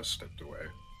just stepped away.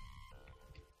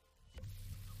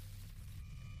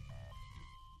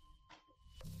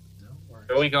 No worries.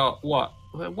 So we got what?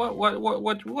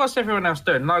 What's everyone else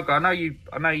doing? Logo, I know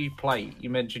you play. You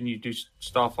mentioned you do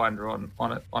Starfinder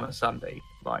on a Sunday,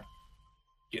 like.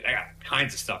 Dude, I got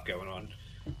kinds of stuff going on.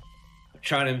 I'm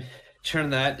trying to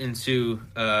turn that into.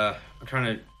 I'm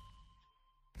trying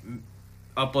to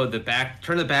upload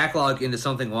turn the backlog into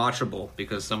something watchable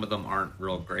because some of them aren't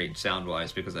real great sound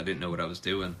wise because I didn't know what I was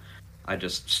doing. I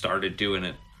just started doing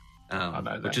it,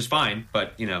 which is fine,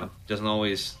 but doesn't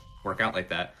always work out like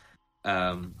that.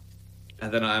 And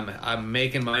then I'm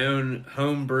making my own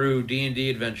homebrew D&D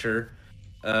adventure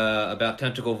about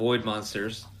tentacle void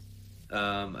monsters.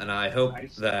 and I hope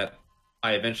Nice. that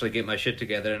I eventually get my shit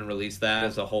together and release that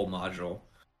as a whole module.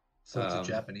 So it's a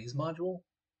Japanese module?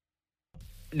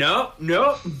 Nope,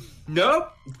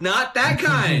 not that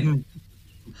kind.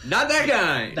 Not that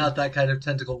kind. Not that kind of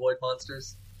tentacle void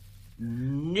monsters?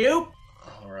 Nope.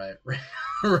 All right.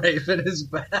 Raven is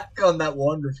back on that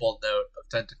wonderful note of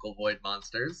tentacle void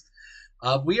monsters.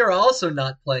 We are also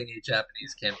not playing a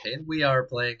Japanese campaign. We are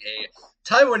playing a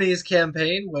Taiwanese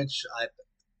campaign, which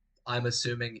I'm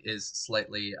assuming is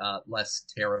slightly less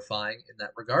terrifying in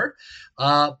that regard.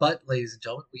 But, ladies and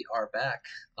gentlemen, we are back.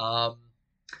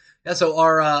 So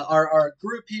our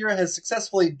group here has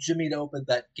successfully jimmied open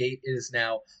that gate. It is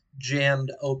now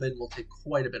jammed open. Will take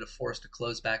quite a bit of force to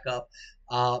close back up.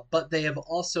 But they have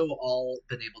also all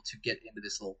been able to get into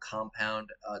this little compound.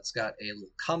 It's got a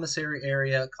little commissary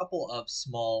area, a couple of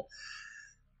small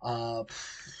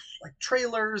like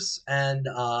trailers, and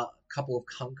a couple of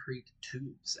concrete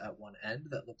tubes at one end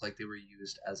that look like they were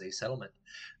used as a settlement.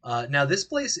 Now this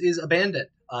place is abandoned.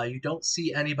 You don't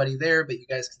see anybody there, but you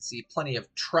guys can see plenty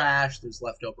of trash. There's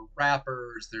leftover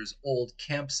wrappers. There's old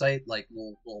campsite, like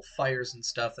little fires and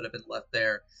stuff that have been left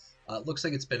there. It looks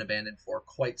like it's been abandoned for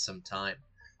quite some time.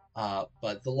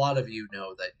 But a lot of you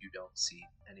know that you don't see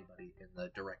anybody in the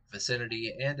direct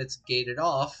vicinity, and it's gated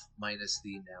off, minus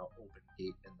the now open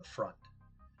gate in the front.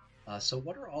 So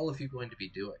what are all of you going to be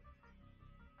doing?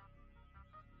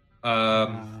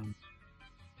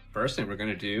 First thing we're going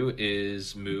to do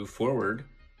is move forward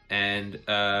and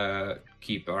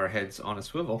keep our heads on a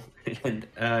swivel and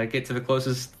get to the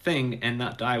closest thing and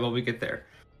not die while we get there.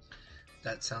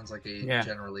 That sounds like a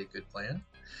generally good plan.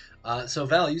 So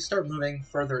Val, you start moving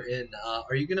further in.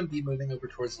 Are you going to be moving over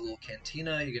towards the little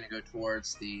cantina? Are you going to go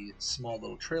towards the small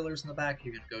little trailers in the back? Are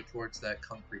you going to go towards that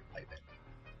concrete piping?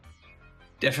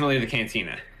 Definitely the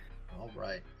cantina. All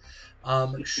right.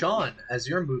 Sean, as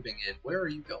you're moving in, where are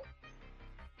you going?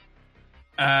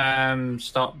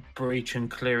 Start breach and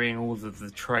clearing all of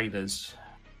the trailers.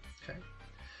 Okay.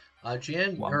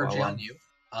 Jianyu,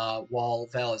 while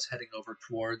Val is heading over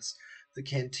towards the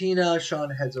cantina,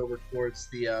 Sean heads over towards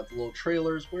the little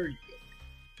trailers. Where are you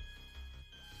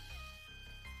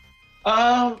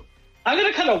going? I'm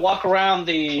gonna kind of walk around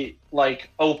the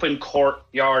open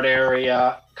courtyard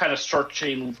area, kind of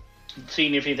searching,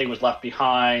 seeing if anything was left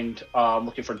behind,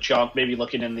 looking for junk, maybe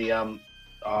looking in the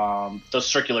those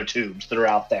circular tubes that are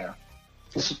out there.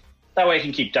 That way I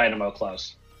can keep Dynamo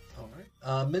close. All right.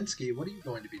 Minsky, what are you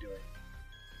going to be doing?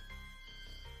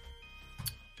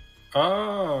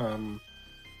 I'll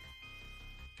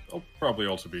probably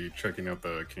also be checking out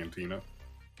the cantina.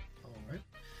 All right.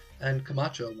 And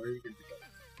Camacho, where are you going to be going?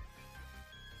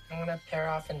 I'm gonna pair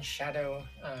off and shadow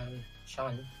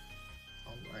Sean.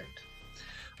 All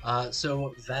right.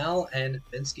 So Val and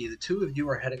Minsky, the two of you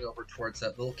are heading over towards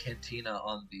that little cantina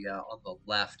on the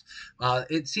left.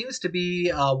 It seems to be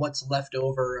what's left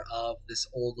over of this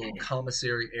old little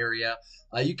commissary area.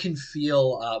 You can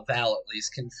feel Val at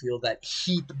least can feel that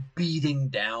heat beating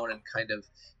down and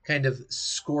kind of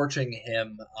scorching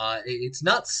him. It's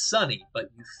not sunny,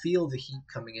 but you feel the heat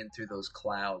coming in through those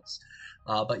clouds.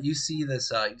 But you see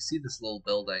this little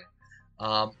building.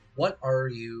 What are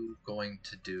you going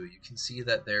to do? You can see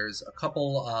that there's a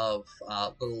couple of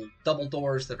little double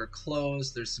doors that are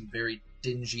closed. There's some very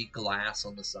dingy glass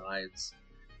on the sides.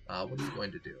 What are you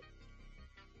going to do?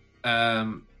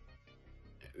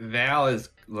 Val is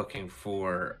looking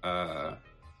for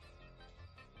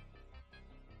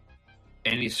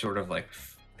any sort of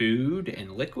food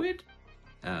and liquid.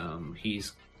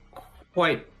 He's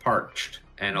quite parched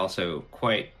and also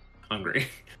quite hungry.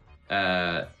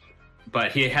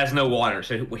 But he has no water,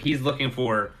 so he's looking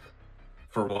for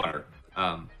water.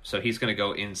 So he's going to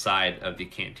go inside of the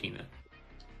cantina.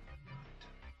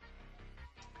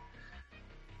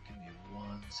 Give me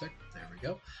 1 second. There we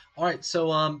go. All right, so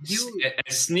you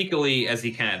as sneakily as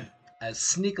he can. As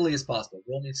sneakily as possible.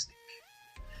 Roll me sneak.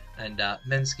 And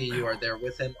Minsky, you are there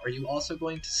with him. Are you also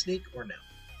going to sneak or no?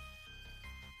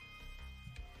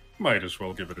 Might as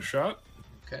well give it a shot.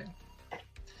 Okay.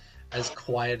 As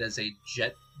quiet as a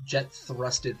jet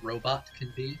thrusted robot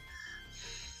can be.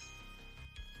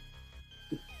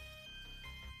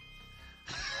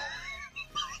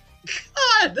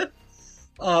 God!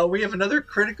 We have another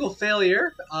critical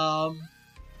failure. All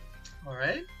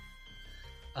right.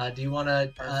 Do you want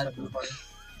to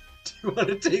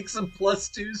take some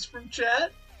 +2s from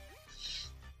chat?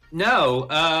 No.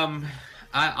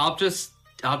 I'll just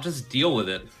deal with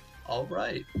it. All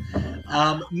right.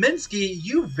 Minsky,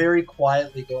 you very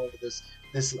quietly go over this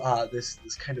this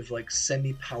kind of like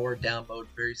semi-powered down mode,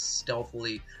 very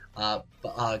stealthily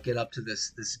get up to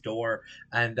this door,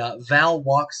 and Val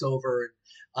walks over.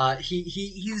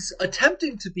 He's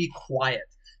attempting to be quiet,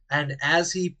 and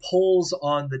as he pulls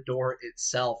on the door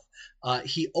itself,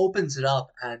 he opens it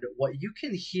up, and what you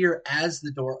can hear as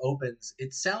the door opens,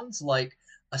 it sounds like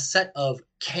a set of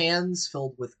cans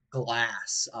filled with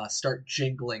glass start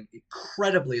jingling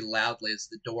incredibly loudly as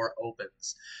the door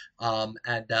opens.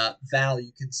 And Val,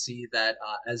 you can see that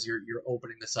as you're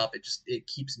opening this up, it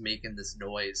keeps making this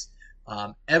noise.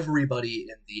 Everybody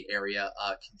in the area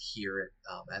can hear it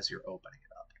as you're opening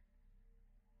it up.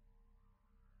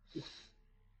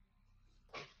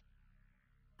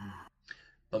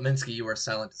 But Minsky, you are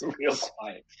silent. It's real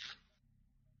quiet.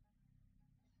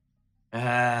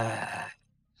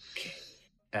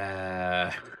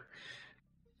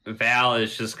 Val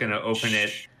is just gonna open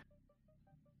it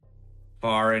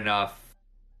far enough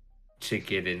to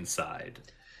get inside.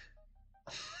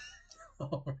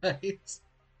 All right.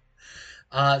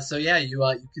 So yeah, you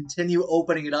continue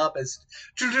opening it up as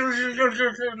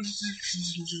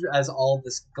all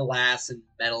this glass and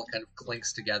metal kind of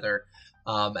clinks together,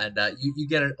 and you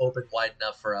get it open wide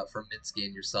enough for Minsky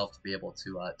and yourself to be able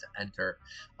to enter,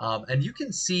 and you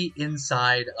can see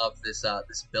inside of this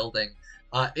building.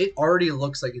 It already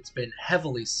looks like it's been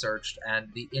heavily searched, and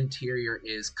the interior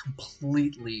is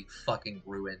completely fucking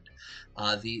ruined.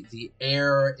 The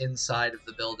air inside of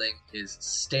the building is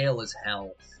stale as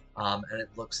hell. And it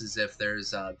looks as if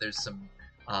there's some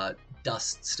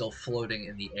dust still floating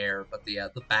in the air, but the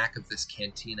back of this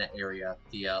cantina area,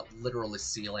 the literal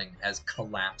ceiling has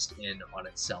collapsed in on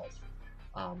itself,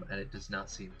 and it does not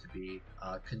seem to be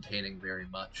containing very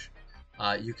much.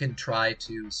 You can try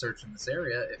to search in this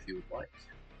area if you would like.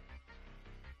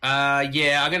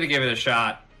 Yeah, I'm gonna give it a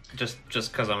shot, just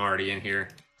because I'm already in here.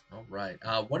 All right.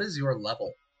 What is your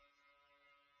level?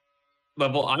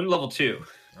 I'm level 2.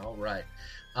 All right.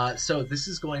 So this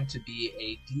is going to be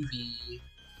a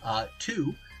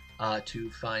DV2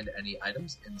 to find any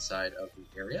items inside of the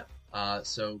area.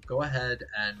 So go ahead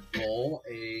and roll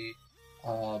a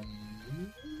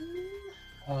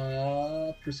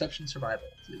perception survival,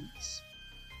 please.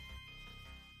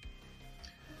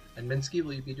 And Minsky,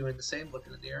 will you be doing the same,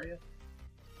 looking in the area?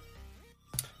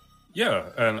 Yeah,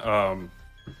 and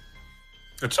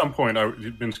at some point,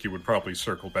 Minsky would probably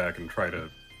circle back and try to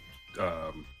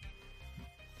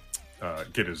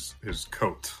get his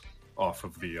coat off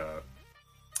of the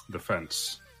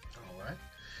fence. All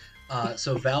right.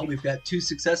 So Val, we've got 2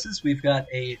 successes. We've got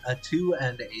a 2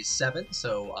 and a 7.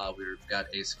 So we've got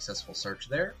a successful search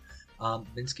there.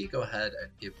 Minsky, go ahead and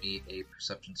give me a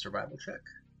perception survival check.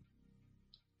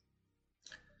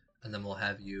 And then we'll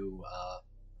have you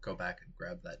go back and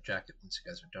grab that jacket once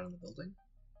you guys are done in the building.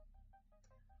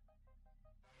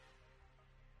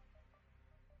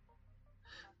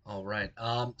 All right.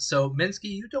 So Minsky,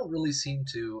 you don't really seem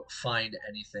to find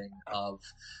anything of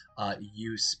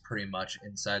use pretty much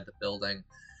inside the building.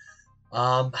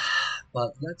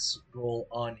 But let's roll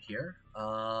on here.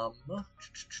 All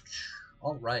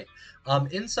right.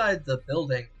 Inside the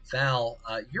building, Val,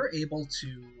 you're able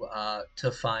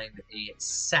to find a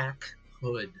sack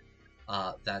hood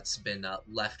that's been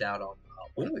left out on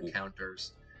one of the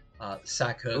counters. The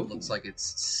sack hood looks like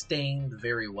it's stained,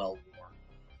 very well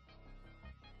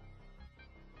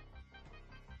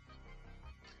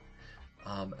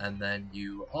worn. And then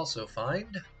you also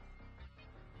find...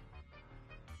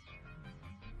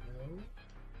 No. Hold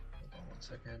on 1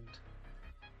 second.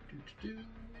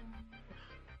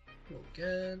 Go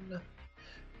again.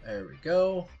 There we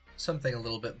go. Something a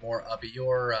little bit more up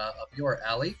your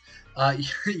alley.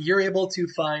 You're able to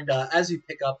find as you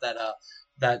pick up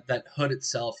that hood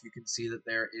itself. You can see that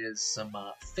there is some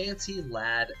fancy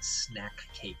lad snack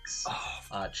cakes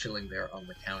chilling there on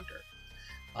the counter.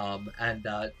 And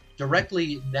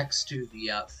directly next to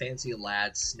the fancy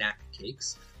lad snack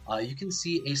cakes, you can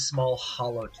see a small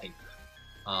holotape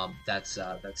that's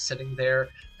sitting there,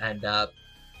 and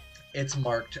it's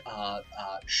marked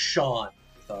Sean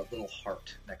with a little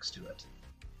heart next to it,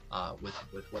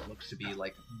 with what looks to be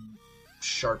like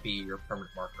Sharpie or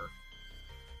permanent marker.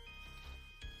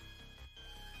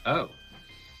 Oh.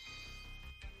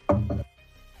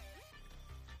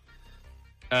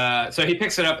 So he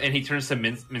picks it up and he turns to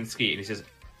Minsky and he says,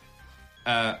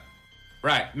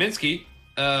 right, Minsky,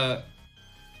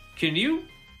 can you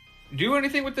do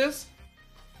anything with this?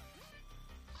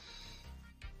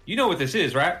 You know what this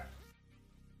is, right?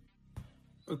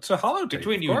 It's a holotape.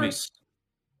 Between you and me.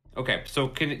 Okay, so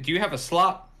do you have a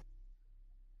slot?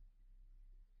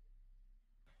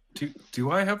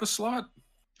 Do I have a slot?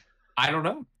 I don't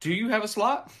know. Do you have a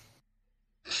slot?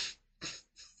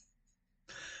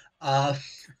 Uh,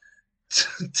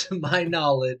 to my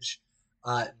knowledge,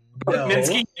 no.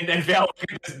 Minsky and Val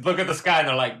look at the sky and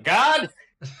they're like, God?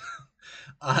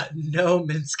 No,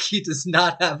 Minsky does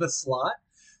not have a slot.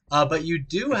 But you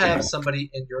do have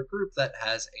somebody in your group that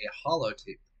has a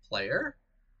holotape player.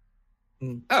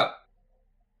 Oh.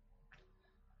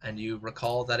 And you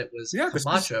recall that it was Yeah,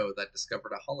 Camacho that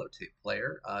discovered a holotape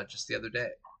player just the other day.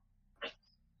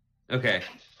 Okay.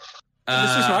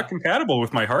 This is not compatible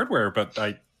with my hardware, but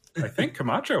I think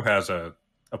Camacho has a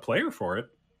player for it.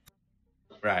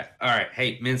 Right. All right.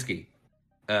 Hey, Minsky.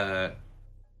 Don't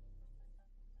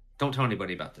tell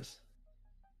anybody about this.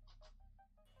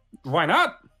 Why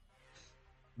not?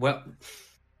 Well,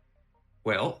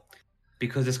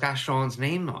 because it's got Sean's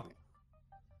name on it.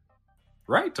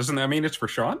 Right. Doesn't that mean it's for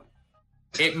Sean?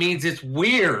 It means it's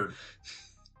weird.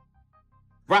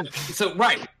 Right. So,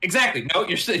 right. Exactly. No,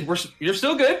 you're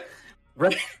still good.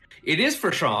 Right. It is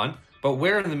for Sean, but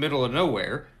we're in the middle of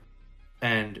nowhere,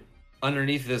 and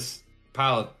underneath this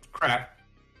pile of crap,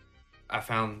 I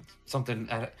found something.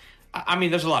 I mean,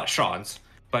 there's a lot of Sean's,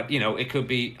 but it could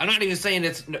be. I'm not even saying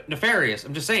it's nefarious.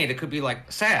 I'm just saying it could be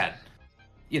like sad,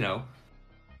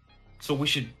 So we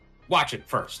should watch it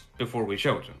first before we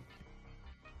show it to him.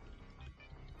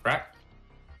 Right?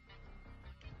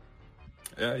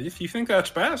 If you think that's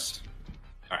best.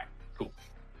 All right, cool.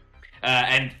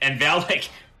 And Val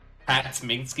pats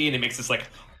Minsky and it makes this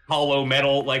hollow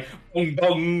metal boom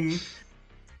boom.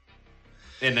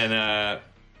 And then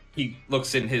he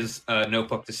looks in his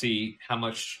notebook to see how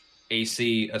much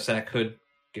AC a sack hood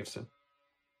gives him.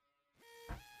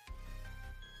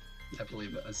 I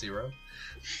believe a 0.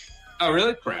 Oh,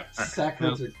 really? Crap. Sack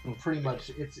hoods are pretty much.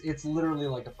 It's literally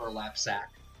like a burlap sack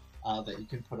that you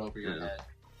can put over your head.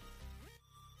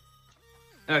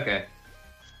 Okay.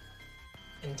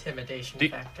 Intimidation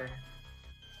factor.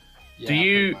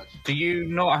 Yeah, do you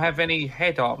not have any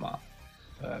head armor?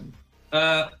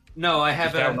 No, I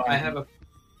have Just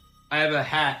I have a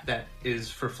hat that is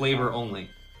for flavor only.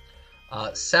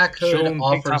 Sack hood Sean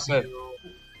picked offers up you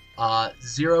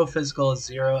 0 physical,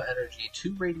 0 energy,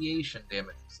 2 radiation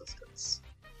damage resistance.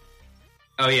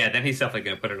 Oh yeah, then he's definitely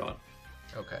gonna put it on.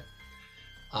 Okay.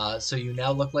 So you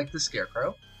now look like the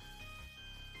Scarecrow.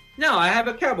 No, I have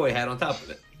a cowboy hat on top of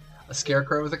it. A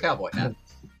Scarecrow with a cowboy hat.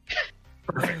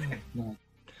 Perfect.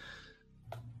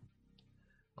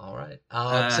 All right.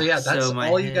 So yeah, that's so my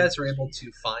all you head- guys are able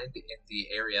to find in the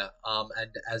area.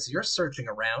 And as you're searching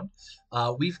around,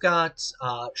 we've got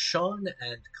Sean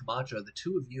and Camacho. The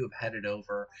two of you have headed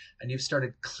over, and you've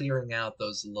started clearing out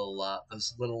those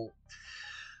little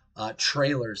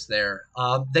trailers there.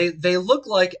 They look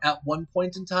like at one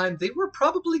point in time they were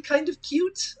probably kind of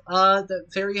cute. The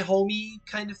very homey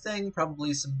kind of thing.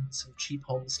 Probably some cheap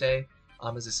homestay.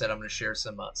 As I said, I'm going to share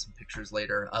some pictures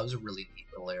later. It was a really neat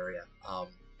little area.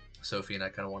 Sophie and I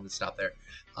kind of wanted to stop there.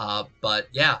 But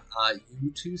yeah, you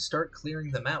two start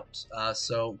clearing them out.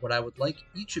 So what I would like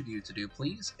each of you to do,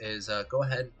 please, is go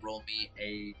ahead and roll me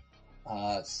a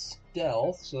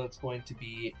stealth. So it's going to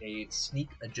be a sneak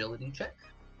agility check.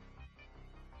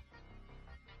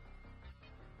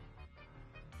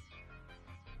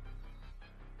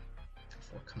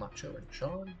 For Camacho and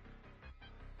Sean.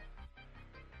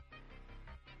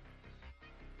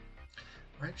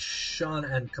 Alright, Sean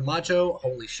and Camacho,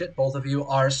 holy shit, both of you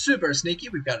are super sneaky.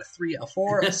 We've got a 3, a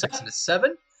 4, a 6, and a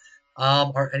 7.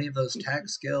 Are any of those tag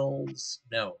skills?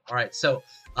 No. Alright, so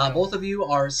both of you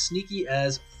are sneaky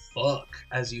as fuck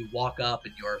as you walk up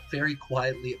and you're very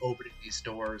quietly opening these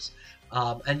doors.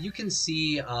 And you can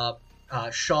see,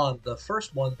 Sean, the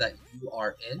first one that you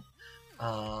are in.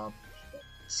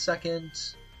 Second.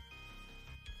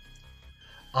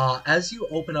 As you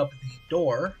open up the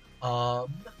door,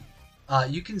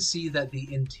 you can see that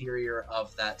the interior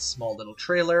of that small little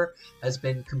trailer has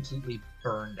been completely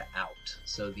burned out.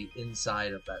 So the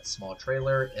inside of that small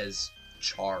trailer is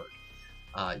charred.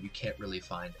 You can't really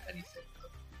find anything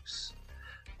of use.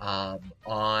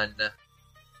 On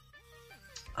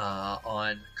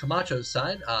Camacho's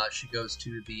side, she goes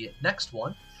to the next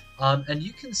one, and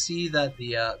you can see that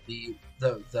the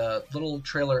little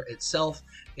trailer itself,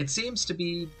 it seems to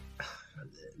be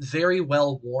very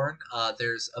well worn.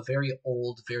 There's a very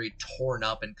old, very torn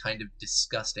up and kind of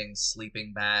disgusting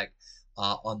sleeping bag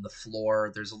on the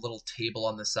floor. There's a little table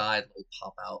on the side that will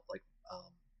pop out,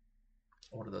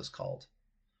 what are those called?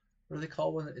 What are they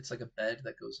called when it's like a bed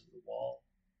that goes into the wall?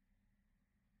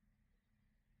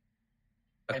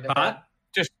 A cot?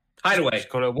 Just hideaway. Just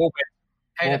call it a wall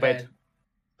bed. Wall bed.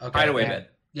 Okay, Hideaway yeah. bed.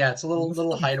 Yeah, it's a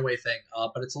little hideaway thing,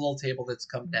 but it's a little table that's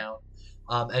come down.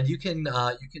 And you can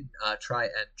try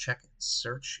and check and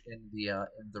search in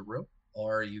the room,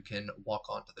 or you can walk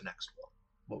on to the next one.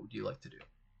 What would you like to do?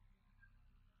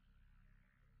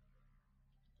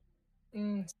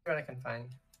 See what I can find.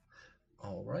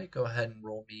 All right, go ahead and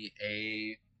roll me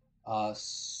a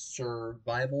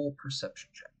survival perception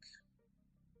check.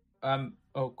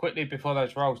 Quickly before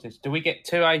those rolls, do we get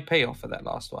 2 AP off of that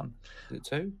last one? Is it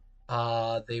 2?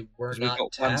 They were 'Cause we not got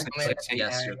one tagged, but success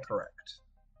yes, each. you're correct.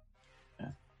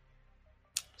 Yeah.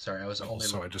 Sorry, I was only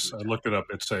So looking I at looked it up.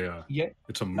 It's a Yeah.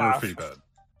 it's a Murphy Nah. bed.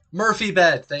 Murphy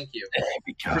bed. Thank you. There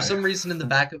we go. For some reason, in the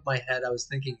back of my head, I was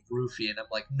thinking roofie, and I'm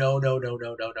like, no,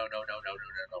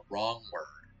 wrong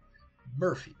word.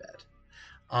 Murphy bed.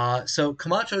 So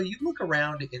Camacho, you look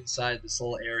around inside this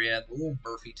little area, the little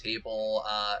Murphy table,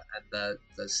 and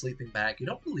the sleeping bag. You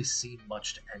don't really see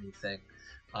much to anything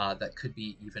that could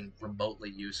be even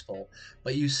remotely useful.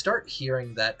 But you start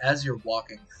hearing that as you're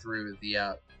walking through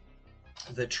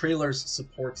the trailer's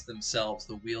supports themselves,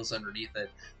 the wheels underneath it,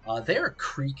 they are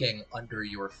creaking under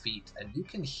your feet, and you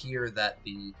can hear that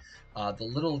the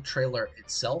little trailer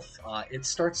itself, it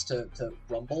starts to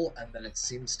rumble, and then it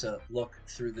seems to look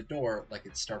through the door like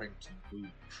it's starting to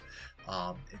move.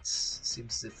 It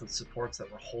seems as if the supports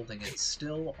that were holding it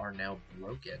still are now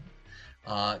broken.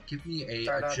 Give me a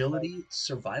Start out agility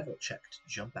survival check to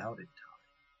jump out in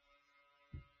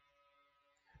time.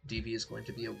 DV is going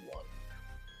to be a 1.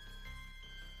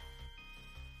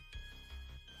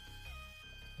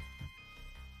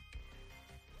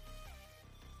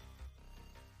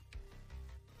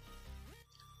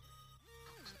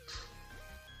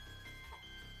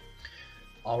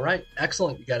 All right,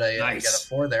 excellent. You got a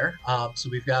 4 there. So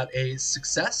we've got a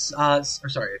success, a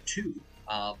 2.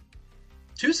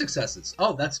 2 successes.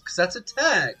 Oh, that's a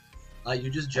tag. You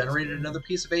just generated another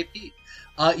piece of AP.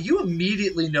 You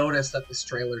immediately notice that this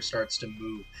trailer starts to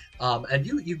move, and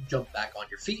you jump back on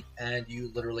your feet, and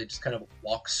you literally just kind of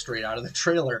walk straight out of the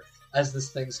trailer as this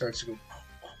thing starts to go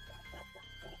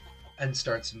and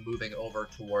starts moving over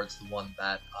towards the one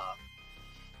that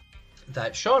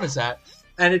Sean is at,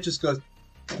 and it just goes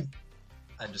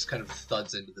and just kind of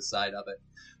thuds into the side of it.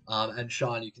 And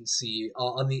Sean, you can see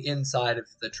on the inside of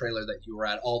the trailer that you were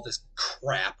at, all this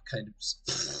crap kind of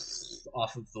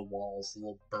off of the walls, a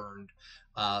little burned,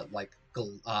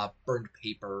 burned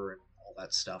paper and all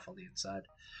that stuff on the inside.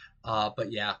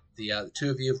 But yeah, the two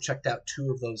of you have checked out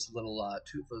two of those little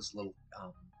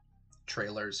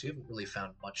trailers. You haven't really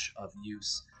found much of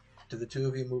use. Do the two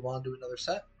of you move on to another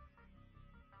set?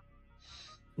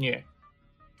 Yeah.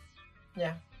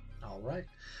 Yeah. All right.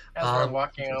 As we're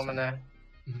walking, I'm interesting. gonna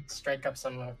strike up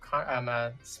some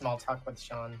small talk with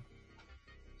Sean.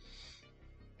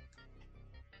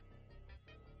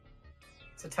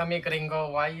 So tell me, Gringo,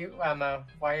 why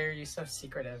are you so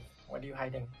secretive? What are you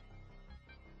hiding?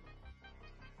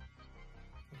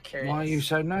 I'm curious. Why are you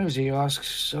so nosy? You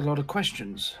ask a lot of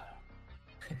questions.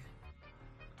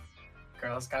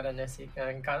 Girls gotta know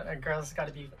girls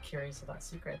gotta be curious about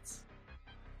secrets.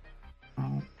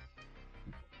 Oh.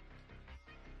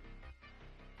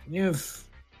 You've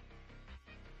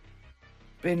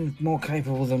been more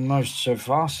capable than most so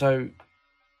far, so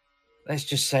let's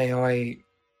just say I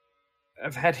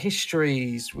have had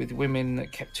histories with women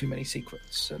that kept too many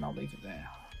secrets, and I'll leave it there.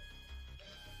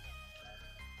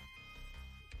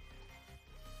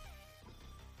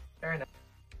 Fair enough.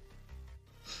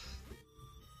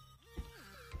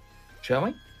 Shall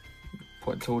we?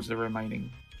 Point towards the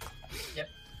remaining. Yep.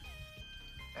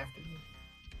 After you.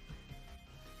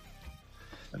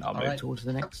 And I'll All move right. towards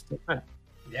the next.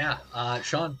 Yeah,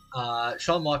 Sean.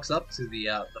 Sean walks up to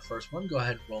the first one. Go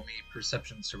ahead and roll me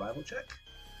perception survival check.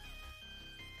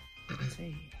 Let's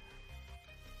see.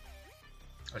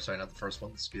 Or sorry, not the first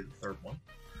one. This would be the third one.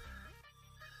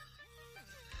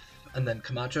 And then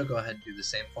Camacho, go ahead and do the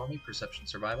same for me. Perception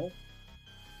survival.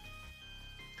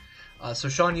 So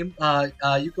Sean, you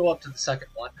go up to the second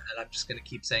one, and I'm just going to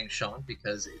keep saying Sean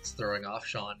because it's throwing off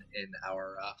Sean in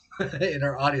our in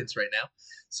our audience right now.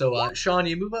 So Sean,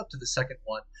 you move up to the second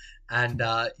one, and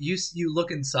you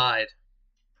look inside.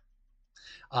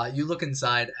 You look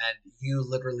inside, and you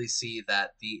literally see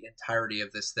that the entirety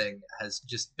of this thing has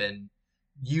just been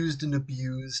used and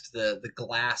abused. The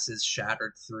glass is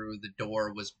shattered through. The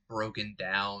door was broken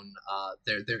down.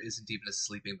 There isn't even a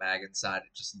sleeping bag inside.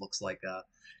 It just looks like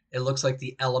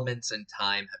the elements and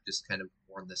time have just kind of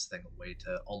worn this thing away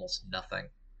to almost nothing.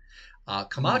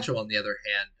 Camacho, on the other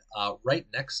hand, right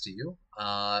next to you,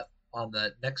 on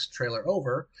the next trailer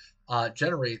over,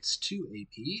 generates 2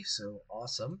 AP, so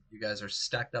awesome. You guys are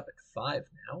stacked up at 5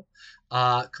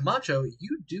 now. Camacho,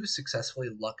 you do successfully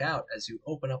luck out as you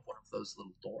open up one of those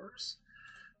little doors.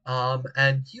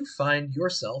 And you find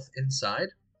yourself inside.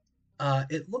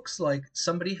 It looks like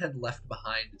somebody had left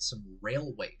behind some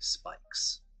railway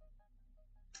spikes.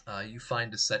 You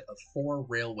find a set of 4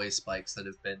 railway spikes that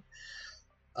have been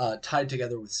tied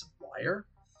together with some wire.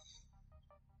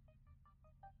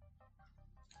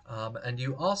 And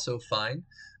you also find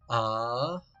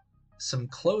some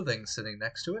clothing sitting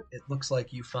next to it. It looks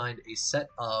like you find a set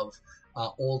of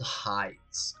old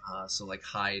hides, so like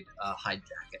hide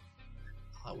jacket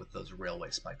with those railway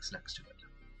spikes next to it.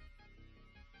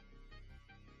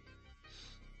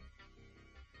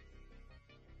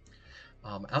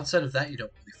 Outside of that, you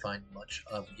don't really find much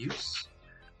of use.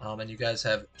 And you guys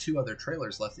have 2 other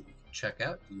trailers left that you can check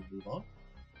out. Do you move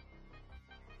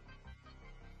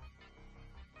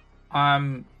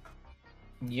on?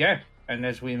 Yeah. And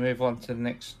as we move on to the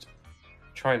next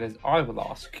trailers, I will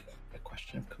ask a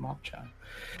question of Camacho.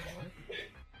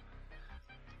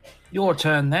 Your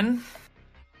turn, then.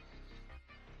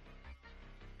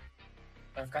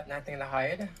 I've got nothing to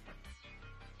hide.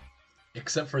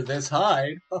 Except for this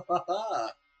hide.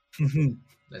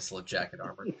 Nice little jacket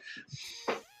armor.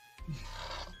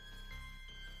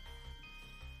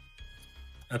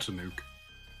 That's a nuke.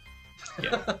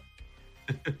 Yeah.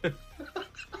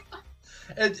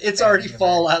 It's already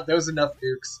Fallout. There was enough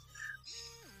nukes.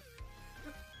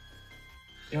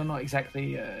 You're not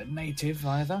exactly native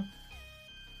either.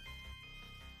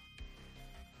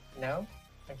 No,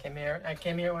 I came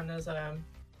here when I was an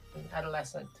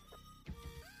adolescent,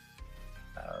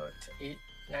 about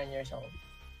 8-9 years old.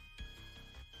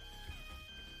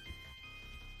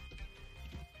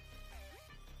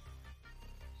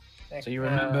 So you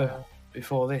remember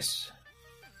before this?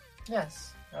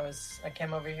 Yes, I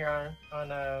came over here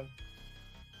on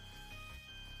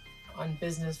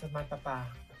business with my papa.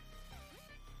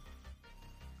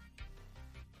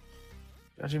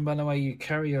 Judging by the way you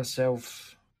carry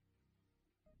yourself,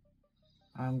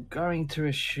 I'm going to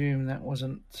assume that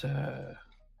wasn't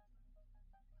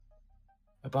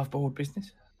above board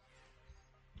business.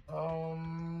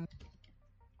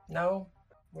 No,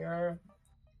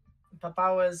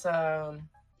 Papa was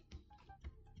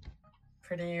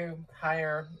pretty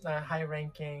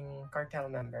high-ranking cartel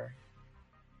member.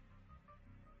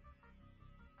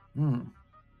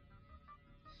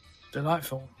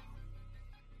 Delightful.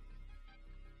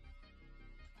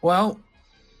 Well,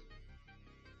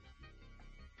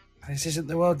 this isn't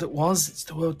the world that was, it's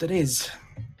the world that is.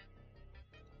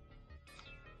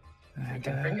 We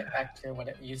can bring it back to what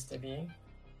it used to be.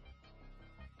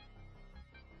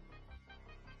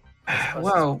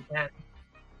 Well,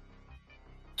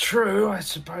 true, I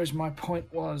suppose my point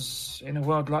was, in a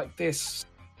world like this,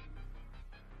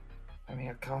 having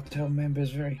a cartel member's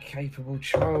very capable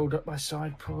child at my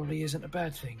side probably isn't a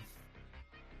bad thing.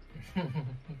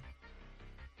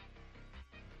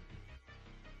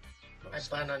 I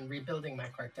plan on rebuilding my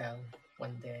cartel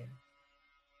one day.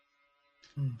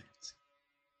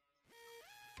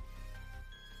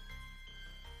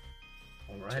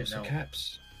 All right, now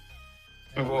caps.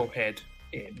 We'll head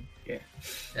in. Yeah.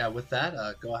 Yeah. With that,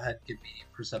 go ahead and give me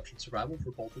perception survival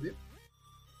for both of you.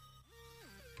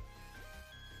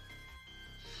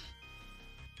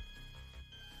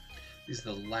 These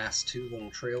are the last 2 little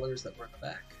trailers that were in the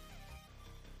back.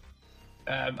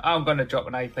 I'm going to drop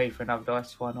an AP for another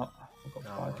dice. Why not? I've got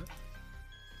 5. Right.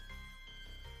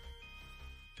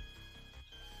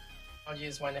 I'll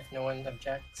use one if no one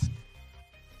objects.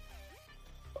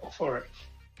 Go for it.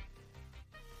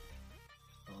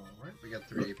 Alright, we got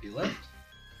 3 AP left.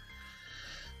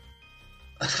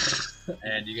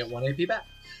 And you get 1 AP back.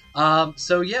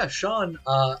 So yeah, Sean,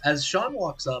 as Sean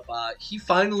walks up, he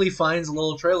finally finds a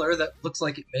little trailer that looks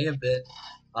like it may have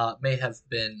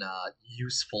been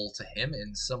useful to him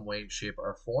in some way, shape,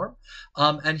 or form.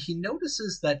 And he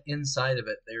notices that inside of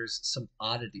it, there's some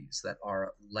oddities that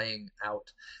are laying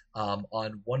out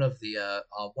on one of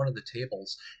the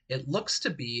tables. It looks to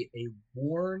be a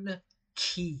worn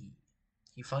key.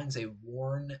 He finds a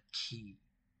worn key.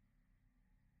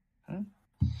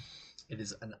 It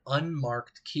is an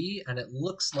unmarked key, and it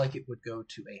looks like it would go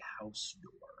to a house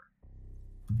door.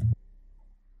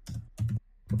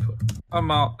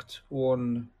 Unmarked,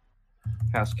 worn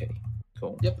house key.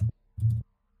 Cool. Yep.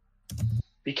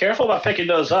 Be careful about picking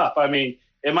those up. I mean,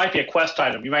 it might be a quest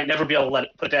item. You might never be able to let it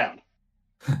put down.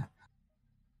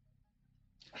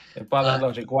 By that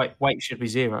logic, weight should be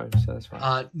 0, so that's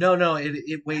fine. No,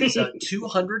 it weighs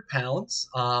 200 pounds,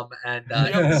 and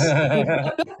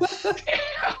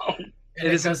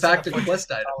it is in fact a quest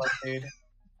item.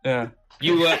 Yeah.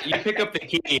 You pick up the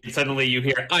key and suddenly you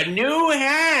hear a new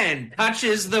hand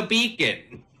touches the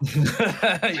beacon.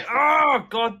 Oh,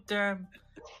 goddamn!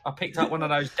 I picked up one of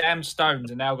those damn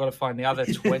stones and now I've got to find the other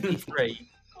 23.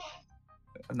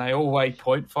 And they all weigh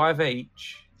 0.5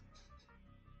 each.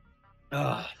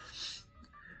 Ugh.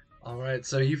 All right,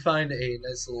 so you find a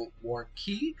nice little worn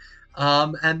key,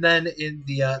 and then in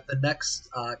the next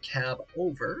cab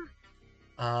over,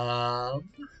 let's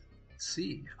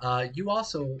see. You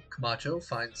also, Camacho,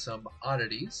 find some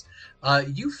oddities.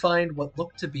 You find what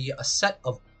look to be a set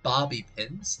of bobby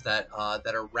pins that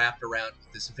are wrapped around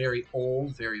this very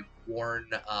old, very worn,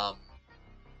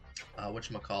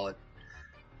 whatchamacallit,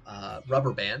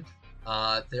 rubber band.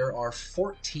 There are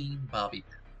 14 bobby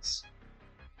pins.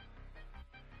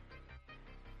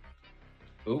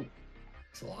 Ooh,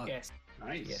 that's a lot. Yes.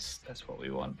 Nice. Yes, that's what we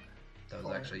want. That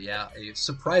was actually, a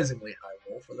surprisingly high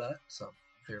roll for that, so I'm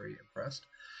very impressed.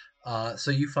 So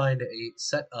you find a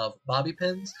set of bobby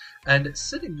pins, and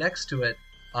sitting next to it,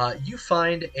 you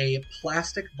find a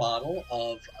plastic bottle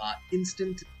of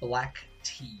instant black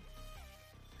tea.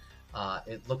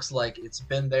 It looks like it's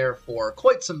been there for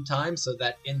quite some time, so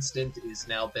that instant is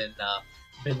now been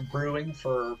brewing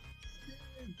for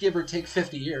give or take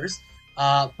 50 years.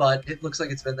 But it looks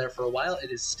like it's been there for a while.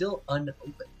 It is still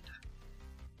unopened.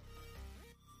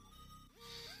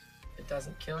 It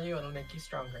doesn't kill you, it'll make you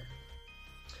stronger.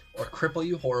 Or cripple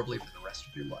you horribly for the rest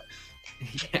of your life.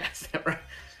 Yes, that right.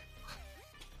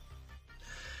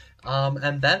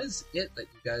 And that is it that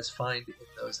you guys find in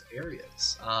those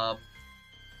areas.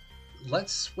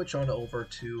 Let's switch on over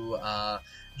to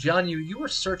John. You were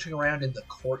searching around in the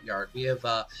courtyard. We have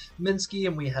Minsky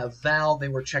and we have Val. They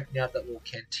were checking out that little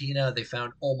cantina. They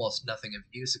found almost nothing of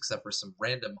use except for some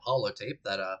random holotape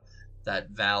that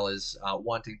Val is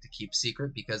wanting to keep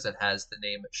secret because it has the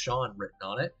name Sean written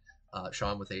on it.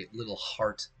 Sean with a little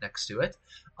heart next to it.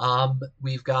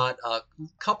 We've got a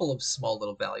couple of small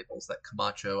little valuables that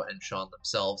Camacho and Sean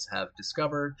themselves have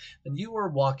discovered. And you were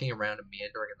walking around and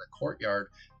meandering in the courtyard.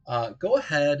 Go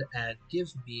ahead and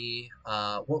give me.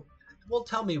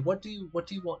 Tell me what do you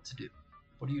want to do?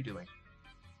 What are you doing?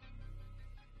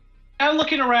 I'm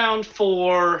looking around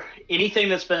for anything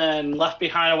that's been left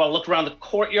behind. I want to look around the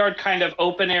courtyard, kind of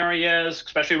open areas,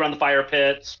 especially around the fire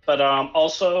pits. But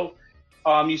also,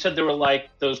 you said there were like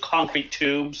those concrete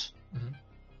tubes,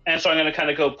 and so I'm going to kind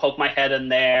of go poke my head in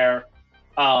there,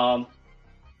 and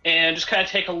just kind of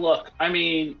take a look. I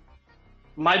mean,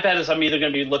 my bet is I'm either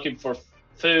going to be looking for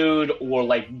food or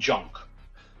like junk.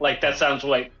 Like that sounds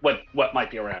like what might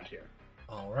be around here.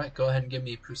 All right, go ahead and give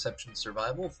me perception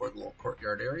survival for the little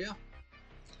courtyard area.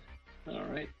 All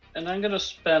right, and I'm going to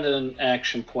spend an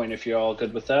action point if you're all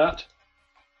good with that.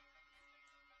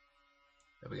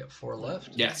 We got 4 left.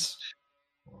 Yes.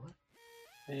 All right.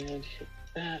 And hit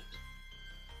that.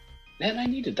 Man, I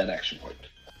needed that action point.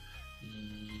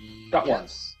 Got one.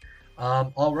 Yes.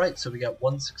 All right, so we got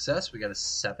 1 success. We got a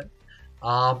 7.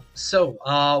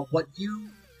 What you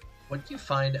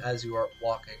find as you are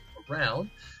walking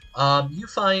around, you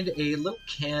find a little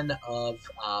can of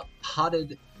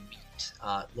potted meat.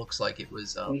 It looks like it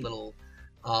was a little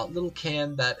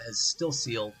can that is still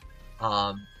sealed,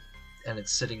 and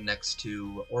it's sitting next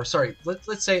to, or sorry,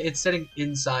 let's say it's sitting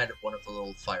inside of one of the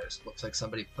little fires. It looks like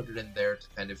somebody put it in there to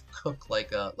kind of cook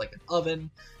like an oven,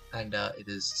 and it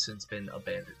has since been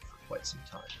abandoned for quite some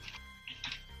time.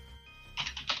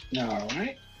 All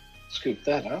right, scoop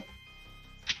that up.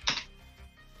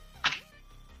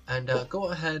 And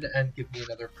go ahead and give me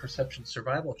another perception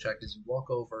survival check as you walk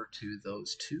over to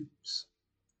those tubes.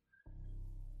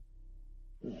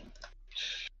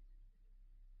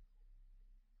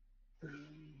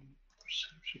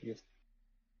 Perception.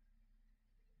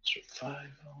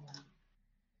 Survival.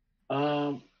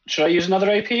 Should I use another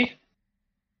AP?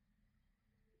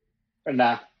 Or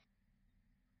nah?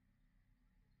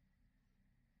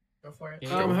 Go for it. Yeah,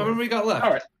 How many we got left?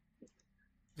 All right.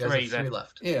 You guys 3 have 3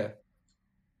 left. Yeah.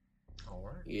 All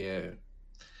right. Yeah.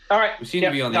 All right. We seem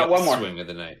to be on the got one more. upswing of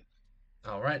the night.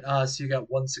 All right. So you got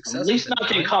 1 success. At least with not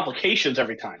a getting 9. complications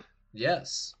every time.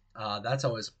 Yes, that's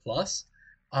always a plus.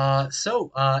 In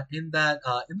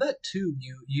that tube,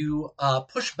 you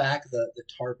push back the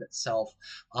tarp itself,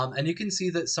 and you can see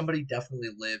that somebody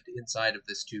definitely lived inside of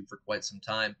this tube for quite some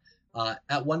time.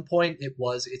 At one point, it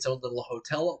was its own little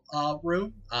hotel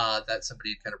room that somebody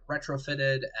had kind of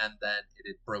retrofitted, and then it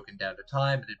had broken down to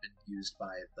time. It had been used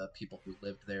by the people who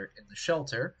lived there in the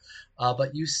shelter.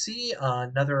 But you see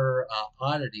another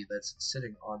oddity that's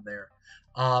sitting on there.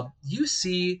 You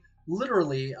see,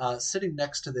 literally sitting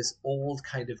next to this old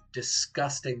kind of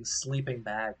disgusting sleeping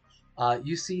bag,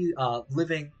 you see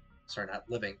living sorry, not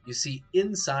living. You see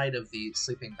inside of the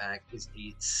sleeping bag is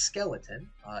a skeleton.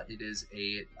 It is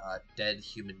a dead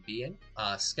human being,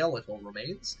 skeletal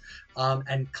remains,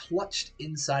 and clutched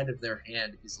inside of their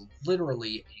hand is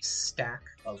literally a stack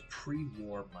of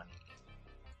pre-war money.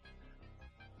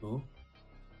 Ooh.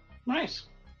 Nice.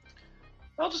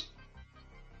 I'll just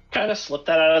kind of slip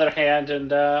that out of their hand,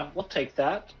 and we'll take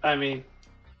that. I mean,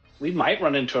 we might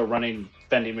run into a running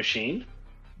vending machine.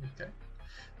 Okay.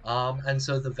 And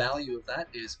so the value of that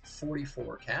is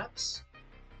 44 caps.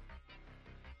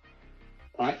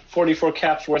 All right, 44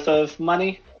 caps worth of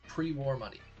money. Pre-war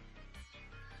money.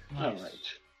 All right.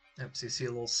 Yep, so you see a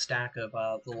little stack of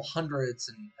little hundreds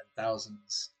and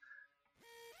thousands.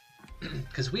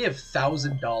 Because we have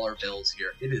 $1,000 bills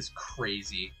here. It is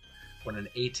crazy when an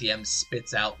ATM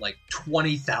spits out like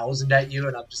 20,000 at you,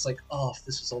 and I'm just like, oh, if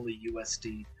this was only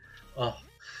USD. Oh.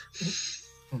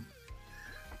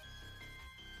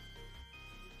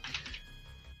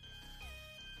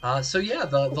 So yeah,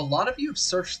 the lot of you have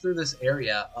searched through this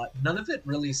area. None of it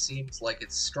really seems like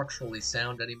it's structurally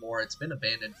sound anymore. It's been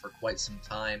abandoned for quite some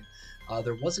time.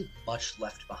 There wasn't much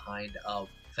left behind of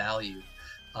value.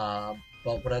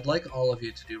 But what I'd like all of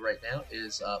you to do right now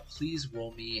is please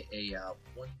roll me a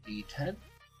 1d10.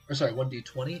 Or sorry,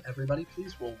 1d20. Everybody,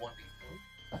 please roll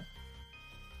 1d20.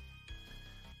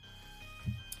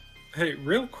 Hey,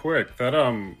 real quick,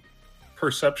 that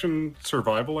perception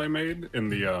survival I made in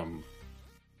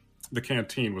the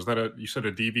canteen, was that you said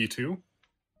a DV2?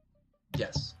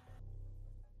 Yes.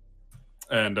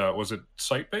 And was it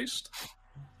site-based?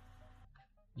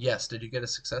 Yes. Did you get a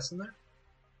success in there?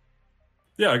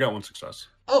 Yeah, I got one success.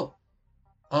 Oh,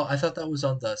 I thought that was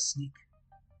on the sneak.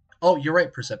 Oh, you're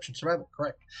right. Perception survival,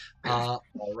 correct. All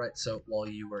right. So while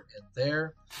you were in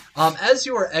there, as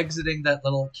you were exiting that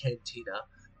little cantina,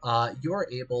 you're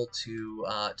able to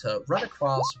run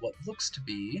across what looks to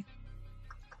be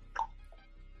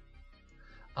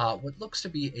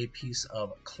a piece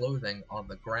of clothing on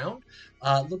the ground.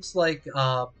 It looks like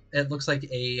a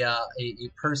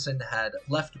person had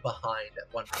left behind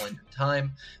at one point in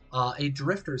time a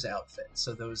drifter's outfit.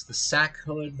 So there was the sack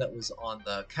hood that was on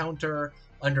the counter.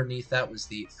 Underneath that was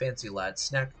the Fancy Lad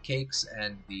snack cakes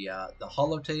and the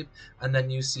holotape, and then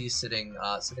you see sitting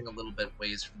a little bit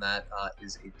ways from that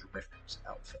is a drifter's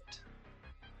outfit,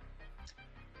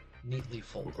 neatly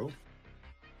folded. Cool.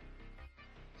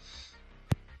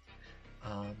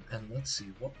 And let's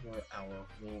see, what were our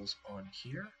rolls on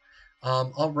here?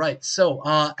 All right, so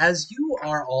as you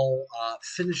are all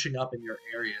finishing up in your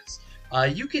areas,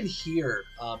 you can hear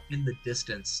in the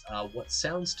distance what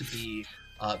sounds to be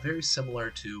very similar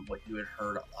to what you had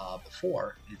heard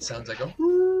before. It sounds like a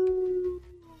whoo,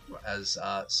 as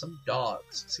some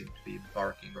dogs seem to be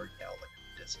barking or yelling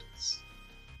in the distance.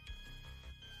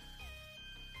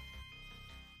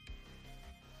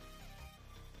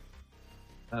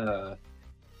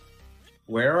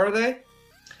 Where are they?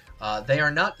 They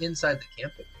are not inside the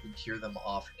camp, but you can hear them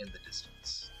off in the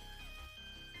distance.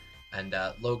 And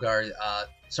Logar,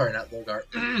 sorry, not Logar,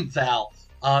 Val,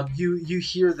 you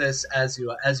hear this as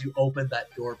you open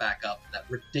that door back up. That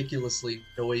ridiculously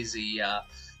noisy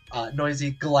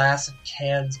glass and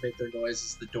cans make their noise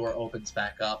as the door opens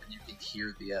back up, and you can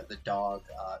hear the dog,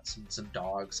 some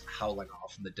dogs howling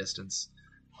off in the distance,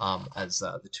 as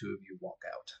the two of you walk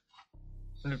out.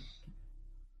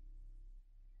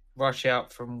 Rush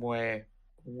out from where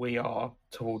we are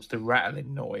towards the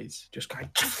rattling noise, just going.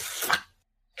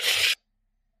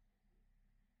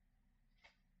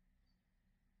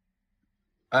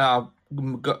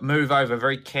 Move over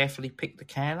very carefully, pick the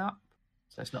can up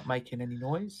so it's not making any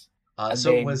noise.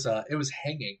 So then, it was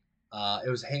hanging. It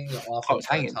was hanging off of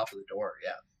the top of the door.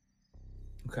 Yeah.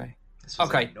 Okay. This was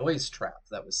a noise trap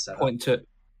that was set up.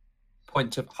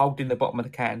 Point to holding the bottom of the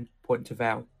can. Point to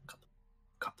Val.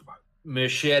 Cut the rope.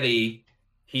 Machete.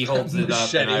 He holds it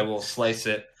up, and I will slice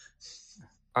it.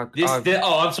 I'm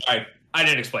sorry. I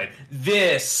didn't explain.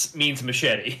 This means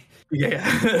machete.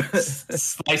 Yeah.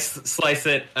 slice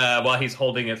it while he's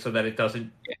holding it so that it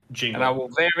doesn't jingle. And I will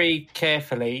very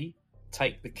carefully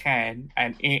take the can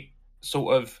and it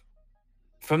sort of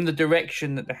from the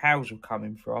direction that the howls were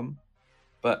coming from,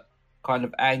 but kind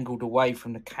of angled away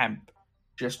from the camp,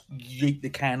 just yeet the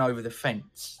can over the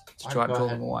fence to try and draw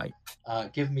them away.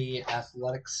 Give me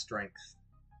athletic strength.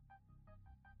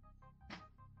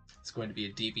 It's going to be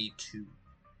a DV2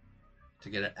 to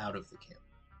get it out of the camp.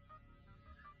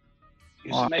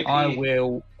 I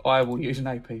will use an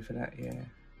AP for that. Yeah,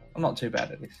 I'm not too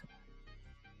bad at this.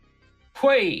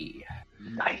 Whee!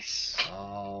 Nice.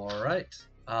 All right.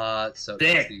 So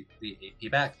the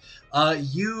AP back.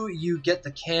 You get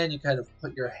the can. You kind of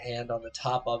put your hand on the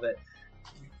top of it.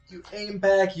 you aim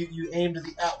back, you aim to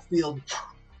the outfield,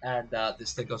 and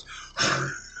this thing goes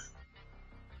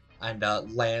and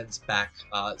lands back.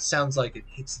 Sounds like it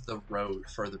hits the road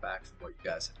further back from where you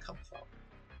guys had come from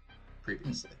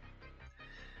previously.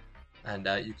 And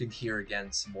you can hear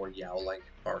again some more yowling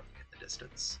and barking in the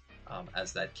distance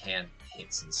as that can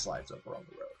hits and slides over on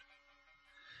the road.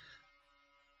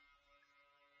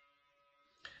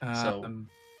 So,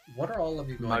 what are all of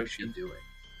you going to be doing?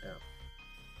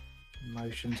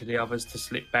 Motion to the others to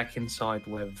slip back inside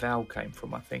where Val came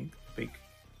from, I think. The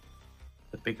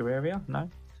bigger area? No?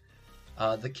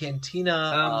 The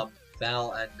cantina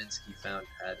Val and Minsky found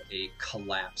had a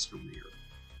collapsed rear.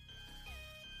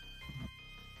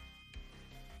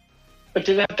 But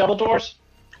did it have double doors?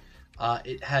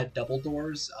 It had double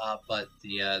doors, but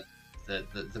the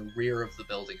rear of the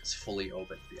building is fully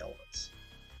open to the elements.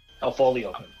 Oh, fully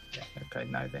open. Yeah. Okay,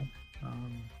 no then.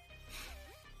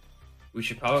 We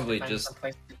should probably Find just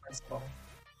someplace to be principal.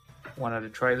 One of the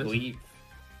trailers. leave.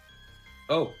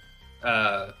 Oh,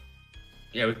 yeah,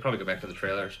 we could probably go back to the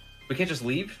trailers. We can't just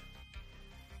leave?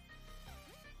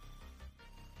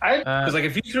 Because like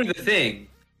if you threw the thing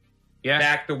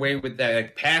back the way with that,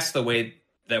 like past the way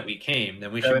that we came,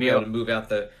 then we should be able to move out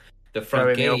the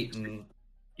front gate. And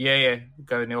Yeah,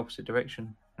 go in the opposite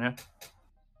direction. Yeah,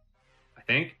 I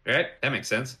think right. That makes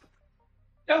sense.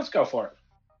 Yeah, let's go for it.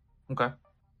 okay.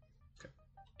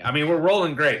 I mean, we're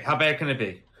rolling great. How bad can it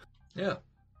be? Yeah.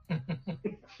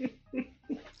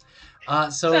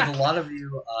 So a lot of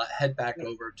you head back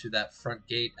over to that front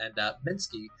gate, and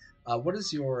Minsky, what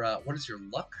is your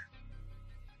luck?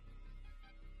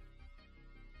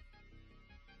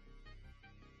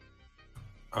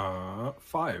 Uh,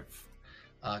 5.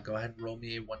 Go ahead and roll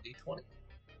me a 1d20.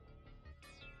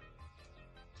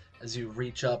 As you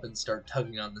reach up and start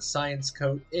tugging on the science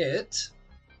coat, it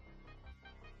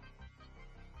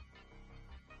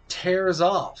tears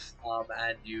off,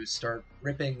 and you start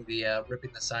ripping the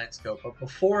science coat. But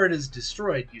before it is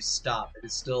destroyed, you stop. It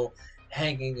is still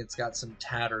hanging. It's got some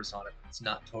tatters on it. It's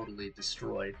not totally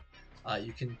destroyed.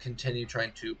 You can continue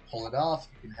trying to pull it off.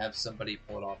 You can have somebody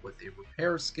pull it off with a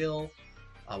repair skill.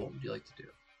 What would you like to do?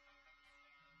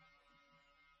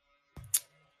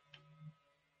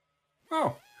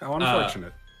 Oh, how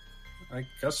unfortunate. I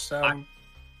guess that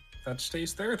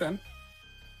stays there then.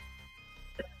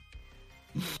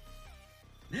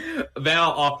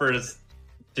 Val offers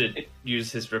to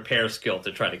use his repair skill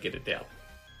to try to get it down.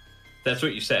 That's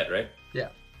what you said, right? Yeah.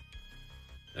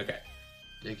 Okay.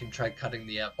 You can try cutting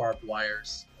the barbed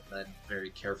wires and then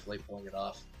very carefully pulling it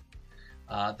off.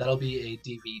 That'll be a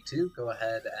DV2. Go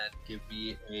ahead and give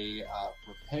me a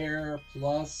repair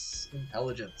plus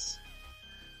intelligence.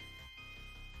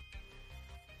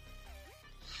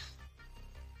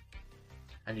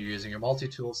 And you're using your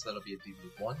multi-tool, so that'll be a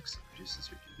DV1 because it reduces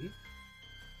your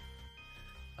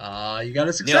DV. You got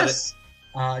a success.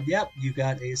 Yep, you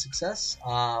got a success.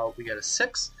 We got a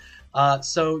 6.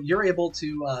 So you're able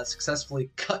to successfully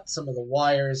cut some of the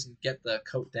wires and get the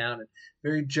coat down and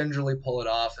very gingerly pull it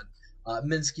off. And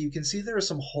Minsky, you can see there are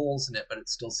some holes in it, but it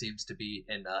still seems to be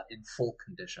in full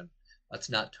condition. It's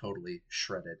not totally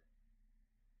shredded.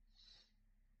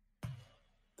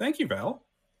 Thank you, Val.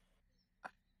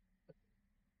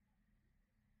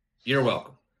 You're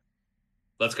welcome.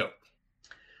 Let's go.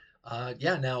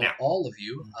 Now all of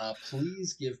you,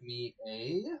 please give me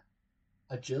a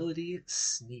agility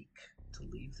sneak to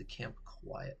leave the camp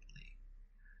quietly.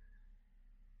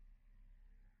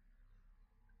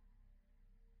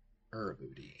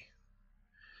 Booty.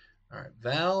 All right,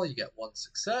 Val, you got 1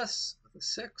 success with a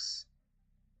 6.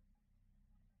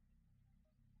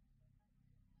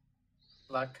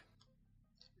 Luck.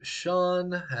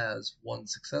 Sean has 1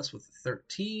 success with a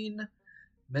 13.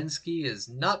 Minsky is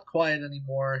not quiet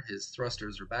anymore. His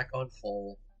thrusters are back on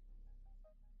full.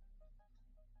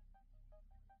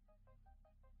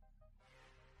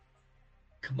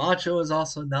 Camacho is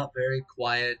also not very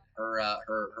quiet. Her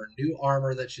new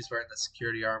armor that she's wearing, the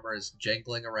security armor, is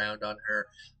jangling around on her.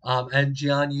 And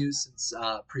Jianyu, since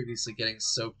previously getting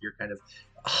soaked, you're kind of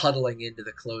huddling into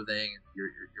the clothing and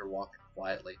you're walking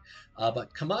quietly.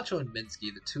 But Camacho and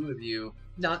Minsky, the two of you,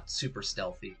 not super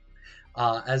stealthy.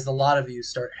 As a lot of you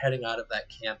start heading out of that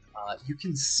camp, you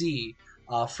can see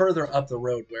further up the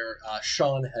road where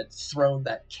Sean had thrown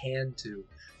that can to.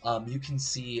 You can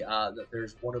see that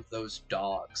there's one of those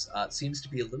dogs. It seems to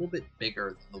be a little bit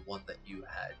bigger than the one that you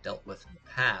had dealt with in the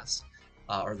past,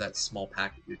 or that small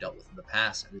pack that you dealt with in the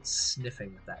past, and it's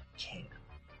sniffing at that can,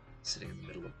 sitting in the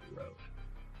middle of the road.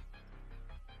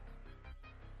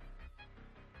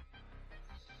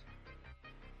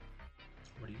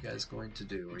 What are you guys going to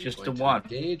do? Are Just you the going one.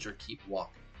 to engage or keep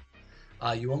walking?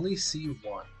 You only see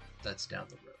one that's down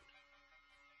the road.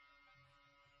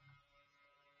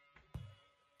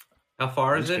 How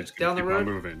far is This it kid's gonna down the keep on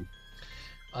road? moving.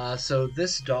 So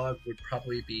this dog would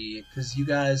probably be, because you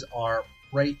guys are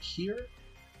right here.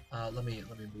 Let me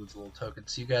move the little token.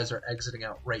 So you guys are exiting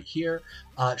out right here.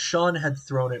 Sean had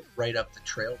thrown it right up the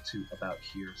trail to about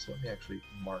here. So let me actually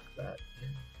mark that in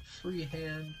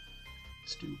freehand.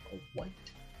 Let's do a white.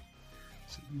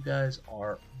 So you guys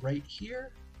are right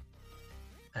here.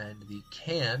 And the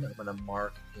can, I'm going to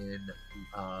mark in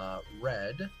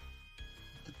red.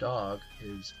 The dog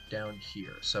is down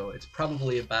here. So it's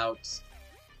probably about,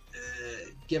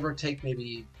 give or take,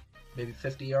 maybe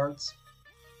 50 yards.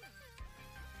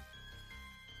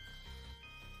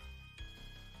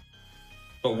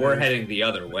 But we're heading the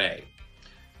other way.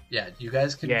 Yeah, you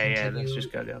guys can Yeah, continue, let's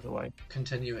just go the other way.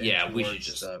 continue in Yeah, we towards should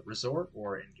just- the resort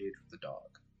or engage with the dog.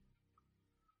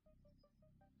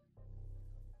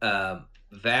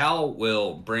 Val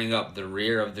will bring up the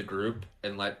rear of the group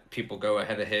and let people go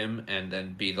ahead of him, and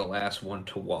then be the last one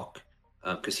to walk,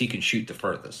 because he can shoot the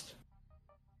furthest.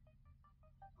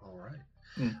 All right.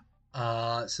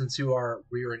 Hmm. Since you are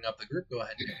rearing up the group, go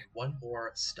ahead and give me one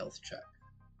more stealth check.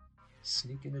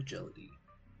 Sneak and agility.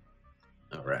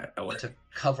 All right. I want To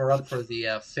cover up for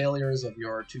the failures of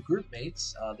your two group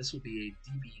mates, this will be a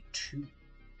DB2.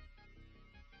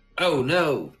 Oh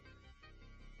no!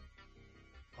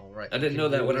 All right. I didn't know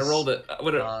that when I rolled it. I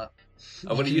would have.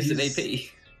 I would have used an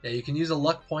AP. Yeah, you can use a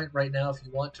luck point right now if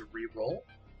you want to re-roll.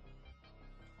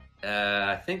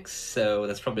 I think so.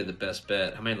 That's probably the best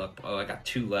bet. How many luck? Oh, I got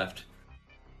 2 left.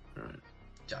 All right.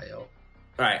 Jayo. All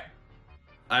right.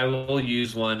 I will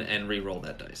use one and re-roll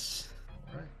that dice.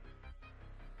 All right.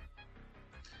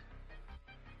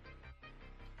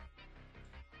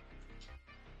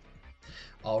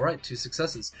 All right, 2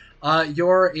 successes.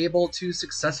 You're able to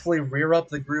successfully rear up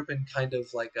the group and kind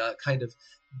of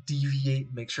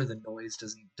deviate, make sure the noise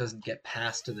doesn't get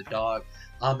past to the dog.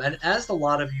 And as a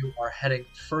lot of you are heading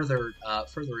further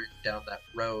down that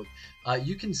road,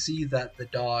 you can see that the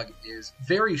dog is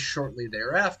very shortly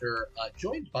thereafter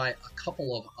joined by a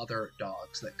couple of other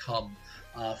dogs that come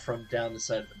from down the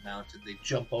side of the mountain. They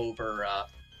jump over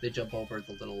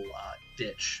the little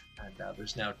ditch, and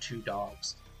there's now 2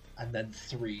 dogs. And then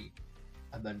 3,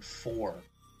 and then 4.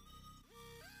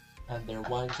 And there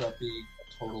winds up being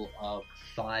a total of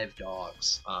 5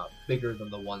 dogs, bigger than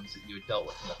the ones that you had dealt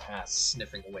with in the past,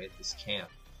 sniffing away at this camp,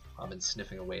 and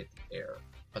sniffing away at the air.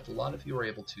 But a lot of you are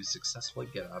able to successfully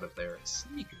get out of there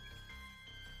sneakily.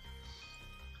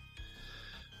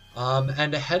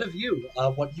 And ahead of you,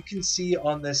 what you can see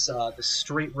on this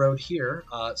straight road here,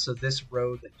 so this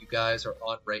road that you guys are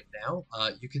on right now,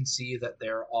 you can see that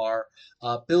there are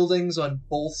buildings on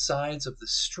both sides of the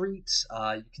street.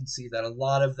 You can see that a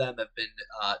lot of them have been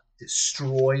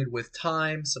destroyed with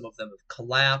time. Some of them have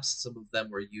collapsed. Some of them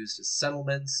were used as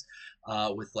settlements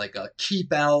with like a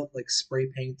keep out, like spray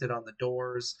painted on the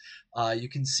doors. You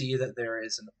can see that there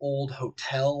is an old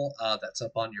hotel that's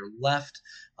up on your left.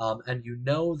 And you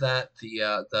know that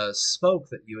the smoke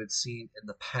that you had seen in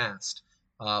the past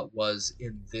was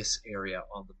in this area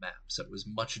on the map, so it was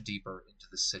much deeper into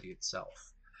the city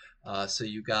itself. So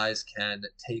you guys can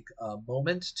take a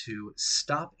moment to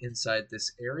stop inside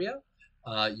this area.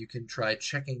 You can try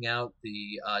checking out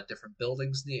the different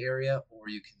buildings in the area, or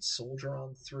you can soldier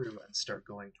on through and start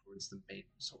going towards the main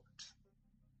resort.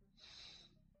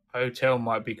 Hotel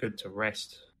might be good to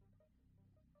rest.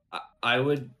 I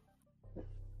would.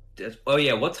 Oh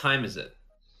yeah, what time is it?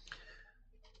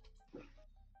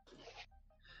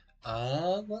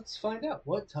 Let's find out.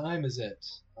 What time is it?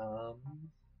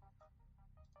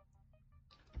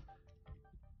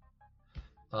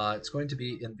 It's going to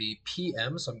be in the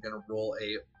PM, so I'm going to roll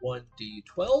a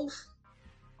 1d12.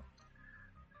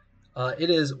 It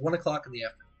is 1 o'clock in the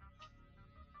afternoon.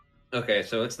 Okay,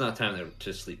 so it's not time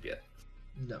to sleep yet.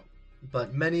 No.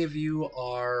 But many of you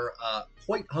are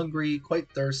quite hungry, quite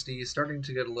thirsty, starting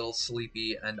to get a little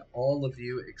sleepy, and all of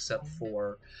you, except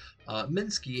for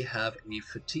Minsky, have a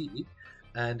fatigue.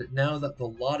 And now that the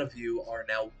lot of you are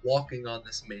now walking on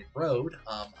this main road,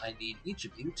 I need each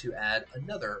of you to add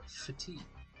another fatigue.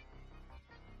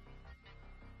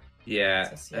 Yeah.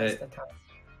 It's a siesta time.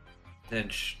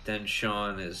 Then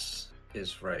Sean is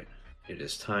right. It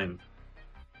is time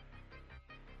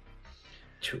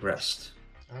to rest.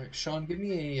 All right, Sean, give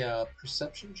me a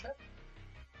perception check.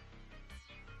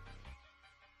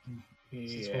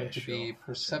 This is going to be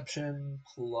perception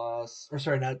plus, or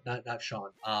sorry, not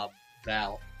Sean.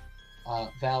 Val.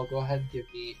 Val, go ahead and give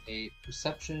me a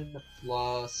perception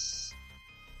plus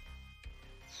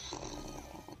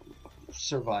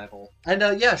survival. And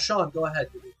Sean, go ahead.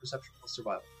 Give me perception plus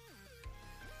survival.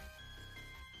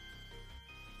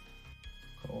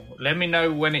 Cool. Let me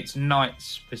know when it's night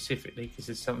specifically, because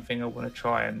it's something I want to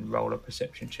try and roll a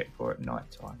perception check for at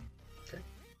night time. Okay.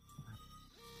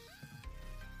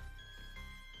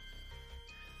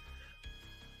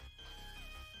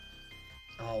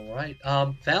 All right.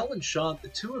 Val and Sean, the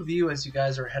two of you, as you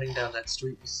guys are heading down that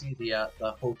street, you see the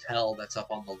hotel that's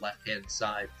up on the left-hand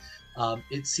side.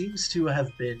 It seems to have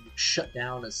been shut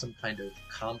down as some kind of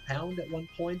compound at one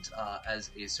point, as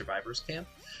a survivors camp.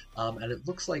 And it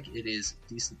looks like it is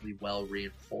decently well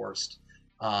reinforced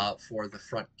for the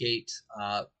front gate.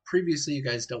 Previously, you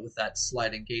guys dealt with that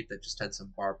sliding gate that just had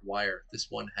some barbed wire.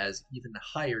 This one has even a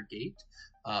higher gate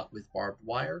with barbed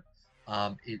wire.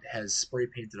 It has spray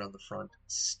painted on the front,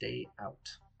 "Stay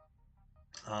out."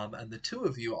 And the two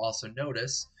of you also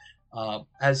notice,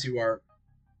 as you are,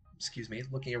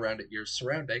 looking around at your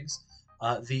surroundings,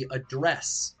 the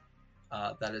address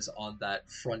that is on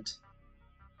that front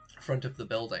of the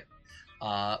building.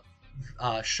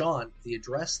 Sean, the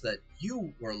address that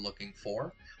you were looking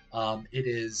for, it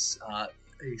is a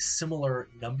similar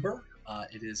number.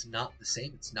 It is not the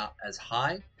same. It's not as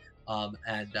high.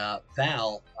 And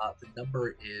Val, the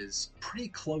number is pretty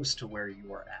close to where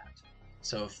you are at.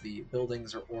 So if the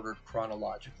buildings are ordered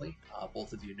chronologically,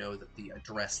 both of you know that the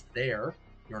address there,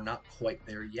 you're not quite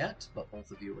there yet, but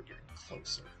both of you are getting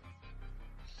closer.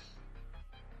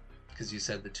 Because you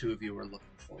said the two of you were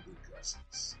looking for the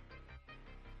addresses.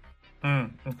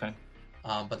 Okay.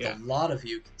 But a lot of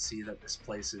you can see that this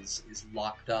place is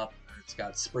locked up, and it's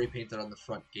got spray painted on the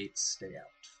front gate, "Stay out."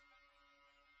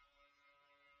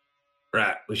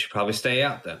 Right, we should probably stay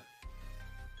out then.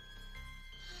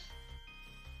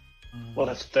 Well,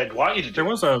 that's what they'd want you to do.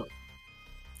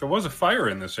 There was a fire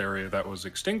in this area that was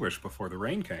extinguished before the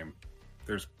rain came.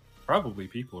 There's probably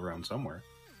people around somewhere.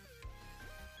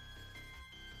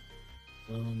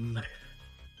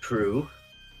 True.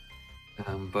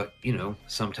 But,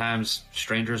 sometimes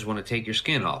strangers want to take your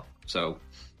skin off, so...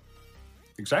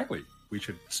 Exactly. We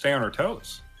should stay on our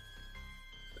toes.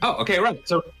 Oh, okay, right.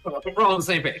 So we're all on the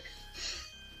same page.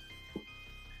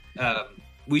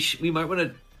 We might want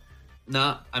to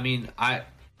not... I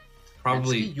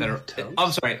probably Nancy, better...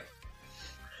 I'm sorry.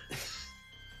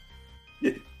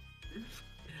 It's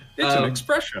an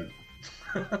expression.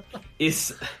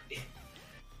 Is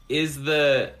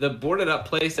the boarded up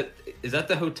place is that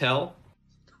the hotel?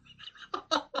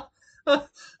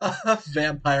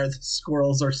 Vampire, the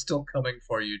squirrels are still coming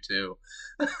for you too.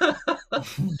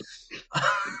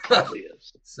 Probably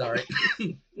is. Sorry.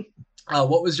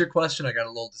 What was your question? I got a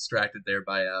little distracted there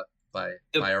by our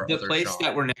The other place Sean.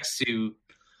 that we're next to.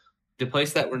 The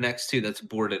place that we're next to that's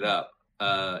boarded up.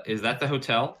 Is that the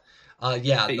hotel? Yeah,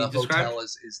 that the you described? hotel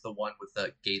is the one with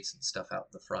the gates and stuff out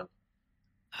in the front.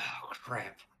 Oh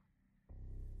crap!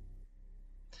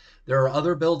 There are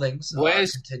other buildings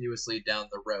Where's- continuously down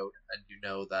the road, and you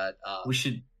know that. We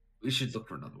should look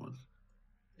for another one.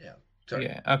 Yeah. Sorry.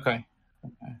 Yeah. Okay.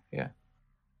 Yeah. Yeah.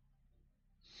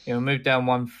 We'll move down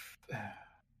one.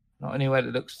 Not anywhere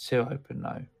that looks too open,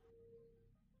 though.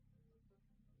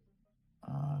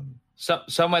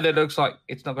 Somewhere that looks like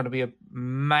it's not going to be a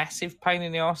massive pain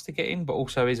in the ass to get in, but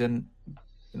also isn't,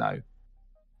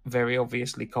 very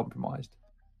obviously compromised.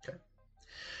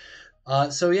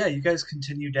 So yeah, you guys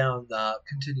continue down the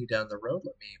road.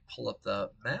 Let me pull up the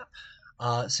map.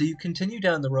 So you continue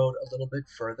down the road a little bit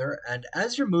further, and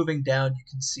as you're moving down, you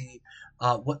can see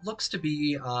what looks to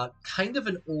be kind of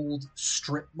an old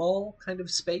strip mall kind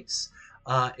of space.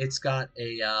 It's got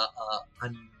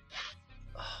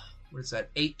what is that?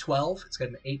 812. It's got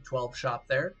an 812 shop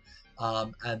there.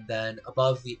 And then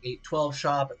above the 812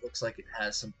 shop, it looks like it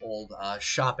has some old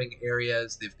shopping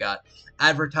areas. They've got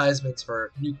advertisements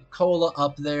for Nuka-Cola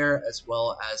up there, as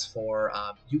well as for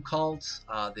Yakult.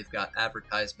 They've got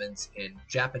advertisements in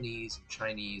Japanese,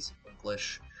 Chinese,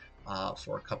 English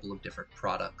for a couple of different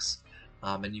products.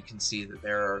 And you can see that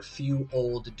there are a few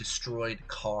old destroyed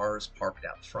cars parked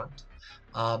out front.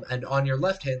 And on your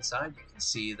left-hand side, you can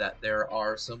see that there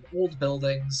are some old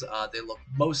buildings. They look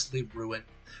mostly ruined.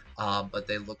 But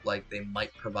they look like they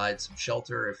might provide some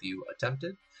shelter if you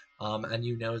attempted. And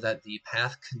you know that the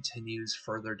path continues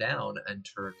further down and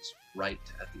turns right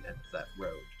at the end of that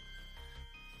road.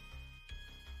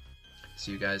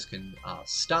 So you guys can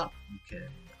stop, you can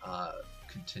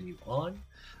continue on,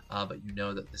 but you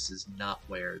know that this is not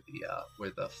where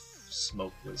the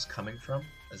smoke was coming from.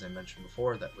 As I mentioned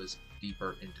before, that was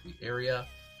deeper into the area,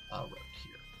 right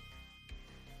here.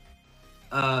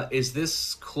 Is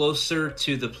this closer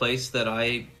to the place that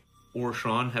I or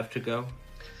Sean have to go?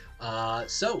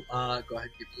 So go ahead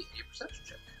and give me a perception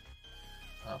check.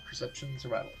 Perception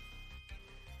survival.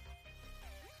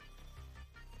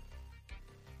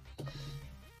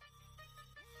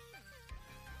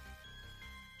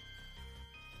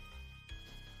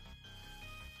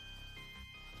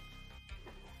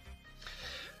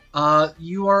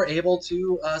 You are able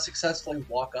to successfully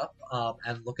walk up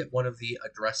and look at one of the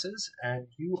addresses, and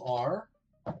you are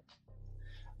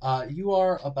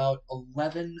about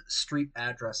 11 street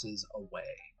addresses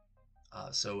away.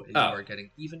 So you are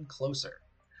getting even closer.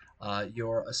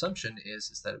 Your assumption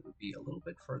is that it would be a little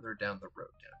bit further down the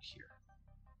road down here.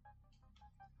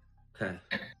 Okay.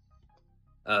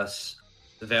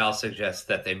 Val suggests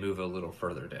that they move a little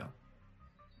further down.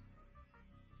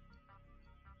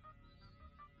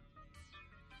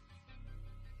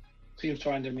 Seems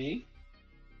fine to me.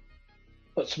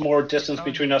 Put some more distance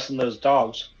between us and those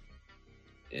dogs.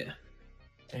 Yeah.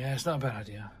 Yeah, it's not a bad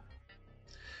idea.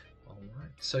 All right.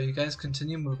 So you guys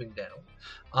continue moving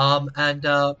down.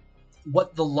 And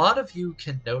what the lot of you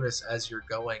can notice as you're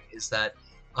going is that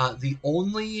the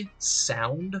only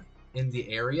sound in the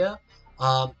area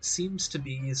seems to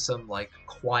be some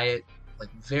quiet,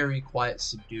 very quiet,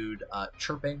 subdued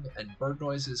chirping and bird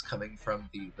noises coming from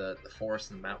the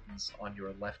forest and the mountains on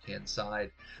your left-hand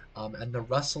side, and the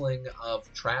rustling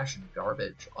of trash and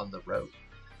garbage on the road.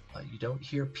 You don't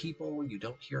hear people, you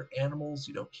don't hear animals,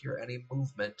 you don't hear any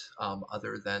movement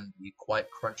other than the quiet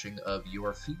crunching of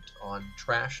your feet on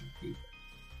trash and pavement.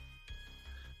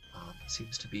 It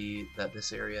seems to be that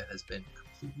this area has been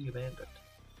completely abandoned.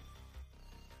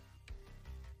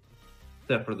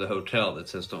 Except for the hotel that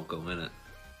says don't go in it.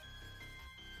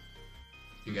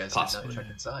 You guys Possibly. did not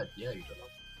check inside. Yeah, you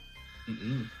don't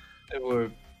know.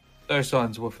 Mm-mm. Those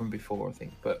signs were from before, I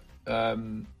think, but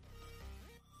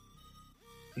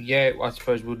yeah, I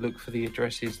suppose we'll look for the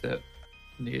addresses the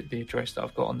address that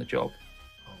I've got on the job.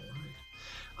 All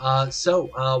right. So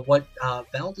what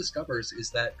Val discovers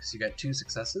is that, because you got 2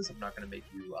 successes, I'm not going to make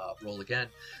you roll again.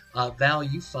 Val,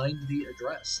 you find the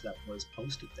address that was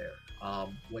posted there.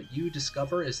 What you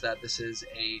discover is that this is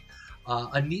a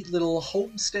neat little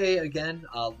homestay. Again,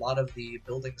 a lot of the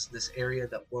buildings in this area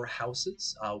that were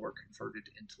houses were converted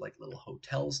into little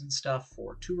hotels and stuff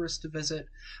for tourists to visit.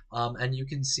 And you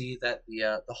can see that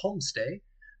the homestay.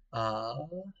 1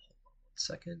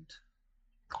 second.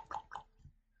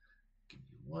 Give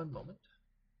me 1 moment.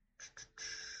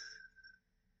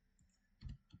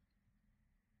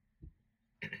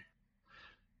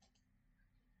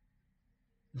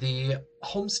 The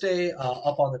homestay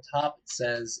up on the top, it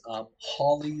says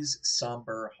Holly's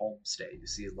Somber Homestay. You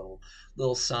see a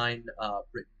little sign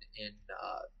written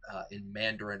in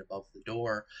Mandarin above the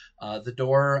door. The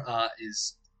door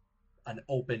is an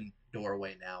open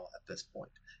doorway now at this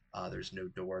point. There's no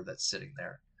door that's sitting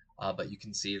there. But you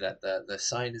can see that the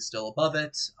sign is still above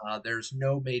it. There's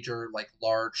no major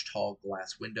large tall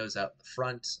glass windows out in the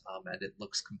front, and it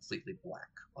looks completely black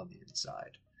on the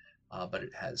inside. But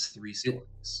it has 3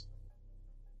 stories.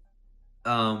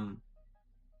 Do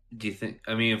you think?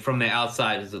 I mean, from the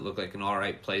outside, does it look like an all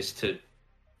right place to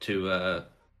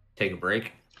take a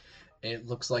break? It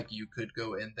looks like you could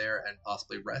go in there and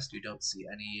possibly rest. You don't see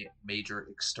any major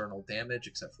external damage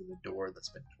except for the door that's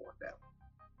been torn down.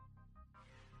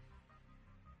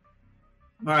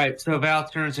 All right. So Val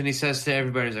turns and he says to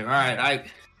everybody, he's like, "All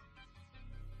right,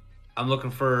 I'm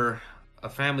looking for a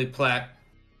family plaque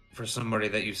for somebody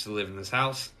that used to live in this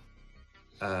house.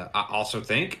 I also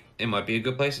think it might be a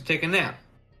good place to take a nap.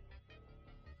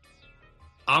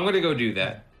 I'm going to go do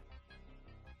that.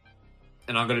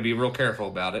 And I'm going to be real careful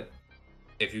about it.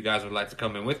 If you guys would like to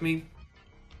come in with me,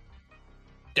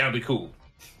 that would be cool."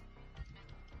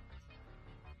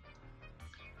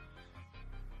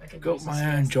 I've got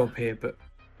my own job here, but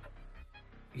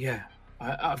yeah,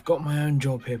 I've got my own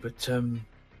job here, but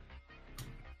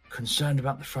concerned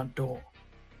about the front door.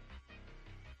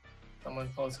 Someone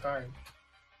close guard.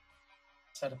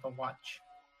 Set up a watch.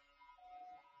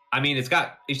 I mean, you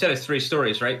said it's 3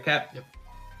 stories, right, Cap? Yep.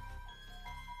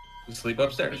 You sleep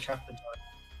upstairs. Shut the door.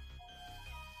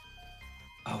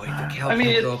 Oh, wait, the cow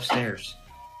can't go upstairs.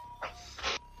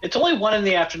 It's only 1 in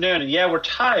the afternoon, and yeah, we're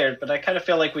tired, but I kind of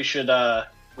feel like we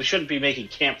shouldn't be making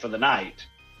camp for the night.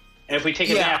 And if we take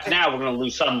a nap now, we're going to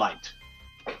lose sunlight.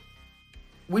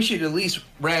 We should at least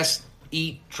rest,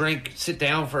 eat, drink, sit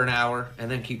down for an hour, and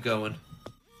then keep going.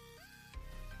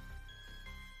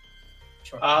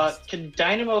 Can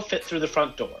Dynamo fit through the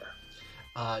front door?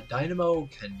 Dynamo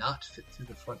cannot fit through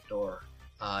the front door.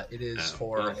 It is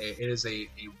it is a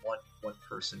one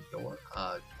person door.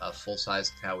 A full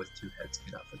size cow with 2 heads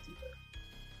cannot fit through there.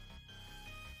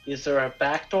 Is there a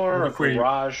back door or a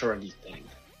garage or anything?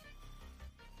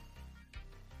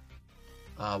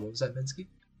 What was that, Minsky?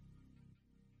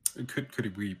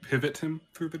 Could we pivot him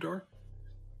through the door?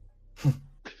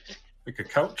 Like a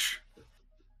couch?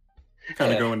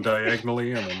 Kind of going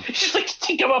diagonally and then... You just like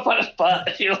stick him up on his butt.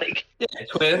 And you're like... Yeah,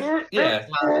 twist. Yeah.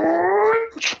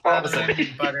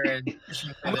 Butter and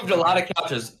I moved a lot of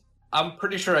couches. I'm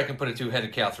pretty sure I can put a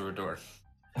two-headed cow through a door.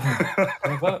 And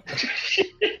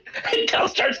Cal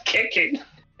starts kicking.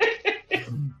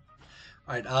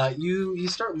 All right, you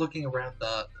start looking around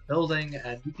the building,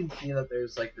 and you can see that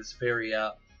there's like this very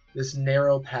this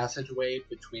narrow passageway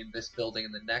between this building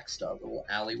and the next little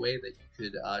alleyway that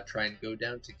you could try and go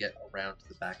down to get around to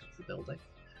the back of the building.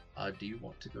 Do you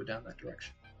want to go down that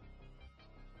direction?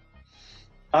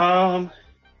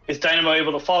 Is Dynamo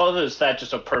able to follow this? Is that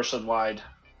just a person-wide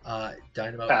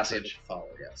Dynamo passage? is able to follow,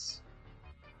 yes.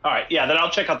 All right, yeah, then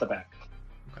I'll check out the back.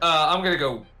 I'm gonna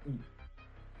go.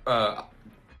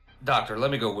 Doctor, let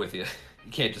me go with you.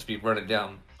 You can't just be running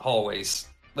down hallways.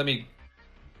 I'll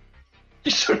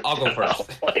go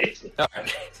first. All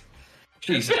right.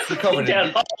 Jesus, you're covered Yeah,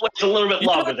 in. hallway's a little bit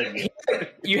longer than me.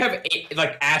 You have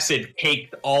like acid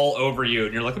caked all over you,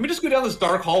 and you're like, let me just go down this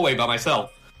dark hallway by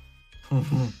myself.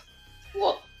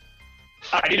 Well,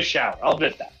 I need a shower. I'll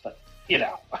admit that, but you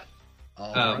know.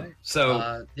 All right.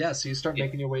 So so you start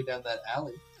making your way down that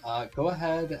alley. Go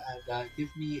ahead and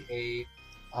give me a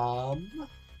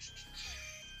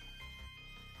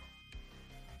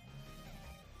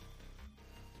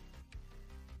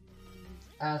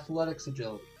athletics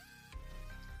agility.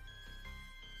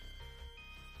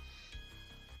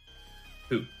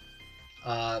 Who?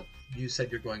 You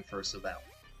said you're going first, so Val.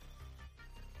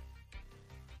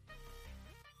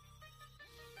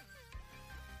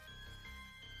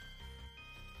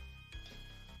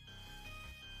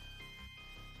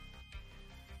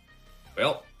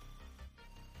 Well,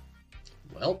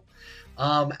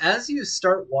 As you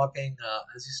start walking,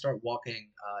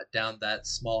 down that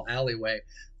small alleyway,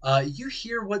 you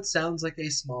hear what sounds like a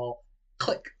small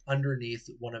click underneath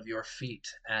one of your feet,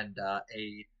 and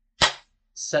a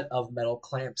set of metal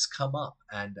clamps come up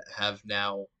and have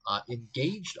now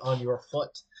engaged on your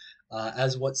foot,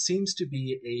 as what seems to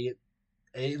be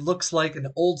looks like an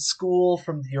old school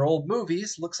from your old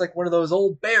movies. Looks like one of those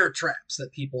old bear traps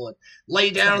that people would lay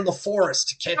down in the forest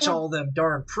to catch all them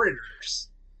darn predators.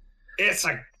 it's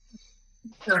a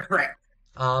crap.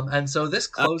 And so this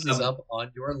closes up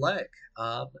on your leg.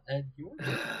 And your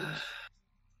damage.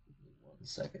 1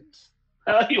 second.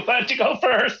 You want to go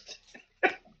first?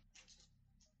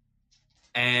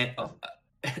 And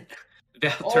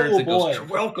Val turns and goes, boy. "You're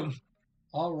welcome."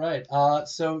 All right.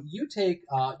 So you take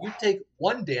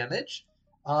 1 damage.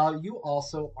 You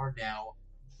also are now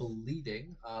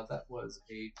bleeding. That was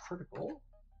a critical.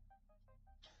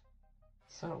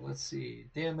 So let's see.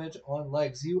 Damage on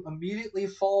legs. You immediately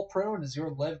fall prone as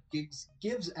your leg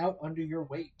gives out under your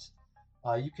weight.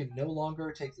 You can no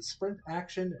longer take the sprint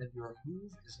action, and your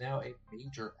move is now a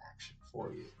major action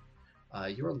for you.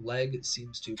 Your leg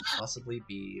seems to possibly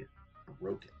be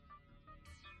broken.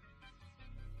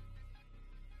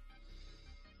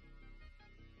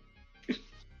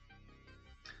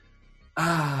 All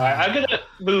right, I'm gonna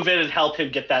move in and help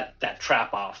him get that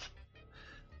trap off.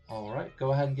 All right,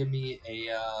 go ahead and give me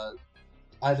a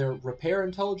either repair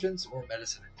intelligence or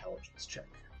medicine intelligence check.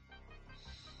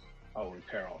 Oh,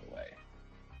 repair all the way.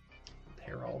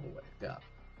 Repair all the way. Yeah.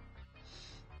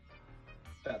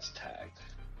 That's tagged.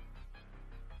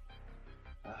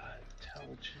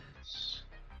 Intelligence.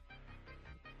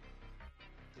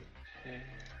 Repair.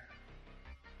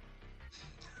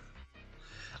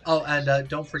 Oh, and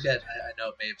don't forget, I know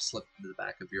it may have slipped into the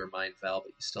back of your mind, Val, but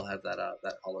you still have that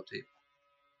holotape.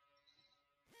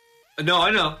 No,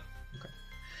 I know.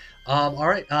 All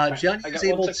right. Jianyu I is got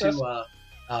able one success. to.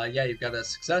 Yeah, you've got a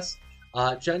success.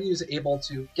 Jianyu is able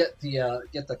to get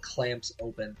the clamps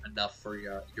open enough for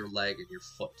your leg and your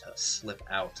foot to slip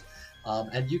out,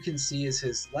 and you can see as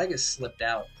his leg is slipped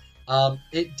out.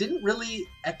 It didn't really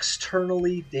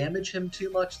externally damage him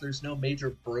too much. There's no major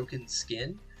broken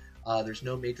skin. There's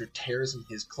no major tears in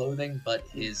his clothing, but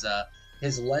his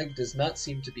leg does not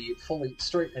seem to be fully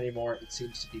straight anymore. It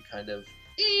seems to be kind of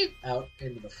out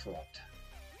into the front,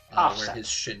 where his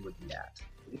shin would be at.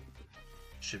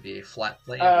 Should be a flat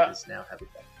plane. It is now heavy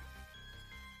bone.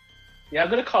 Yeah, I'm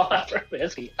gonna call after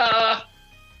Mansky.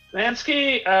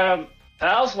 Mansky,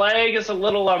 Val's leg is a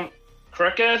little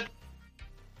crooked.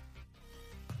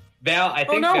 Val, I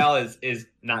think no. Val is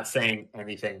not saying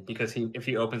anything because if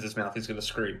he opens his mouth, he's going to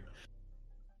scream.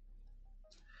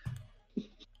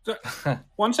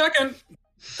 1 second.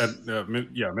 And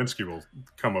Minsky will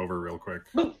come over real quick.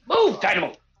 Move,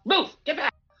 Dynamo, move, get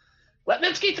back. Let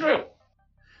Minsky through.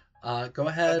 Go Are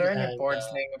ahead. there any and, boards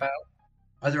laying about?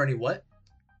 Are there any what?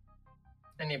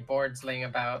 Any boards laying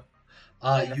about?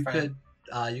 in the You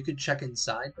front? could check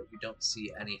inside, but you don't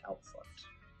see any out front.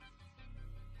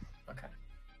 Okay.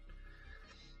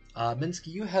 Minsky,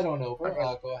 you head on over.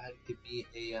 Okay. Go ahead and give me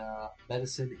a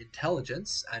medicine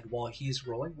intelligence. And while he's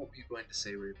rolling, what were you going to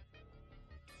say, Reed?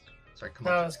 Sorry, come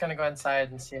No, I on. was gonna go inside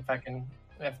and see if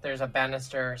there's a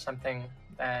banister or something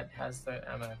that has the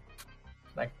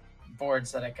like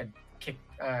boards that I could kick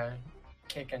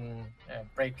and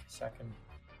break, so I can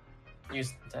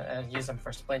use them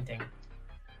for splinting.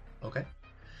 Okay.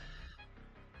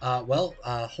 Hold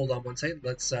on one second.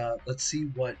 Let's see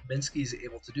what Minsky's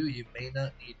able to do. You may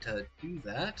not need to do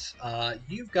that.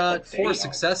 You've got 4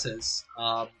 successes.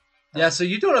 Yeah, so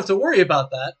you don't have to worry about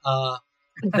that.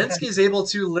 Minsky's able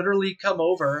to literally come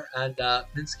over, and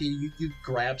Minsky, you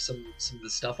grab some of the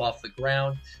stuff off the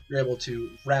ground. You're able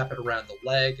to wrap it around the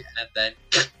leg, and then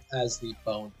as the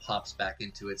bone pops back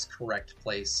into its correct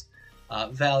place,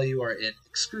 Val, you are in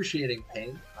excruciating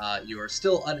pain. You are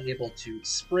still unable to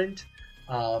sprint.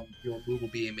 Your move will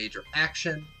be a major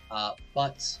action,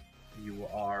 but you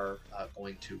are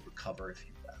going to recover if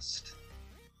you rest.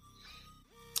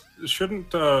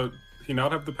 Shouldn't he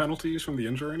not have the penalties from the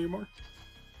injury anymore?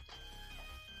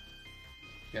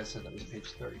 You guys said that was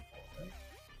page 34, right?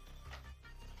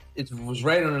 It was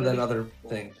right under that other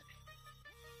thing.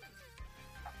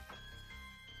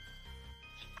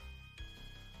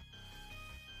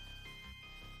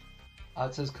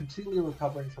 It says completely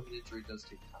recovering from an injury does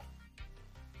take time.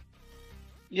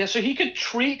 Yeah, so he could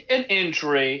treat an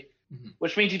injury,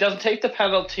 which means he doesn't take the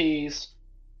penalties,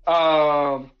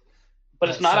 but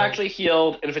it's not actually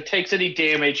healed. And if it takes any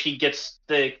damage, he gets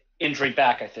the injury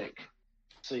back, I think.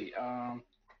 Let's see.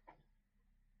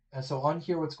 And so on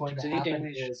here, what's going to Any happen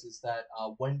damage? is that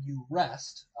when you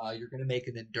rest, you're going to make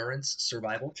an endurance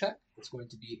survival check. It's going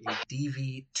to be a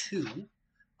DV2.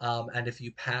 And if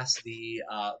you pass the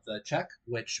check,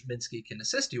 which Minsky can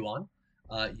assist you on,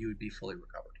 you would be fully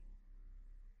recovered.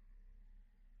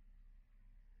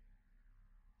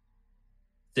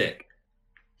 Sick.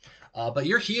 But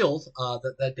you're healed.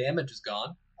 That damage is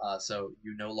gone. So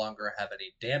you no longer have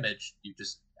any damage. You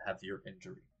just have your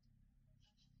injury.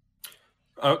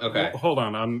 Okay. Well, hold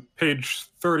on. On page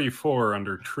 34,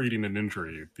 under treating an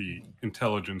injury, the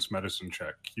intelligence medicine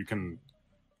check, you can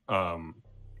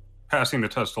passing the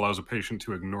test allows a patient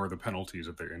to ignore the penalties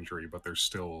of their injury, but they're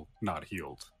still not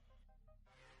healed.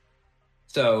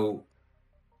 So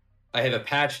I have a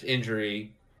patched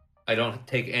injury. I don't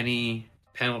take any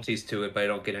penalties to it, but I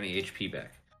don't get any HP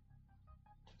back.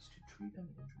 To treat an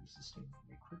injury sustained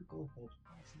from a critical hit,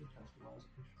 passing the test allows a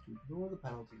patient to ignore the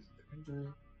penalties of their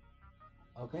injury.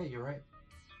 Okay, you're right.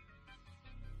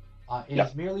 It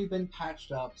has merely been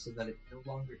patched up so that it no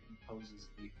longer imposes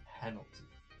a penalty.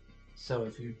 So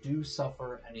if you do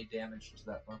suffer any damage to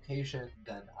that location,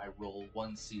 then I roll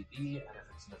 1 CD, and if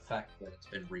it's an effect, then it's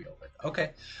been reopened.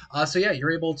 Okay. So yeah,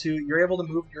 you're able to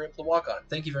move, you're able to walk on.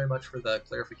 Thank you very much for the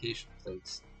clarification.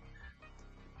 It's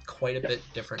quite a bit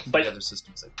different from the other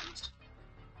systems I've used.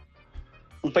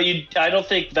 But I don't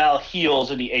think Val heals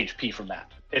any HP from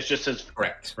that. It's just his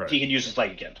Correct. Right. he can use his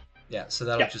leg again. Yeah, so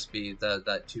that'll just be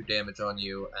that 2 damage on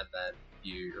you, and then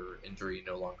your injury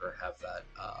no longer have that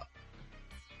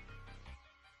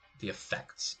the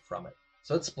effects from it.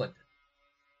 So it's splinted.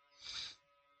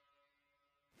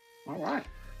 All right.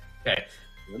 Okay.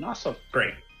 Then awesome.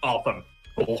 Great. Awesome.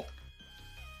 Cool.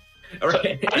 All So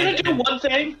right. I'm gonna do one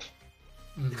thing.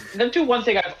 I'm gonna do one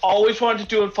thing I've always wanted to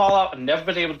do in Fallout and never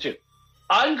been able to do.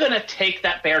 I'm gonna take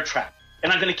that bear trap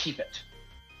and I'm gonna keep it.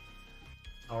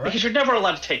 All right. Because you're never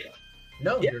allowed to take it.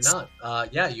 No, Yes. you're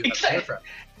not. Yeah, you have Exactly. bear trap.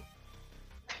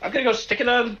 I'm gonna go stick it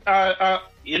on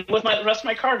in with the rest of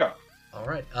my cargo. All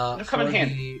right. It'll come in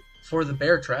handy. For the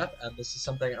bear trap, and this is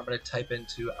something I'm going to type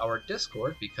into our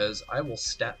Discord because I will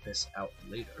stat this out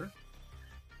later.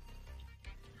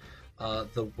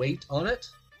 The weight on it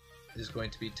is going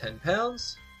to be 10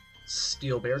 pounds.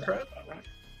 Steel bear trap.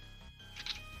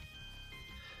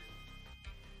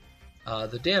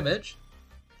 The damage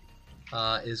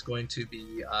is going to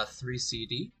be 3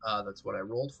 CD. That's what I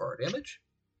rolled for our damage.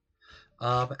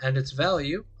 And its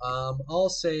value, I'll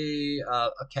say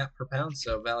a cap per pound,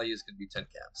 so value is going to be 10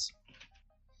 caps.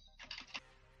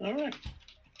 All right.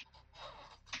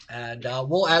 And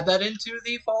we'll add that into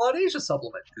the Fallout Asia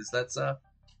supplement, because that's a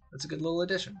good little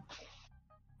addition.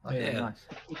 Yeah, nice.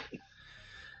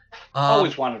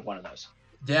 Always wanted one of those.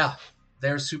 Yeah,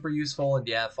 they're super useful, and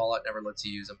yeah, Fallout never lets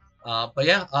you use them. But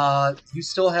yeah, you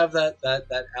still have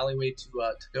that alleyway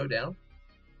to go down.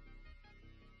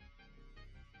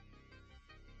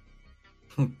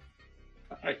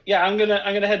 Yeah, I'm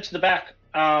gonna head to the back.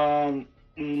 I'm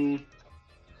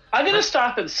gonna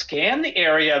stop and scan the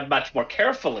area much more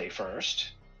carefully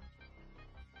first.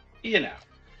 You know,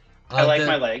 I like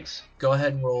my legs. Go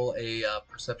ahead and roll a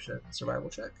perception survival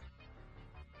check.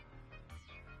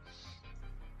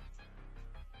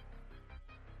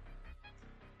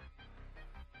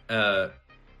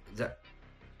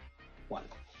 One.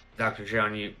 Dr.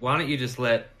 John, why don't you just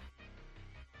let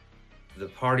the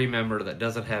party member that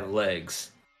doesn't have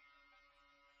legs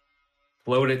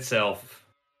float itself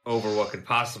over what could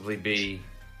possibly be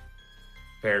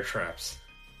bear traps.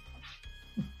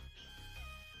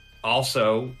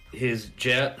 Also, his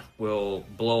jet will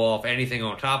blow off anything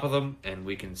on top of them, and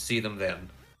we can see them then.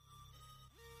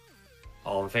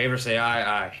 All in favor, say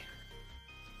aye, aye.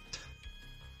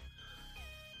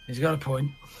 He's got a point.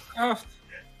 I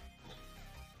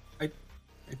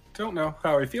don't know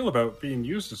how I feel about being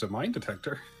used as a mine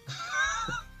detector.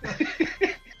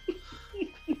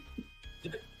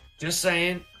 Just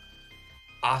saying,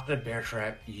 I said bear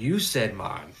trap, you said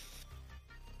mine.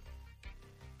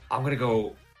 I'm gonna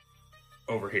go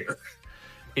over here.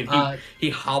 And he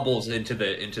hobbles into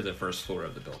the first floor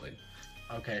of the building.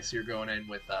 Okay, so you're going in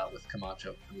with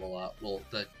Camacho, and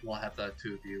we'll have the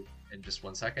two of you in just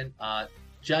 1 second.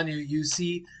 John, you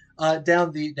see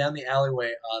down the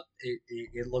alleyway.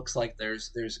 It looks like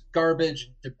there's garbage,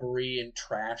 debris, and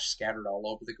trash scattered all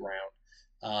over the ground.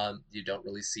 You don't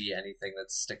really see anything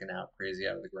that's sticking out crazy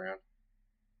out of the ground.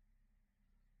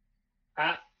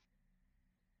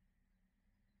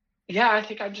 Yeah, I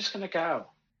think I'm just gonna go.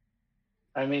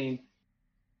 I mean,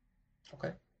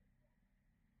 okay.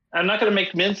 I'm not gonna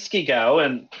make Minsky go,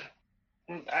 and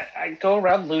I go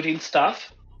around looting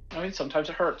stuff. I mean, sometimes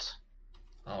it hurts.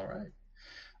 All right.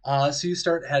 So you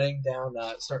start heading down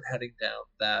that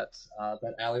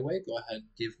alleyway. Go ahead and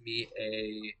give me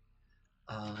a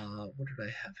what did I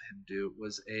have him do? It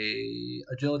was a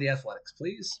agility athletics,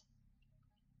 please.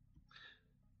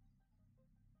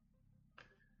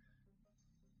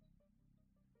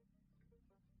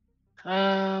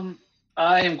 I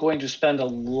am going to spend a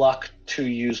luck to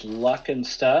use luck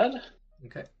instead.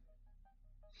 Okay.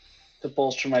 To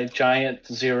bolster my giant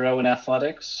 0 in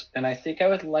athletics, and I think I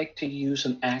would like to use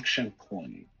an action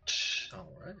point. All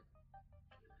right.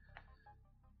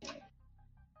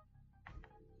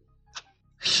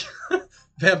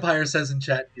 Vampire says in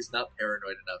chat he's not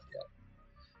paranoid enough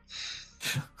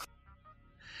yet.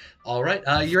 All right.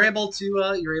 You're able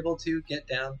to get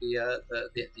down the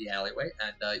alleyway,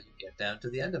 and you get down to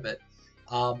the end of it.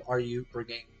 Are you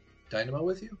bringing Dynamo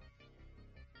with you?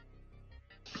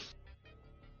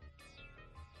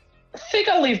 I think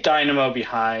I'll leave Dynamo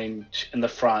behind in the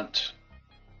front.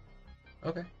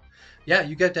 Okay. Yeah,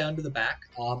 you get down to the back,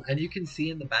 and you can see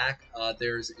in the back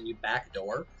there's a back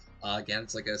door. Again,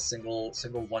 it's like a single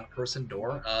one-person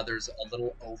door. There's a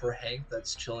little overhang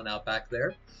that's chilling out back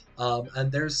there.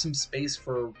 And there's some space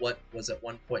for what was at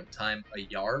one point in time a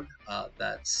yard.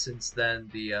 That since then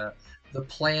the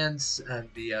plants and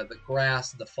the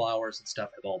grass and the flowers and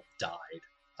stuff have all died.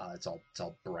 It's all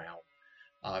brown.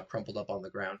 Crumpled up on the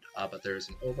ground, but there's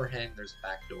an overhang, there's a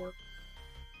back door.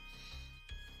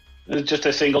 It's just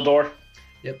a single door?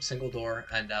 Yep, single door,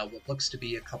 and what looks to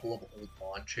be a couple of old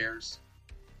lawn chairs.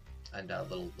 And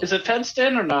little... Is it fenced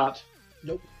in or not?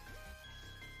 Nope.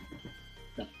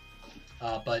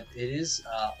 But it is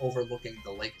overlooking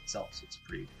the lake itself, so it's a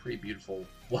pretty beautiful,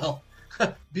 well,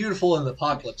 beautiful in the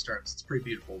apocalypse terms, it's a pretty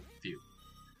beautiful view.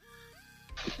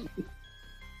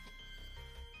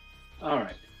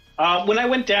 Alright. When I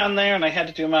went down there and I had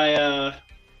to do my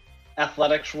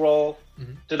athletics roll,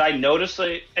 did I notice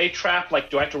a trap? Like,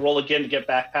 do I have to roll again to get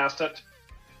back past it?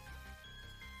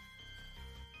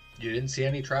 You didn't see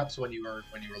any traps when you were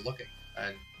looking,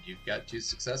 and you got 2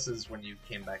 successes when you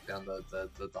came back down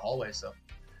the hallway, so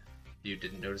you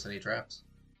didn't notice any traps.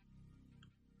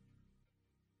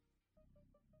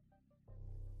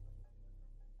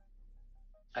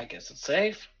 I guess it's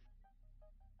safe.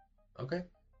 Okay.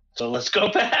 So let's go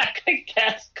back, I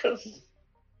guess, because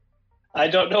I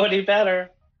don't know any better.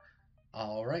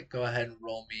 All right, go ahead and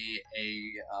roll me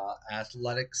a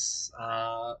athletics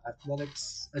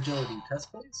agility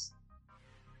test, please.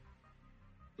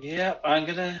 Yeah, I'm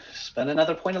gonna spend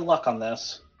another point of luck on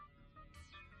this.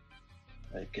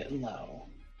 I'm getting low.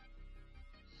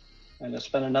 I'm gonna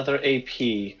spend another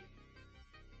AP.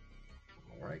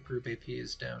 All right, group AP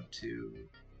is down to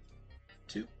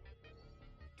 2.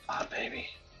 Ah, baby.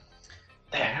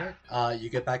 There. You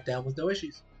get back down with no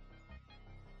issues.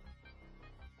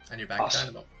 And you're back Awesome.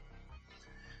 to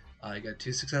Dynamo. You got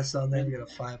 2 successes on there, you got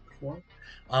a 5 before.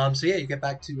 So yeah, you get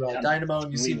back to Dynamo,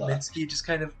 and you see We love. Minsky just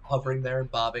kind of hovering there and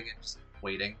bobbing and just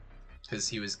waiting because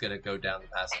he was going to go down the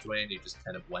passageway and he just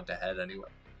kind of went ahead anyway.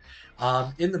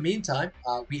 In the meantime,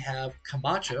 we have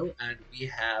Camacho and we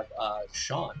have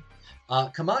Sean.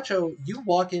 Camacho, you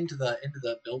walk into the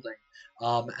building,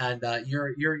 and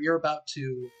you're about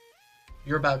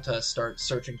to start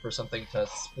searching for something to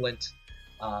splint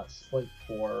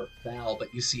for Val,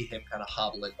 but you see him kind of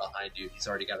hobbling behind you. He's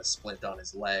already got a splint on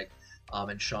his leg,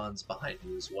 and Sean's behind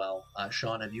you as well.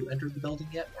 Sean, have you entered the building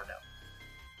yet, or no?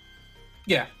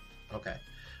 Yeah. Okay.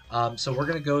 So we're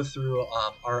going to go through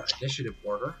our initiative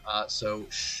order.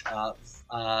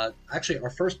 Actually, our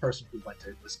first person who went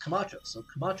in was Camacho. So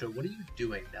Camacho, what are you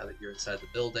doing now that you're inside the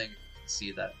building? You can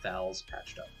see that Val's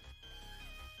patched up.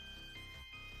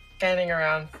 Scanning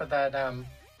around for that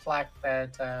plaque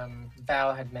that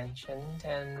Val had mentioned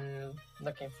and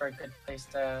looking for a good place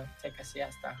to take a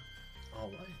siesta. All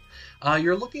right.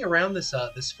 You're looking around this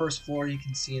first floor. You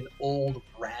can see an old,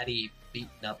 ratty,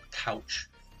 beaten-up couch.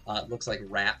 It looks like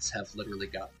rats have literally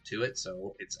gotten to it,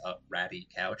 so it's a ratty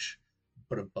couch.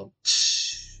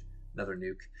 Another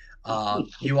nuke.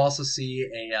 You also see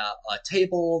a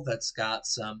table that's got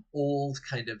some old,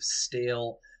 kind of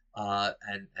stale,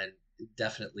 and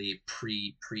definitely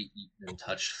pre-eaten and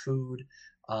touched food.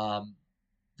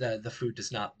 The food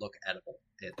does not look edible.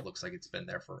 It looks like it's been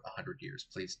there for 100 years.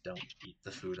 Please don't eat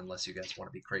the food unless you guys want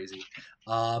to be crazy.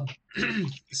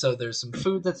 So there's some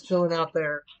food that's chilling out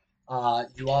there.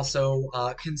 You also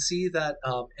can see that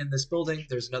in this building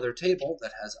there's another table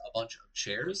that has a bunch of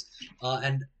chairs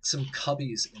and some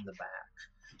cubbies in the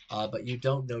back, but you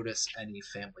don't notice any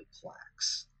family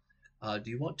plaques. Do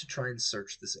you want to try and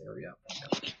search this area,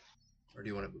 or do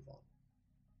you want to move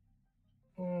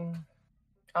on?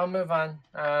 I'll move on.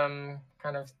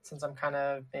 Since I'm kind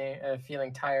of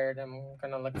feeling tired, I'm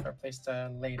gonna look for a place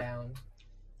to lay down.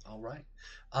 All right.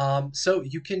 So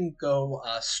you can go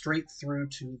straight through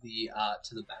to the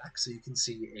back. So you can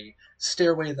see a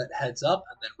stairway that heads up,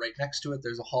 and then right next to it,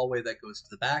 there's a hallway that goes to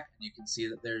the back. And you can see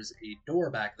that there's a door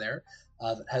back there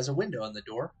that has a window on the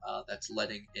door that's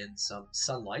letting in some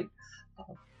sunlight,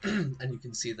 and you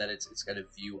can see that it's got a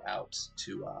view out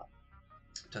to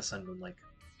Sun Moon Lake.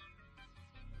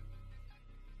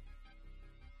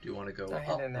 Do you want to go up,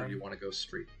 or do you want to go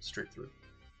straight through?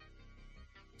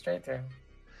 Straight through.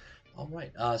 All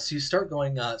right. So you start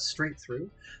going straight through,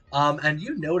 and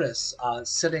you notice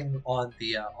sitting on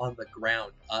the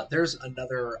ground. There's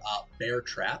another bear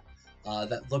trap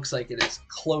that looks like it is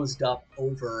closed up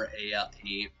over a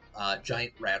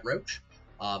giant rad roach.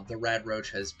 The rad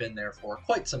roach has been there for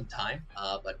quite some time,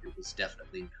 but it was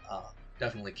definitely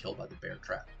killed by the bear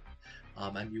trap.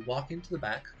 And you walk into the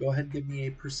back. Go ahead and give me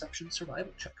a perception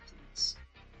survival check, please.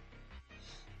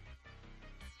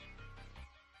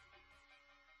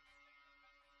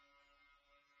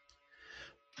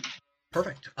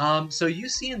 Perfect. So you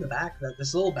see in the back that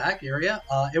this little back area,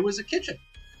 it was a kitchen.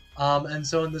 And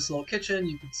so in this little kitchen,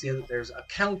 you can see that there's a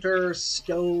counter,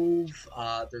 stove,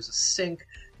 there's a sink.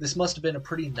 This must have been a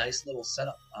pretty nice little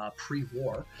setup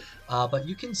pre-war. But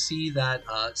you can see that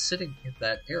sitting in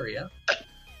that area,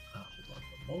 hold on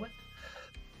for a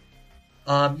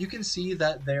moment. You can see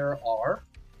that there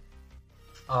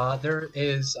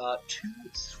is 2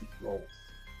 sweet rolls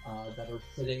that are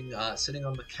sitting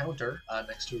on the counter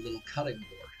next to a little cutting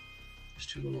board. There's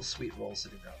 2 little sweet rolls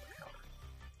sitting there on the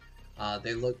counter.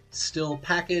 They look still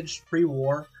packaged,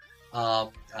 pre-war.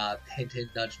 Hint, hint,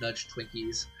 nudge, nudge,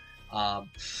 Twinkies.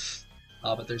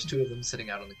 But there's 2 of them sitting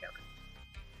out on the counter.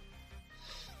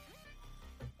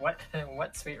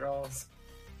 What sweet rolls?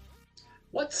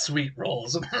 What sweet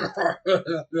rolls?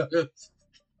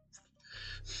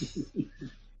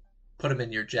 Put them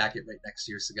in your jacket right next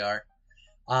to your cigar.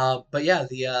 But yeah,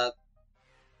 the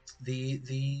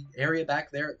area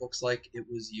back there, it looks like it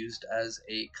was used as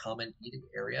a common eating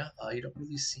area. You don't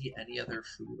really see any other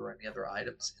food or any other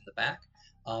items in the back.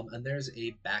 And there's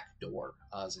a back door,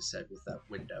 as I said, with that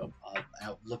window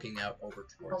looking out over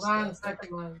towards. Hold on,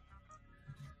 second one.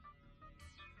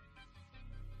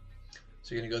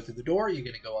 So you're gonna go through the door. You're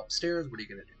gonna go upstairs. What are you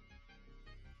gonna do?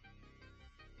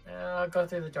 I'll go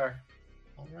through the door.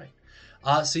 All right.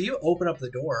 So you open up the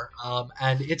door,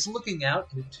 and it's looking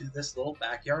out into this little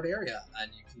backyard area,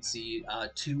 and you can see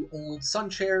 2 old sun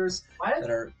chairs that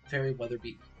are very weather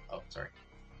beaten. Oh, sorry.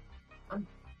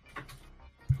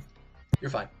 You're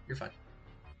fine. You're fine.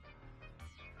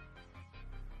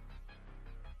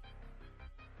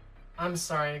 I'm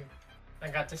sorry, I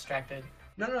got distracted.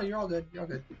 No, you're all good. You're all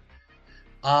good.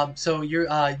 So you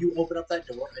open up that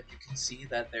door and you can see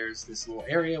that there's this little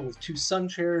area with 2 sun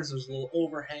chairs. There's a little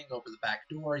overhang over the back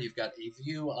door. You've got a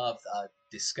view of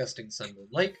disgusting Sun Moon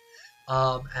Lake.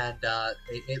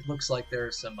 It looks like there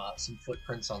are some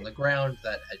footprints on the ground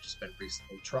that had just been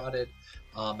recently trotted.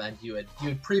 And you had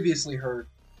previously heard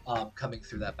coming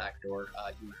through that back door.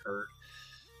 You heard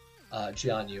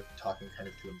Jianyu talking kind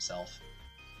of to himself.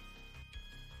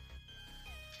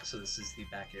 So this is the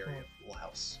back area of the little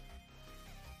house.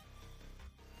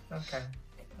 Okay.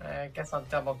 I guess I'll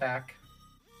double back.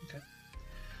 Okay.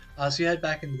 So you head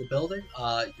back into the building.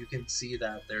 You can see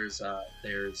that there's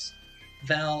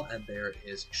Val and there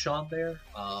is Sean there.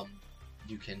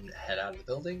 You can head out of the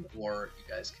building, or you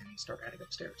guys can start heading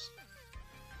upstairs.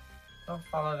 I'll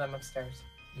follow them upstairs.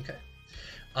 Okay.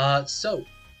 So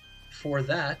for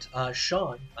that,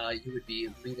 Sean, you would be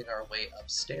leading our way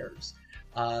upstairs.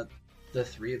 The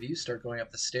three of you start going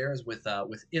up the stairs with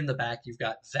in the back you've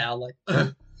got Val like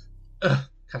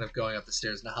kind of going up the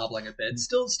stairs and hobbling a bit.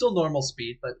 Still normal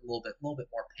speed, but a little bit more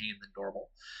pain than normal.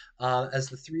 As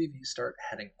the three of you start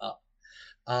heading up.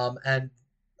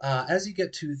 As you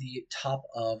get to the top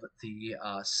of the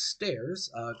stairs,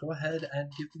 go ahead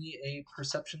and give me a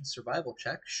perception survival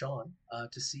check, Sean,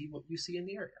 to see what you see in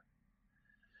the area.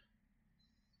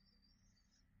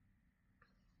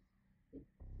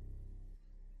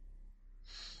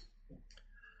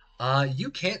 You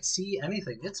can't see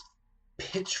anything. It's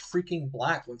pitch freaking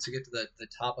black once you get to the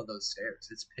top of those stairs.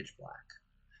 It's pitch black.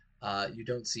 You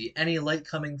don't see any light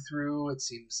coming through. It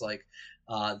seems like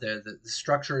the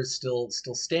structure is still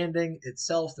standing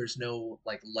itself. There's no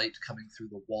like light coming through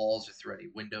the walls or through any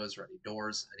windows or any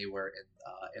doors anywhere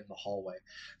in the hallway.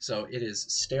 So it is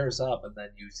stairs up, and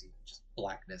then you see just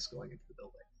blackness going into the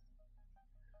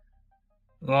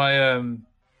building.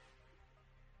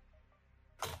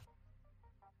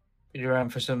 You're around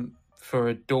for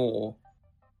a door.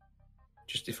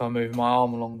 Just if I move my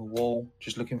arm along the wall,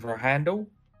 just looking for a handle,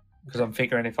 because I'm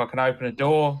figuring if I can open a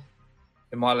door,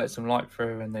 it might let some light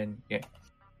through, and then yeah.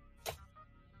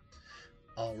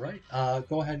 All right.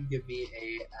 Go ahead and give me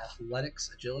a athletics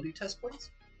agility test, please.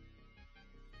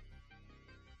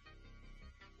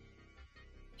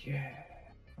 Yeah.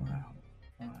 Wow.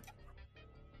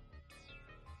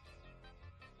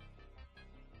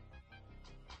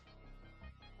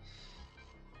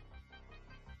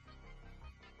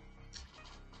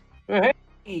 Right.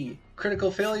 Hey.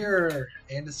 Critical failure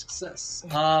and a success.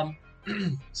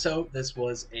 So this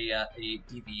was a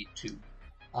DV2.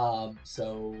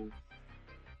 So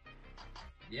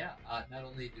yeah, not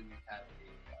only do we have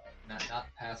a not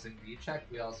passing the check,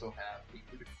 we also have a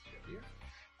critical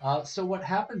failure. So what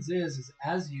happens is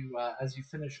as you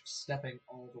finish stepping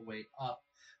all the way up,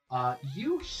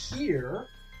 you hear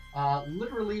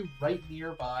literally right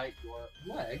nearby your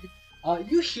leg.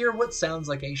 You hear what sounds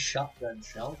like a shotgun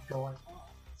shell going off.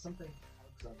 Something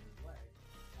tugs on your leg.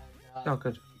 And, oh,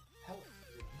 good. the pellet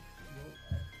hit your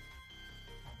leg.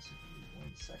 So give me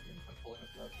 1 second. I'm pulling up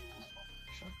the rules on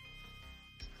the shotgun.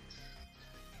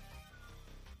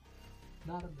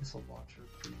 Not a missile launcher,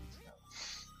 please. No.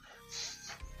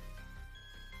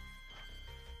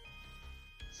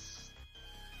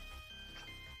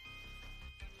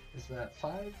 Is that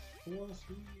 5, 4, 3? What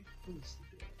is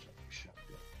the damage on your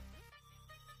shotgun?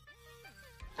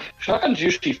 Shotgun's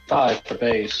usually 5 per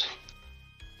base.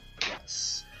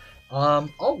 Yes.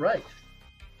 All right.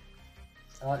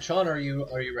 Sean, are you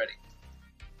ready?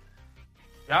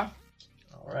 Yeah.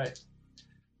 All right.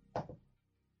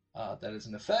 That is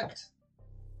an effect.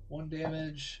 1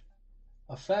 damage.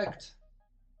 Effect.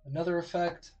 Another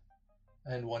effect.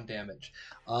 And 1 damage.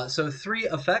 So 3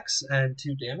 effects and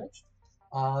 2 damage.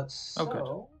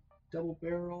 So double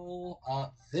barrel.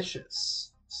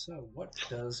 Vicious. So what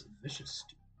does vicious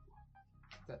do?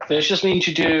 Vicious means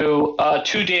you do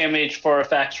 2 damage for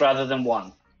effects rather than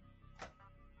 1.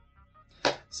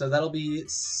 So that'll be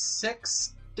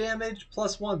 6 damage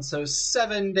plus 1, so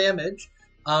 7 damage.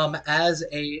 As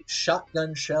a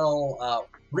shotgun shell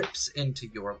rips into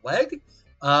your leg,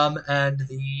 and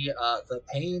the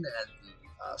pain and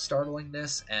the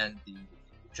startlingness and the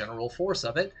general force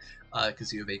of it,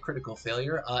 because you have a critical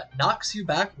failure, knocks you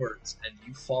backwards, and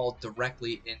you fall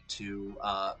directly into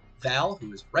Val,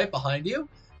 who is right behind you,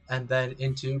 and then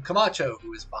into Camacho,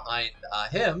 who is behind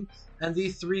him, and the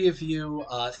three of you,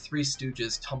 Three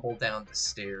Stooges, tumble down the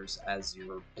stairs as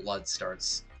your blood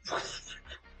starts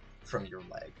from your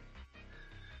leg.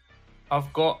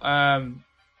 I've got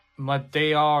my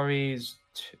DR is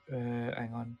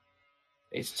hang on,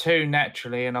 it's 2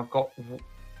 naturally, and I've got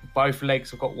both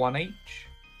legs. I've got 1 each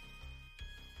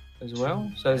as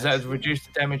well. So does that reduce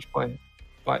the damage by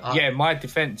yeah, my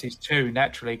defense is 2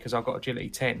 naturally because I've got agility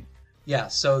 10. Yeah,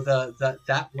 so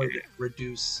that would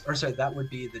reduce, or sorry, that would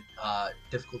be the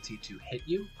difficulty to hit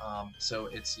you. So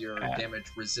it's your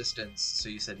damage resistance. So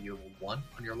you said you have a 1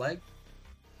 on your leg.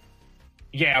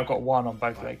 Yeah, I've got 1 on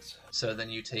both legs. So then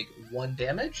you take 1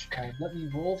 damage. And let me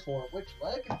roll for which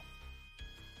leg?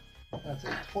 That's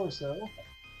a torso.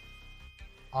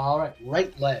 All right,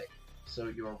 right leg. So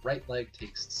your right leg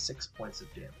takes 6 points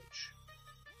of damage.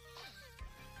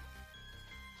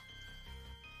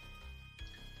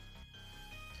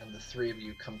 And the 3 of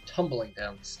you come tumbling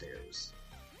down the stairs.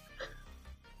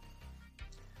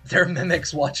 They're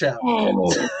mimics, watch out.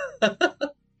 Oh.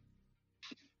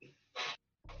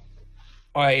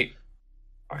 I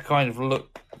kind of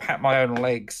pat my own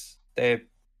legs. They're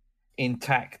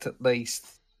intact at least.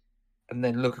 And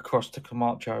then look across to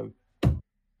Camacho.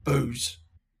 Booze.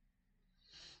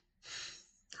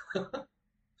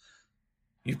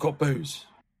 You've got booze.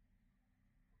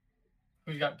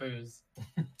 Who's got booze?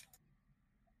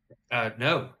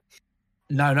 No.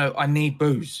 No, I need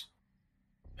booze.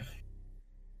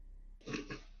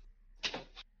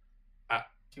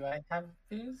 Do I have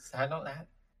booze? I don't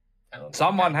think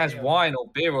Someone I has do. wine or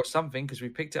beer or something because we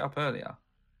picked it up earlier.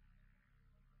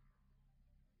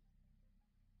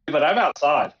 But I'm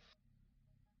outside.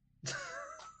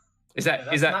 Was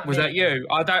that's not me. that you?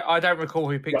 I don't recall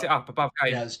who picked it up above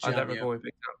Kate. Yeah, it's I don't Gianni. recall who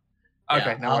picked it up.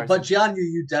 Okay, Yeah, no worries. but Jianyu,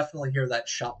 you definitely hear that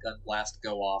shotgun blast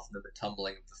go off and then the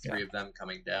tumbling of the 3 of them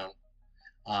coming down.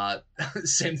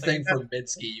 Same So thing you for have-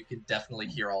 Minsky. You can definitely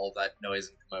hear all of that noise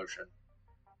and commotion.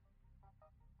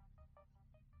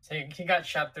 So he got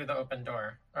shot through the open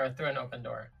door, or through an open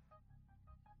door.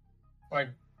 Or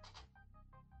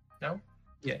no?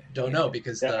 Yeah. Don't know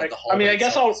because Yeah, the I hallway mean, I guess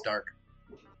itself I'll- is dark.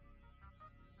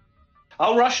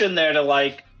 I'll rush in there to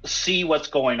like see what's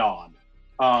going on.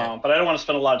 Okay. But I don't want to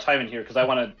spend a lot of time in here because I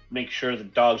want to make sure the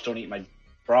dogs don't eat my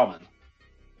Brahmin.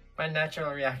 My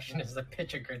natural reaction is to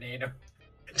pitch a grenade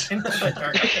into the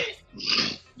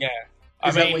darkness. Yeah.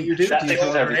 Is that what you do? that Do you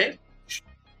fixes throw a everything. grenade?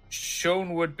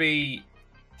 Sean would be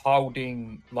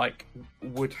holding,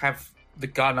 would have the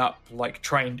gun up,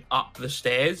 trained up the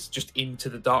stairs, just into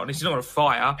the darkness. He's not going to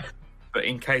fire, but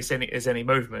in case there's any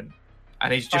movement.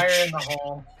 And he's just Fire in the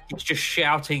hole. he's just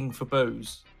shouting for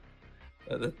booze.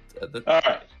 At the All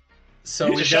right. So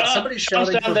You we've just got shut somebody up.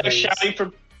 shouting Comes for down there booze. shouting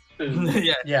for booze.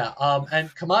 Yeah. Yeah,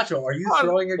 and Camacho, are you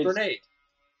throwing a grenade?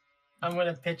 I'm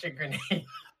gonna pitch a grenade.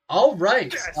 All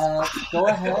right, go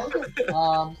ahead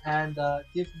and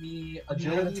give me I'm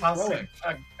gonna agility toss throwing.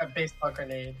 a baseball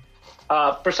grenade.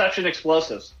 Perception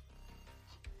explosives.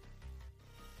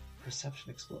 Perception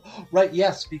explode. Right,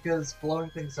 yes, because blowing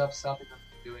things up, stopping them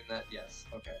from doing that. Yes,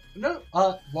 okay. No,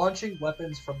 launching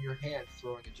weapons from your hand,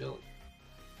 throwing agility.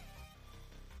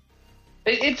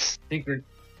 It's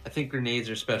I think grenades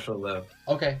are special though.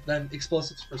 Okay, then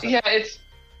explosives perception. yeah, it's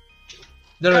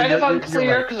No, kind of you're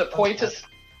unclear right. because it points at.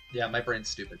 Yeah, my brain's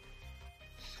stupid.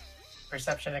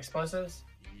 Perception explosives.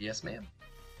 Yes, ma'am.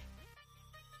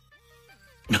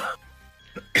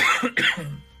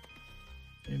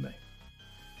 You may.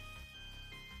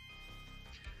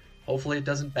 Hopefully, it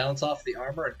doesn't bounce off the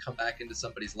armor and come back into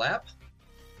somebody's lap.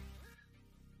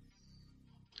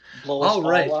 Blow us All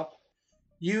right. all up.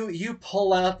 You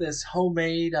pull out this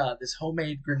homemade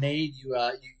grenade. You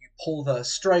pull the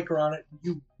striker on it.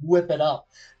 You whip it up,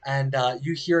 and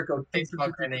you hear it go. Baseball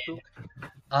grenade.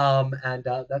 And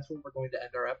that's where we're going to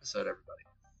end our episode, everybody.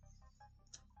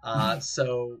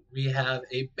 So we have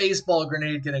a baseball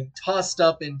grenade getting tossed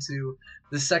up into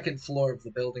the second floor of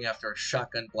the building after a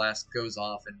shotgun blast goes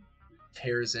off and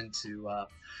tears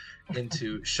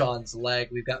into Sean's leg.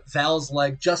 We've got Val's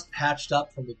leg just patched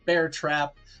up from the bear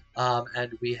trap.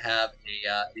 And we have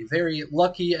a very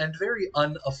lucky and very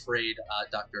unafraid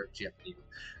Dr. Giappini.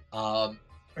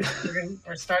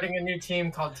 We're starting a new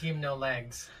team called Team No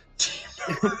Legs.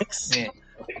 Yeah.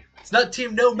 It's not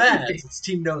Team No Mads, it's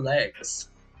Team No Legs.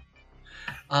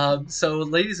 So,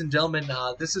 ladies and gentlemen,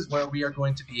 this is where we are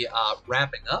going to be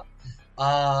wrapping up.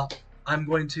 I'm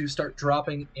going to start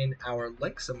dropping in our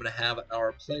links. I'm going to have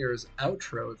our players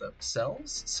outro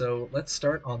themselves. So let's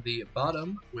start on the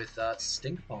bottom with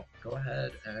Stinkpalm. Go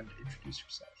ahead and introduce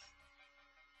yourself.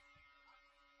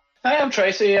 Hi, I'm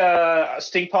Tracy,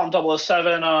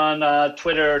 Stinkpalm007 on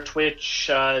Twitter, Twitch,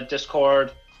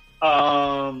 Discord.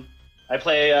 I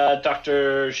play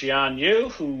Dr. Jian Yu,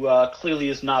 who clearly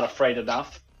is not afraid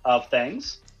enough of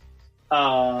things,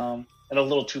 and a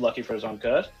little too lucky for his own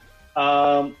good.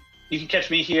 You can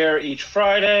catch me here each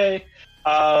Friday,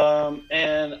 and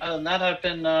other than that, I've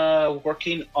been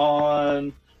working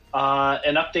on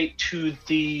an update to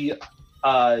the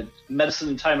Medicine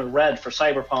in Time of Red for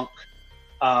Cyberpunk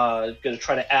Going to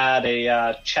try to add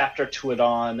a chapter to it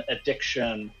on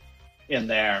addiction in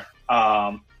there,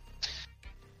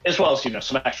 as well as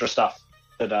some extra stuff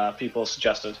that people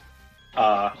suggested,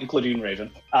 including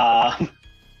Raven.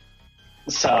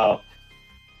 So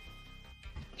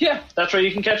yeah, that's where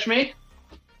you can catch me.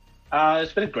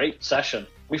 It's been a great session.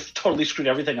 We've totally screwed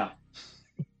everything up.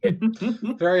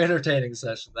 Very entertaining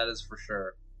session, that is for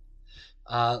sure.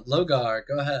 Logar,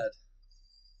 go ahead.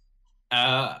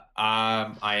 I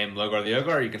am Logar the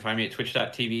Ogar. You can find me at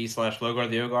twitch.tv/Logar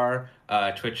the Ogar,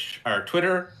 Twitch or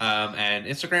Twitter, and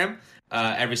Instagram.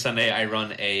 Every Sunday I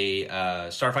run a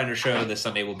Starfinder show. This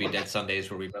Sunday will be Dead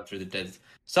Sundays, where we run through the Dead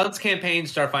Suns campaign.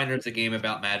 Starfinder is a game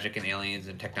about magic and aliens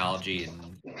and technology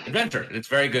and adventure. It's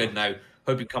very good, and I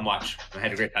hope you come watch. I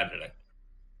had a great time today.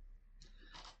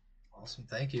 Awesome,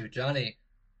 thank you. Johnny.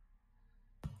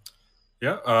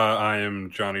 Yeah, I am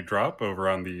Johnny Drop over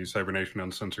on the Cybernation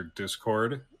Uncensored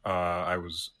Discord. I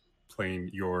was playing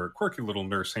your quirky little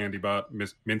nurse handybot,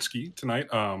 Minsky, tonight.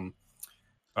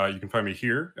 You can find me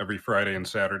here every Friday and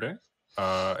Saturday.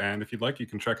 And if you'd like, you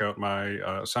can check out my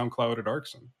SoundCloud at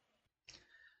Arkson.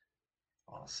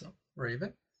 Awesome.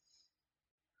 Raven?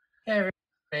 Hey,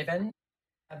 Raven.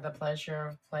 I had the pleasure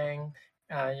of playing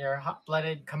your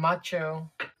hot-blooded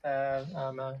Camacho,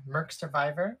 Merc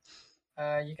survivor.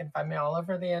 You can find me all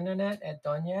over the internet at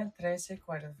Doña 13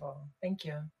 Cuervo. Thank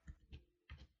you.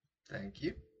 Thank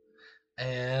you.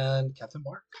 And Captain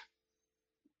Mark?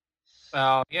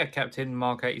 Yeah, Captain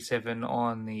Mark 87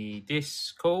 on the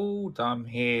Discord. I'm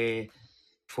here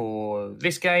for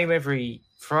this game every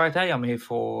Friday. I'm here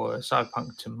for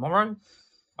Cyberpunk tomorrow.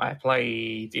 I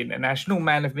played International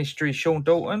Man of Mystery Sean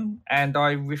Dalton, and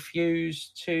I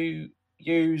refuse to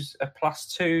use a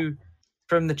 +2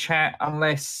 from the chat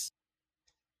unless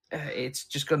it's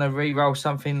just going to re-roll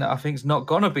something that I think is not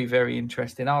going to be very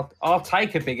interesting. I'll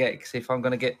take a big X if I'm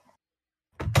going to get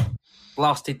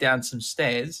blasted down some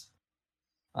stairs.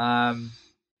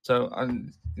 So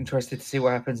I'm interested to see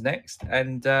what happens next.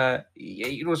 And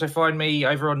you can also find me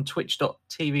over on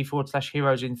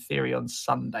twitch.tv/Heroes in Theory on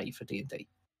Sunday for D&D.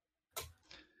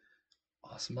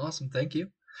 Awesome. Thank you.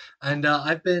 And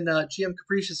I've been GM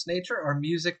Capricious Nature. Our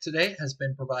music today has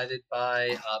been provided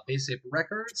by Base-Ape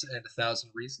Records and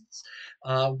 1,000 Reasons.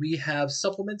 We have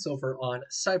supplements over on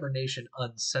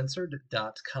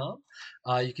cybernationuncensored.com.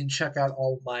 You can check out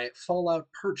all of my Fallout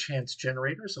Perchance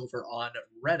generators over on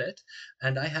Reddit,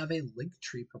 and I have a link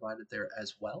tree provided there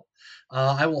as well.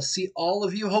 I will see all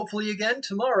of you hopefully again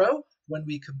tomorrow when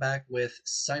we come back with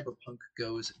Cyberpunk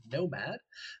Goes Nomad.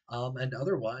 And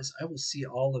otherwise, I will see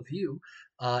all of you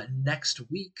next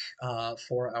week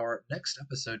for our next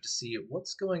episode to see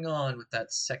what's going on with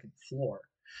that second floor.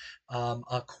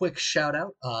 A quick shout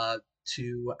out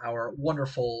to our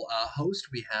wonderful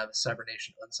host. We have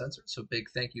Cybernation Uncensored, so big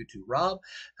thank you to Rob.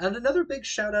 And another big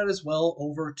shout out as well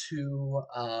over to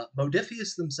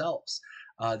Modifius themselves.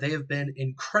 They have been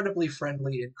incredibly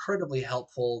friendly, incredibly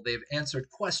helpful. They've answered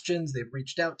questions, they've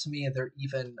reached out to me, and they're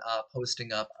even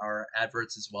posting up our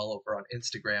adverts as well over on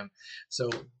Instagram.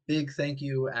 So big thank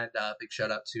you and big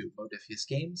shout out to Modifius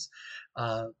Games.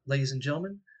 Ladies and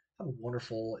gentlemen, have a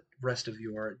wonderful rest of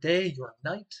your day, your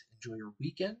night. Enjoy your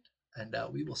weekend, and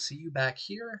we will see you back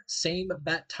here, same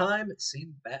bat time,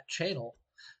 same bat channel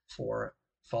for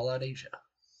Fallout Asia.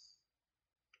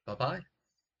 Bye-bye.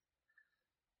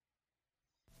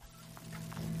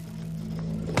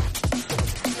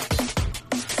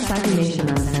 Cybernation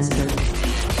Uncensored.